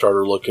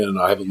Kickstarter looking.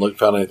 I haven't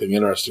found anything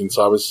interesting.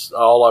 So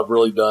all I've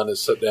really done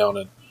is sit down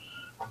and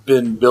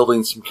been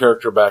building some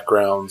character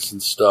backgrounds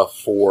and stuff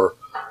for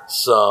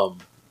some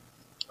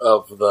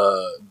of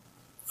the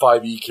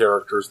 5e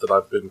characters that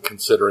I've been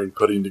considering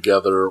putting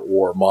together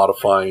or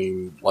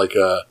modifying, like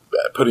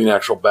putting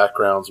actual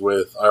backgrounds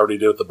with. I already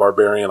did the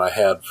Barbarian I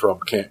had from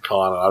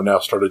CantCon, and I've now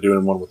started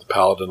doing one with the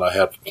Paladin I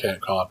had from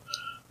CantCon.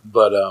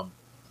 But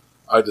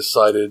I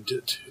decided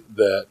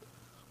that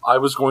I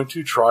was going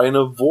to try and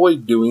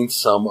avoid doing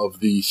some of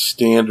the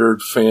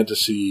standard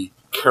fantasy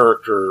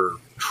character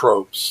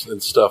tropes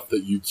and stuff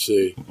that you'd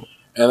see.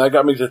 And that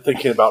got me to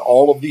thinking about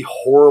all of the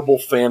horrible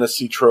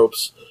fantasy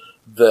tropes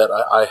that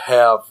I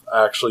have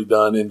actually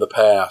done in the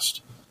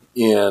past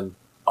in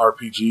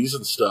RPGs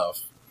and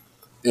stuff.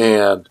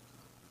 And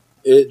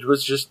it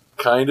was just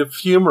kind of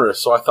humorous.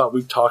 So I thought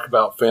we'd talk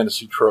about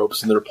fantasy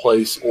tropes and their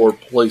place or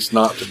place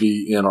not to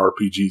be in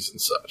RPGs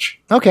and such.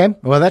 Okay.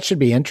 Well, that should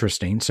be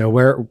interesting. So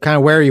where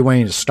are you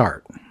wanting to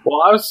start?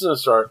 Well, I was going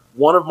to start.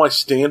 One of my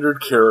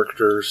standard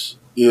characters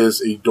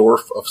is a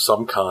dwarf of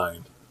some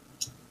kind.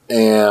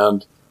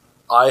 And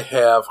I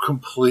have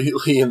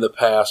completely in the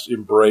past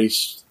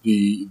embraced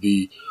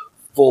the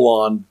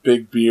full-on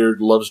big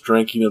beard, loves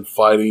drinking and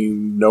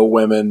fighting, no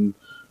women,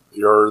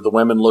 or the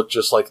women look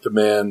just like the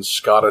men,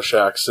 Scottish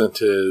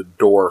accented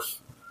dwarf.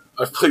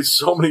 I've played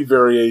so many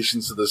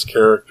variations of this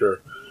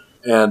character,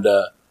 and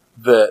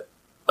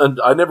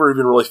I never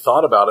even really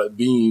thought about it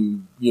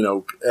being,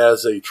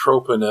 as a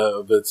trope in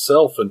of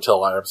itself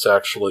until I was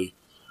actually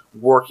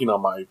working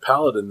on my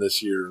paladin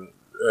this year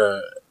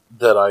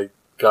that I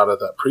got at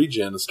that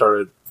pre-gen and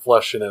started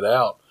fleshing it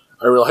out.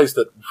 I realized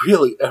that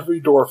really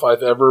every dwarf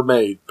I've ever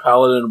made,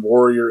 paladin,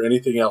 warrior,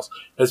 anything else,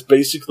 has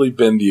basically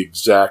been the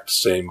exact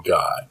same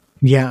guy.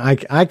 Yeah,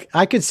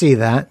 I could see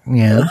that.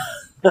 Yeah.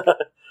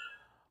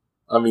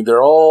 I mean, they've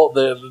all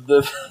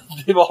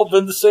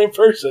been the same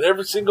person,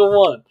 every single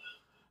one.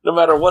 No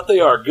matter what they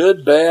are,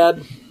 good,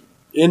 bad,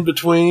 in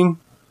between,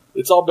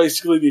 it's all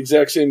basically the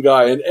exact same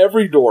guy. And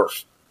every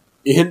dwarf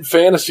in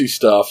fantasy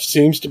stuff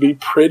seems to be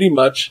pretty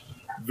much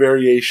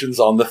variations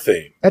on the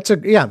theme. That's a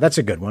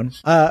good one.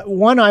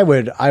 One I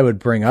would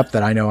bring up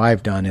that I know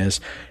I've done is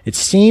it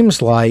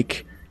seems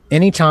like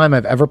anytime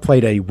I've ever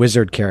played a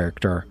wizard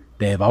character,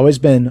 they have always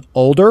been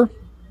older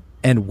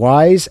and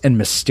wise and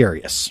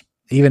mysterious.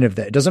 Even if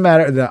it doesn't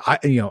matter,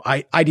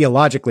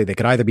 ideologically they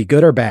could either be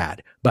good or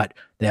bad, but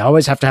they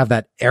always have to have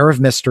that air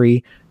of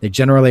mystery. They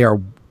generally are.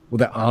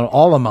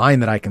 All of mine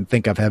that I can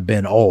think of have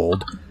been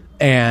old.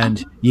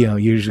 And,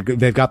 usually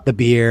they've got the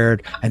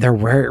beard and they're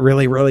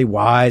really, really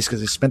wise because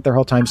they spent their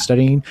whole time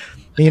studying.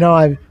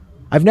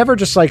 I've never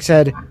just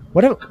said,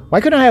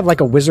 why couldn't I have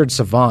a wizard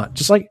savant?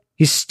 Just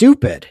he's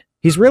stupid.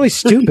 He's really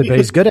stupid, but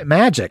he's good at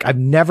magic. I've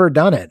never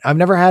done it. I've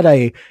never had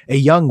a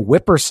young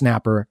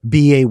whippersnapper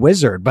be a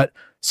wizard, but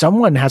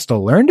someone has to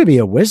learn to be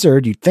a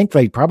wizard. You'd think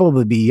they'd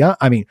probably be young.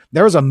 I mean,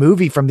 there was a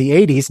movie from the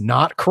 80s,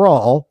 not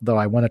Krull, though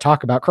I want to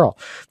talk about Krull,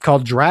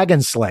 called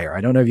Dragon Slayer.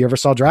 I don't know if you ever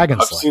saw Dragon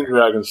Slayer. I've seen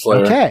Dragon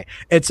Slayer. Okay.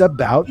 It's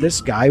about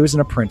this guy who's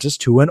an apprentice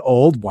to an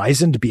old,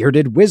 wizened,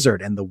 bearded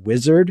wizard, and the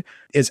wizard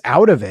is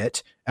out of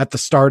it at the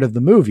start of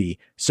the movie.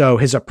 So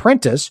his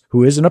apprentice,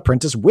 who is an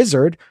apprentice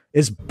wizard,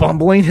 is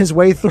bumbling his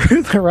way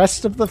through the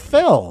rest of the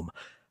film.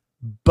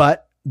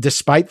 But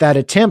despite that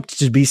attempt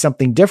to be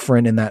something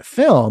different in that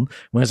film,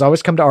 when it's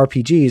always come to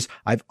RPGs,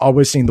 I've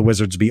always seen the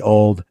wizards be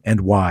old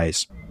and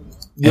wise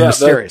and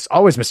mysterious.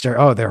 Always mysterious.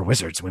 Oh, they're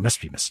wizards. We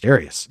must be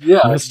mysterious.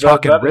 Yeah, let's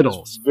talk in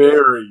riddles.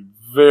 Very,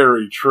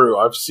 very true.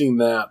 I've seen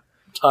that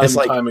time and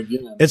time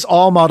again. It's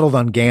all modeled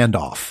on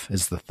Gandalf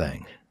is the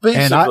thing.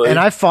 Basically. And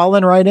I've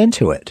fallen right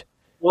into it.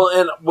 Well,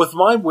 and with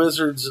my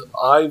wizards,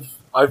 I've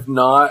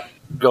not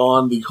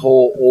gone the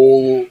whole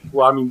old.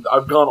 Well, I mean,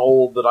 I've gone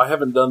old, but I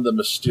haven't done the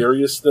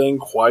mysterious thing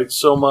quite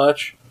so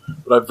much.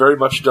 But I've very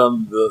much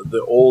done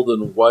the old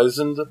and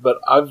wizened. But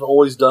I've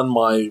always done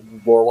my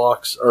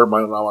warlocks, or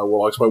not my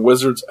warlocks, my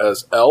wizards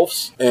as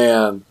elves.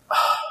 And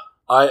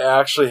I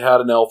actually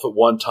had an elf at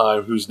one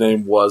time whose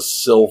name was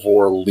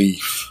Silver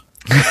Leaf.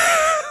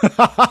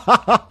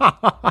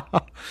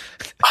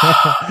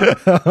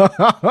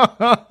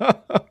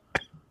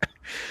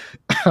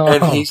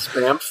 And he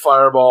spammed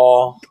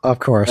Fireball. Of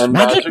course. And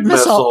Magic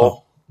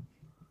Missile.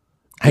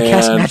 I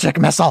cast Magic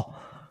Missile.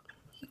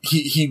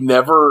 He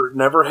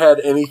never had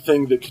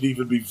anything that could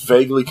even be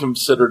vaguely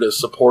considered a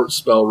support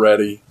spell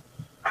ready,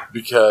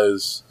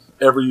 because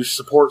every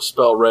support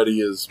spell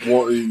ready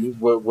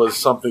was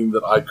something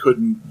that I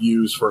couldn't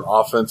use for an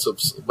offensive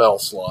spell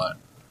slot.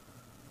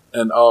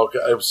 And God,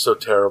 it was so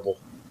terrible.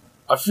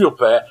 I feel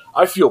bad.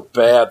 I feel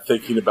bad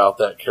thinking about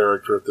that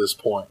character at this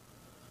point.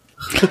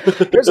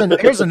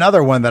 Here's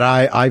another one that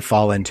I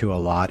fall into a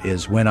lot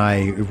is when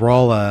I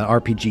roll a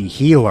RPG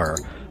healer,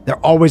 they're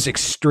always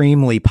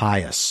extremely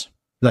pious.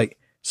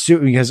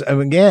 Because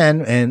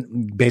again,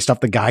 and based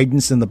off the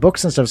guidance in the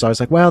books and stuff, so I was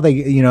like, well,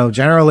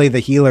 generally the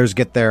healers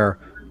get their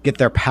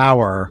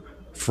power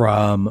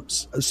from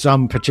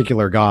some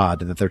particular god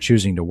that they're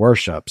choosing to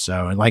worship.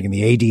 So, and in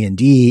the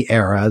AD&D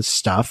era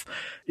stuff,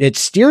 it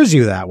steers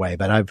you that way.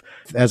 But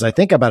as I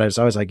think about it, it's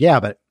always yeah,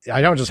 but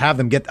I don't just have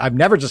them I've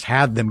never just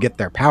had them get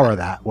their power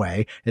that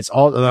way. It's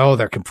all,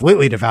 they're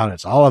completely devout.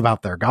 It's all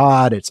about their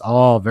god. It's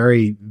all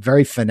very,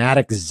 very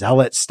fanatic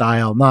zealot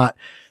style, not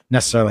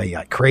necessarily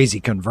crazy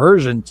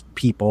conversion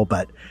people,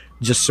 but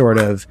just sort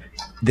of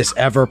this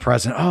ever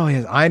present. Oh,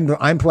 yeah,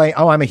 I'm playing.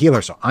 Oh, I'm a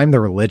healer, so I'm the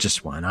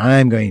religious one.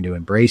 I'm going to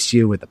embrace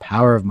you with the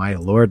power of my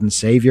Lord and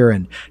Savior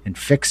and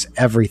fix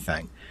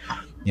everything.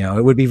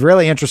 It would be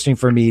really interesting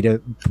for me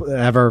to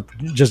ever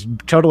just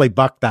totally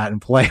buck that and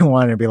play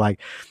one and be like,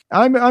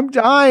 I'm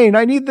dying.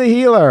 I need the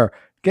healer.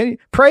 Can you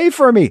pray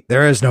for me?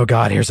 There is no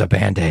God. Here's a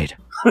Band-Aid.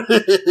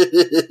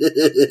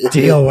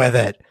 Deal with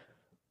it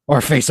or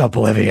face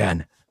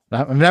oblivion.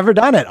 I've never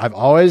done it. I've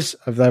always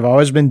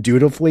been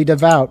dutifully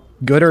devout,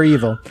 good or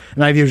evil.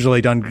 And I've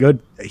usually done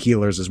good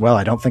healers as well.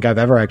 I don't think I've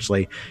ever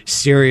actually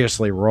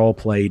seriously role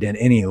played in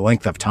any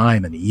length of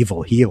time an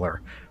evil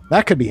healer.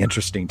 That could be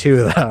interesting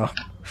too, though.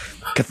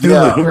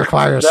 Cthulhu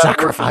requires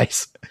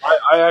sacrifice.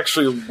 I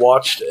actually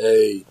watched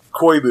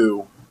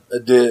Koibu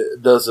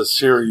does a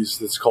series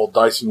that's called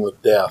Dicing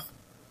with Death.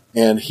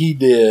 And he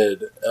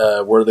did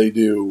where they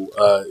do,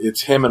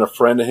 it's him and a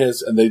friend of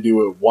his, and they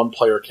do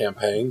one-player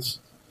campaigns.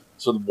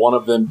 So one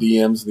of them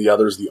DMs, and the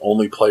other is the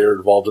only player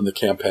involved in the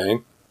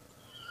campaign,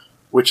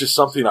 which is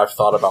something I've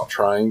thought about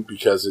trying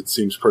because it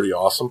seems pretty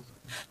awesome.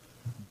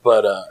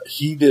 But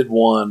he did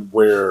one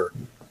where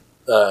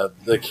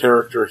the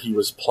character he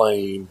was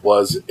playing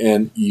was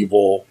an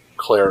evil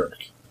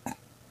cleric.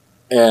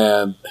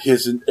 And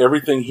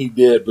everything he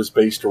did was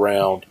based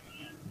around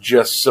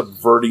just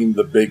subverting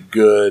the big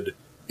good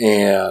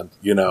and,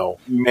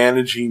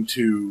 managing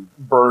to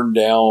burn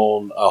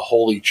down a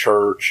holy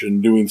church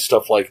and doing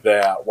stuff like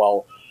that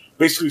while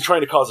basically trying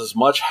to cause as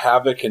much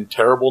havoc and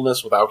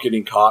terribleness without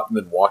getting caught and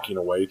then walking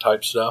away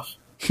type stuff.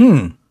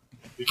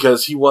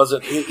 Because he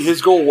wasn't,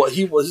 his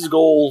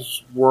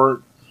goals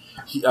weren't,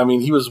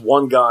 he was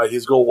one guy.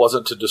 His goal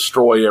wasn't to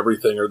destroy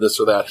everything or this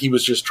or that. He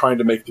was just trying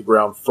to make the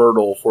ground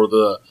fertile for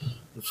the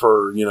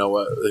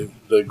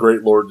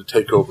Great Lord to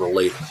take over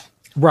later.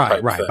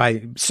 Right.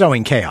 By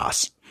sowing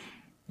chaos.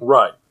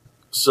 Right.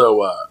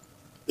 So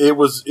it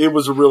was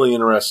a really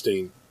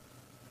interesting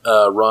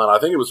run. I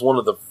think it was one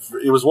of the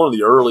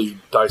early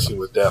Dicing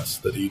with Deaths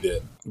that he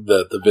did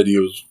the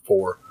videos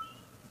for.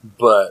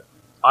 But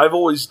I've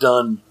always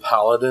done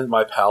paladin.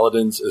 My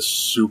paladins is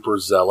super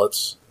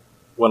zealots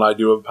when I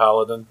do a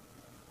paladin.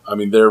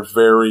 They're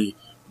very,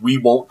 we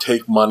won't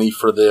take money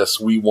for this.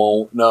 We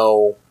won't.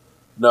 No,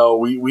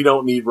 we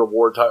don't need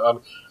reward type.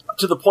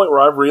 To the point where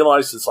I've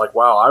realized it's like,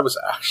 wow, I was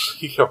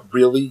actually a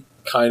really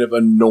kind of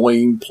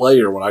annoying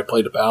player when I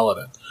played a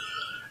paladin.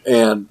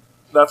 And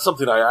that's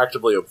something I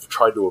actively have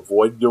tried to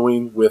avoid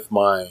doing with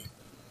my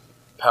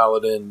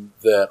paladin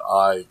that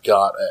I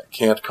got at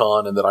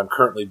CantCon and that I'm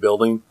currently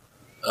building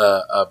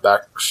a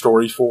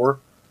backstory for.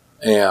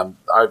 And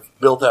I've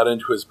built that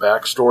into his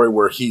backstory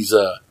where he's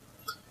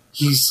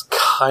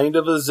kind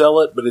of a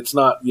zealot, but it's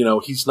not,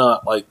 he's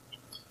not like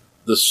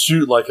a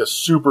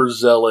super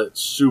zealot,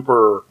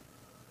 super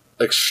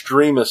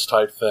extremist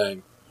type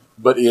thing,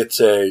 but it's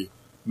a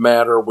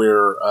matter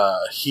where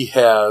he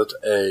had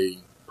a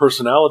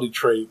personality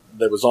trait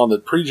that was on the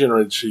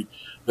pre-generated sheet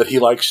that he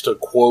likes to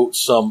quote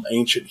some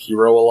ancient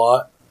hero a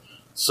lot.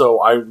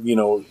 So I,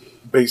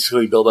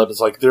 basically build up. It's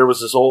like there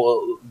was this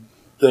old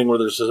thing where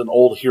there's an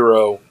old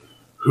hero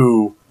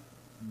who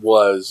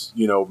was,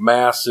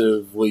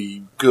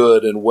 massively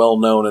good and well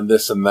known and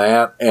this and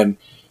that, and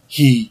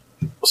he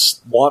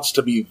wants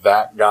to be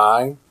that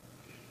guy,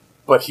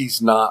 but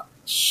he's not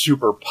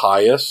super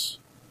pious.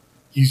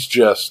 He's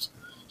just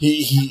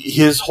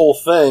his whole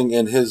thing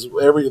and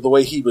the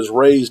way he was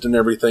raised and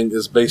everything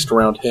is based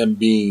around him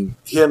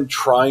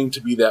trying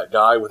to be that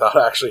guy without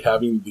actually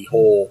having the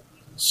whole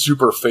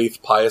super faith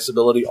pious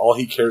ability. All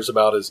he cares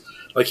about is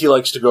he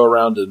likes to go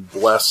around and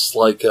bless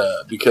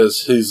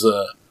because his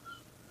god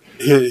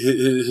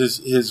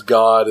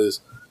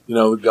is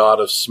the god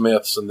of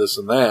smiths and this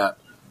and that.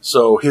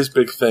 So his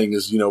big thing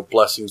is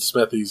blessing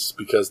smithies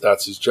because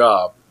that's his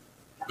job,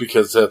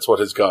 because that's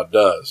what his god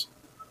does.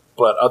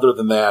 But other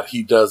than that,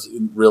 he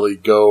doesn't really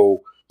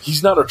go.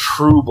 He's not a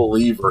true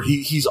believer.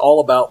 He's all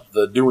about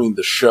doing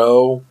the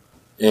show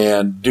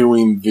and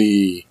going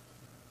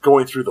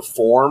through the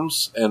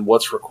forms and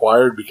what's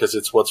required because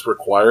it's what's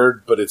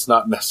required. But it's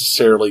not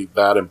necessarily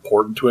that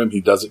important to him.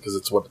 He does it because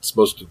it's what it's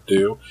supposed to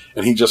do,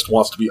 and he just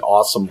wants to be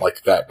awesome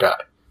like that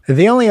guy.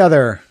 The only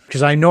other,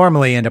 because I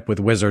normally end up with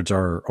wizards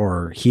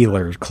or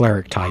healers,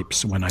 cleric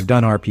types when I've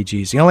done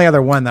RPGs. The only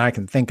other one that I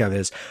can think of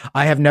is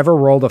I have never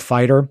rolled a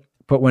fighter,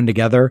 put one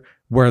together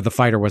where the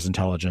fighter was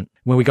intelligent.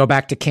 When we go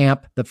back to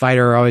camp, the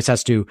fighter always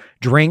has to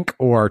drink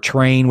or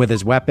train with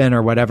his weapon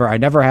or whatever. I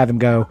never have him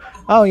go,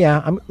 oh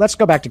yeah, let's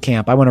go back to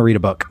camp. I want to read a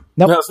book.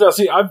 Nope. Now,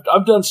 see,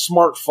 I've done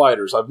smart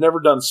fighters. I've never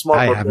done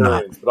smart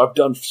barbarians, but I've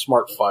done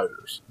smart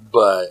fighters.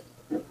 But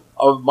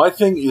my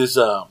thing is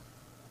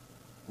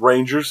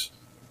rangers.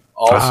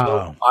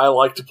 Also, I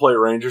like to play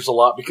rangers a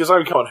lot because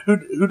come on,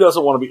 who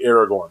doesn't want to be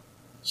Aragorn?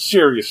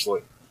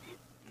 Seriously.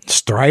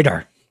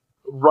 Strider.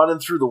 Running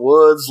through the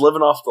woods,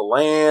 living off the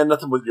land,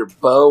 nothing with your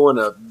bow and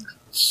a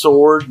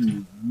sword,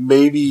 and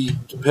maybe,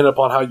 depending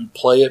upon how you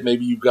play it,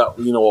 maybe you've got,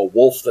 a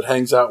wolf that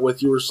hangs out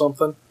with you or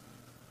something.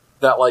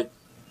 That,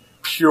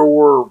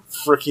 pure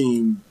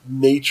freaking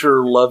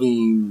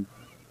nature-loving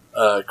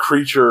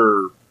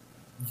creature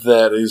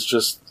that is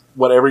just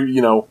whatever,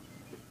 you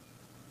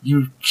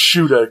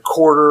shoot a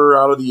quarter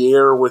out of the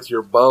air with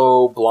your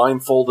bow,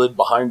 blindfolded,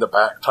 behind the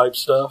back type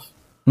stuff.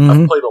 Mm-hmm.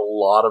 I've played a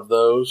lot of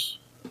those.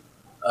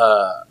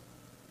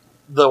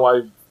 Though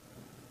I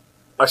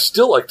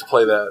still like to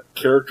play that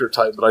character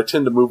type, but I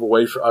tend to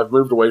I've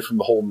moved away from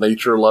the whole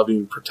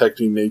nature-loving,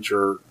 protecting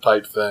nature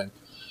type thing.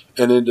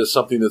 and into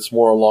something that's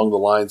more along the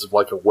lines of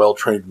like a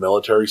well-trained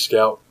military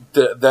scout.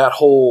 That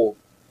whole,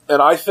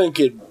 and I think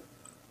it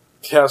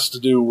has to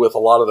do with a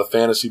lot of the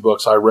fantasy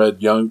books I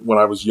read when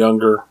I was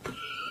younger.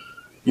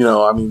 You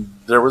know, I mean,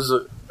 there was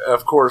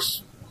of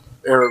course,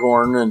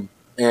 Aragorn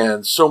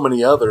and so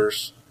many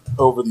others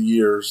over the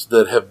years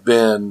that have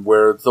been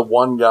where the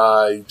one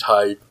guy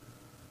type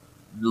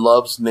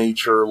loves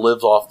nature,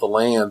 lives off the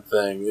land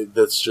thing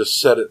that's just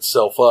set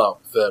itself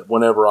up that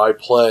whenever I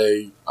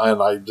play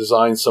and I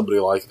design somebody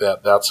like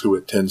that, that's who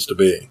it tends to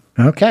be.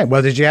 Okay.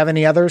 Well, did you have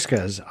any others?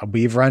 Because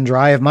we've run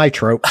dry of my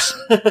tropes.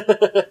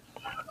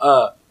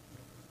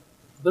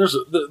 There's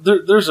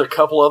a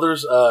couple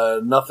others.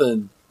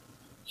 Nothing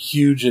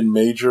huge and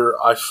major.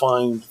 I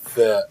find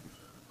that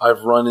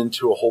I've run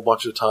into a whole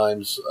bunch of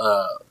times,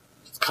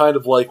 kind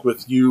of like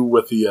with you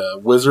with the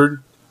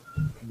wizard,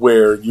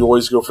 where you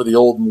always go for the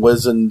old and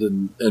wizened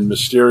and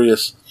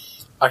mysterious.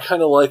 I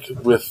kind of like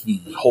with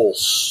the whole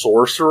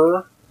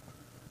sorcerer,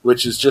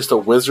 which is just a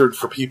wizard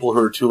for people who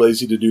are too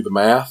lazy to do the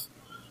math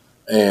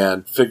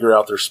and figure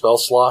out their spell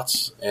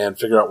slots and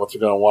figure out what they're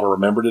going to want to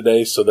remember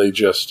today. So they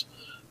just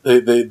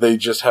have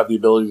the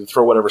ability to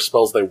throw whatever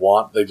spells they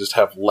want. They just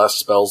have less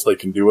spells they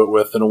can do it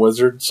with than a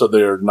wizard, so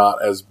they're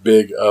not as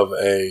big of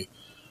a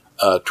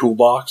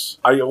toolbox.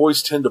 I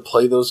always tend to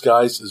play those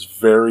guys as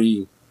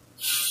very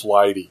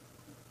flighty.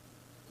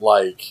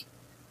 Like,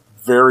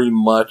 very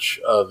much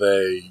of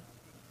a,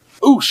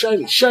 ooh,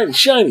 shiny, shiny,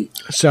 shiny.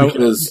 So,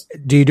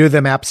 do you do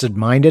them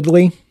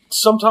absent-mindedly?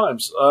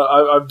 Sometimes.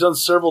 I've done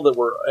several that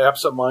were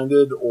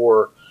absent-minded,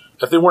 or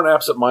if they weren't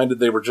absent-minded,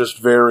 they were just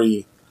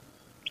very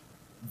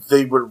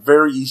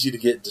easy to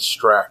get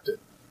distracted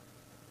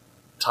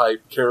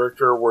type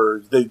character, where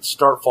they'd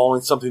start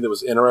following something that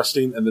was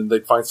interesting and then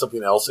they'd find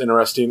something else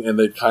interesting and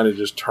they'd kind of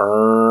just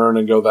turn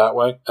and go that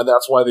way. And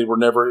that's why they were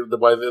never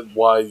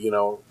why, you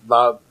know,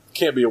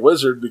 can't be a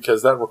wizard,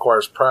 because that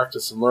requires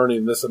practice and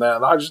learning this and that.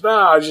 And I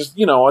just,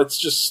 you know, it's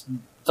just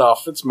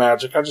stuff. It's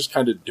magic. I just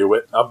kind of do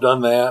it. I've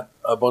done that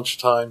a bunch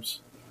of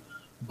times,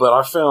 but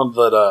I found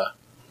that,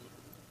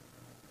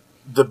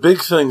 the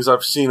big things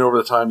I've seen over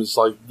the time is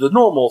like the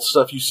normal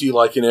stuff you see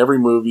like in every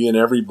movie and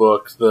every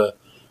book,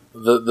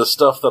 the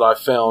stuff that I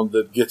found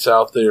that gets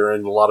out there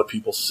and a lot of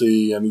people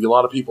see and a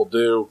lot of people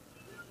do.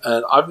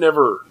 And I've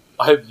never,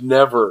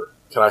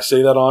 can I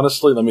say that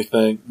honestly? Let me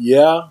think.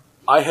 Yeah,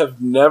 I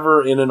have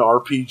never in an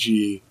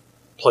RPG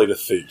played a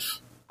thief.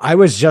 I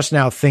was just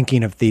now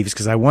thinking of thieves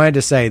because I wanted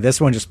to say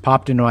this one just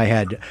popped into my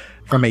head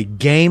from a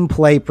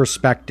gameplay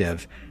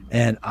perspective.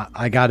 And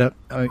I got a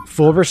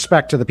full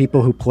respect to the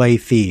people who play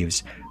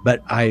thieves,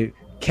 but I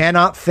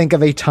cannot think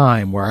of a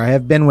time where I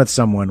have been with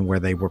someone where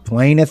they were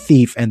playing a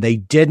thief and they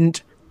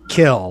didn't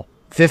kill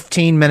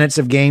 15 minutes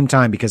of game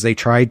time because they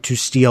tried to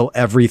steal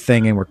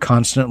everything and were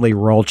constantly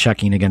roll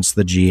checking against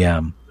the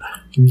GM.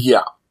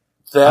 Yeah.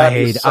 I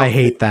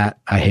hate that.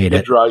 I hate it.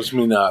 It drives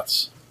me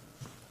nuts.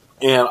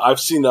 And I've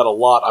seen that a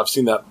lot. I've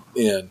seen that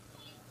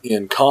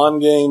in con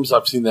games.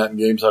 I've seen that in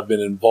games I've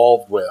been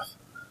involved with.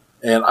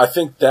 And I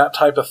think that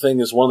type of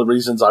thing is one of the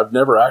reasons I've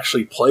never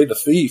actually played a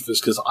thief,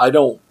 is because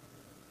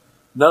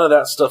none of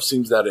that stuff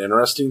seems that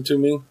interesting to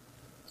me.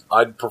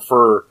 I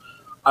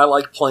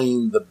like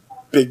playing the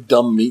big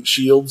dumb meat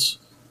shields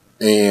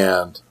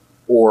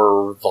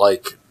or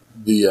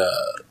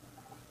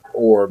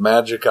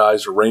magic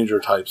eyes or ranger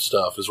type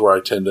stuff is where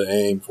I tend to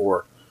aim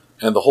for.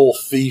 And the whole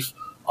thief,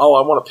 I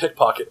want to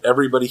pickpocket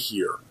everybody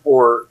here.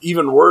 Or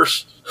even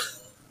worse,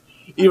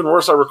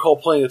 I recall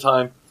playing a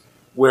time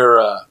where,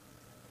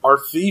 our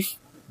thief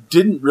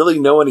didn't really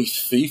know any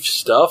thief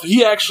stuff.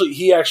 He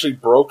actually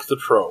broke the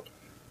trope.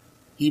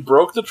 He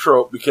broke the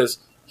trope because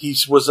he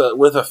was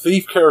with a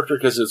thief character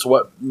because it's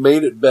what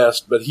made it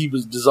best, but he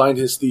designed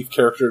his thief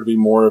character to be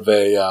more of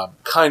a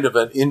kind of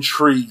an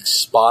intrigue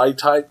spy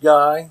type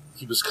guy.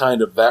 He was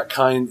kind of that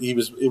kind. It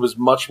was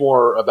much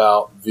more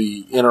about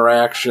the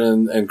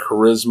interaction and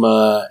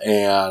charisma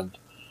and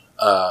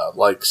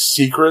like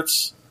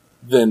secrets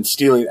than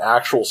stealing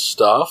actual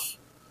stuff,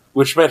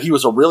 which meant he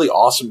was a really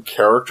awesome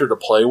character to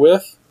play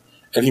with,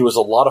 and he was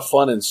a lot of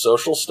fun in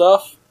social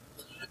stuff.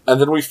 And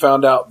then we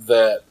found out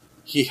that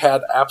he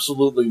had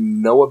absolutely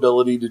no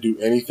ability to do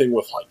anything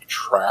with like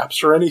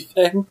traps or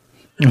anything.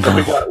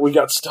 And we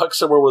got stuck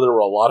somewhere where there were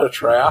a lot of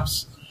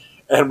traps,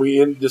 and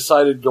we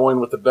decided going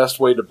with the best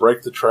way to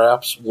break the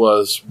traps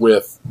was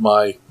with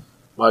my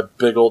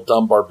big old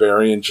dumb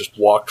barbarian just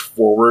walked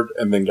forward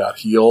and then got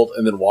healed,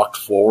 and then walked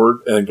forward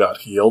and then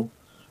got healed.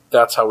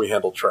 That's how we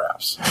handle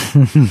traps.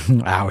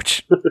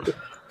 Ouch.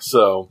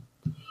 So,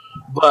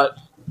 but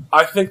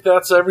I think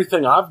that's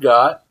everything I've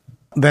got.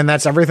 Then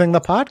that's everything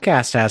the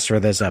podcast has for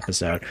this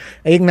episode.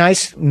 A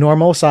nice,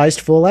 normal-sized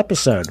full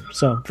episode.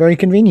 So, very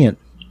convenient.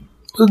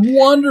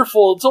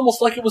 Wonderful. It's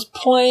almost like it was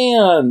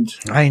planned.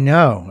 I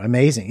know.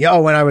 Amazing. Yeah,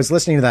 when I was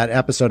listening to that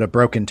episode of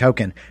Broken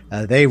Token,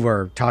 they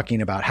were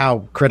talking about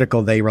how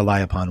critical they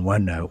rely upon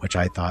OneNote, which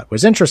I thought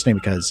was interesting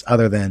because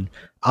other than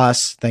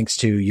us, thanks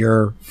to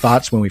your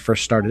thoughts when we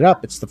first started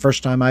up, it's the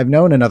first time I've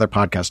known another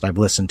podcast I've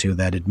listened to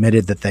that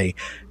admitted that they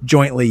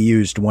jointly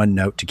used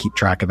OneNote to keep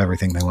track of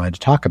everything they wanted to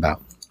talk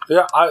about.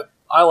 Yeah,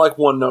 I like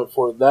OneNote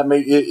for that.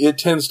 It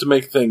tends to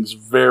make things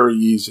very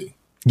easy.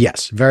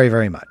 Yes, very,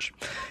 very much.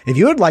 If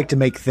you would like to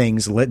make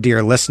things,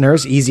 dear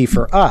listeners, easy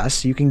for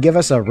us, you can give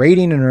us a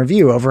rating and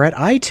review over at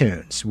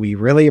iTunes. We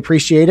really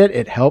appreciate it.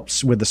 It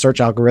helps with the search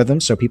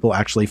algorithm so people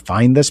actually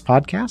find this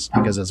podcast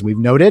because, as we've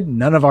noted,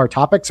 none of our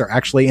topics are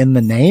actually in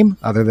the name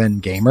other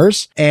than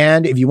gamers.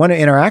 And if you want to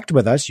interact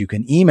with us, you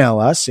can email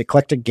us,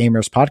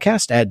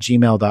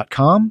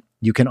 eclecticgamerspodcast@gmail.com.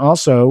 You can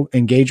also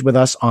engage with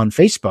us on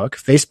Facebook,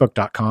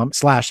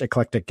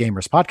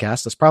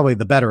 facebook.com/eclecticgamerspodcast. That's probably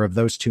the better of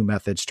those two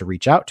methods to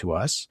reach out to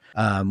us.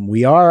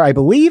 We are, I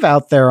believe,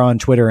 out there on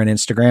Twitter and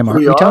Instagram,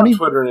 aren't we, Tony? We are on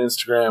Twitter and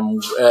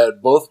Instagram.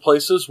 At both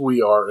places,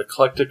 we are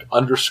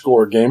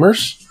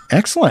eclectic_gamers.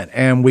 Excellent.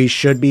 And we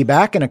should be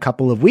back in a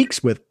couple of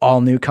weeks with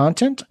all new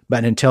content.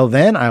 But until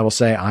then, I will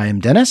say I am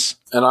Dennis.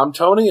 And I'm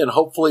Tony, and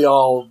hopefully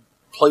I'll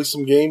play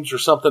some games or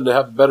something to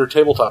have a better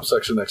tabletop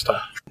section next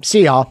time.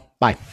 See y'all. Bye.